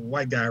 I was a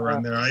white guy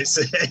around there. I used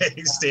to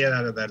stay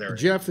out of that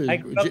area. I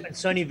grew up in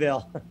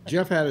Sunnyvale.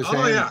 Jeff had his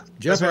hand. Yeah.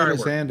 Jeff had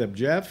his hand up.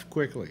 Jeff,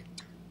 quickly.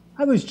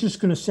 I was just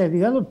going to say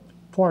the other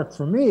part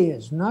for me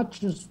is not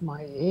just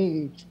my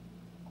age,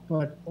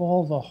 but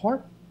all the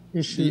heart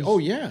issues.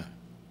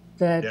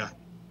 That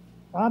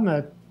I'm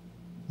a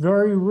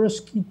very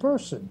risky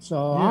person,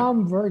 so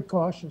I'm very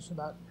cautious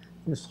about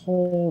this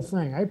whole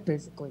thing. I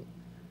basically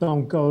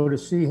don't go to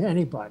see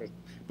anybody.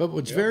 But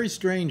what's very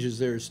strange is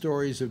there are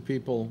stories of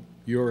people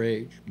your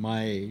age,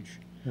 my age,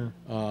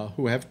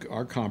 who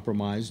are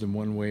compromised in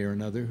one way or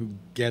another, who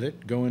get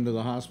it, go into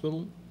the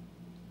hospital,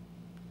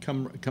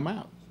 come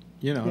out,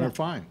 and are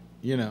fine.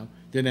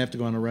 Didn't have to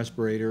go on a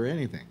respirator or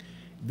anything.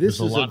 This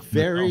is a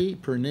very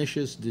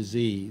pernicious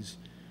disease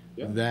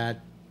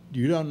that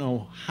you don't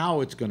know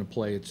how it's going to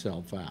play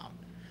itself out.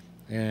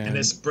 And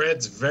it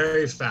spreads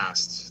very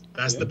fast.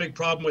 That's the big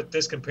problem with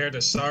this compared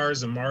to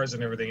SARS and MARS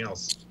and everything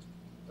else.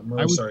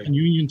 I was in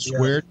Union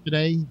Square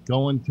today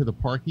going to the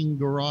parking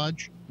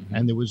garage,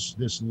 and there was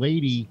this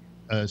lady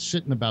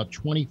sitting about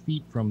 20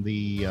 feet from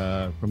the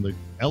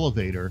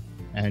elevator,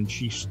 and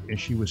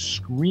she was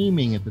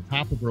screaming at the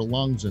top of her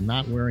lungs and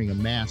not wearing a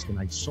mask, and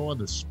I saw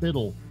the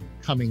spittle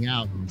coming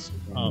out,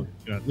 and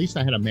at least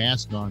I had a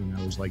mask on and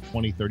I was like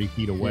 20, 30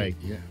 feet away.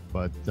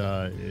 But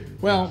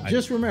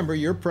just remember,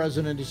 your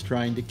president is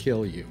trying to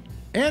kill you.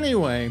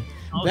 Anyway,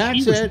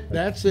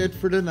 that's it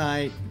for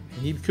tonight.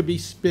 He could be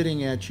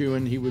spitting at you,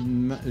 and he would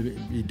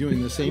be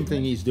doing the same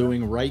thing he's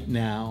doing right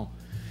now.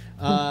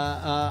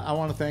 I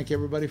want to thank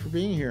everybody for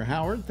being here.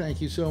 Howard, thank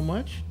you so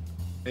much.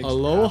 Thanks.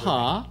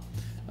 Aloha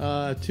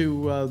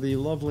to the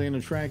lovely and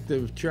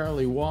attractive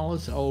Charlie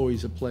Wallace.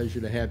 Always a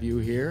pleasure to have you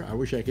here. I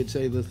wish I could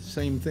say the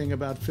same thing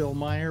about Phil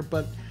Meyer,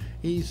 but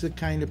he's the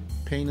kind of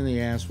pain in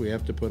the ass we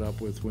have to put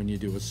up with when you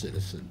do a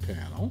citizen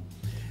panel.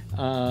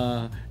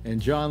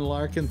 And John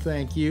Larkin,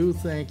 thank you.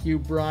 Thank you,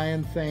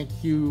 Brian. Thank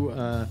you,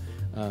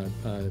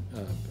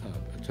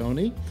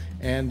 Tony.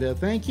 And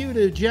thank you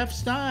to Jeff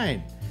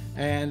Stein.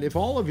 And if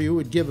all of you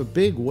would give a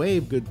big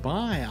wave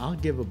goodbye, I'll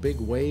give a big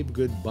wave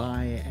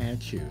goodbye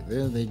at you.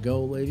 There they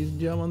go, ladies and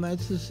gentlemen.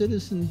 That's the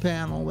citizen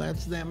panel.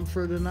 That's them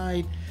for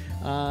tonight.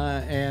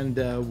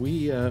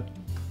 We're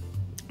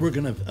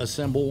going to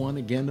assemble one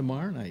again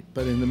tomorrow night.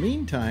 But in the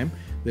meantime,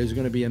 there's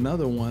going to be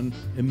another one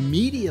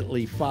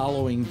immediately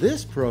following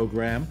this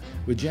program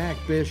with Jack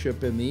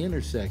Bishop in the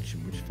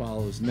Intersection, which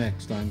follows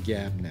next on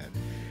GabNet.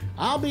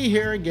 I'll be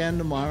here again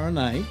tomorrow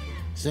night,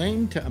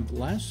 same time,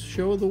 last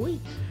show of the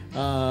week.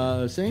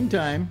 Same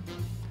time,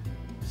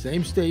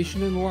 same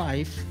station in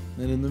life.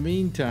 And in the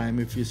meantime,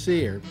 if you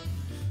see her,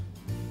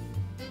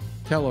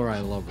 tell her I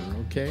love her,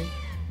 okay?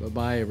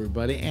 Bye-bye,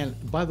 everybody. And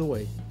by the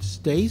way,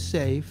 stay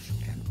safe.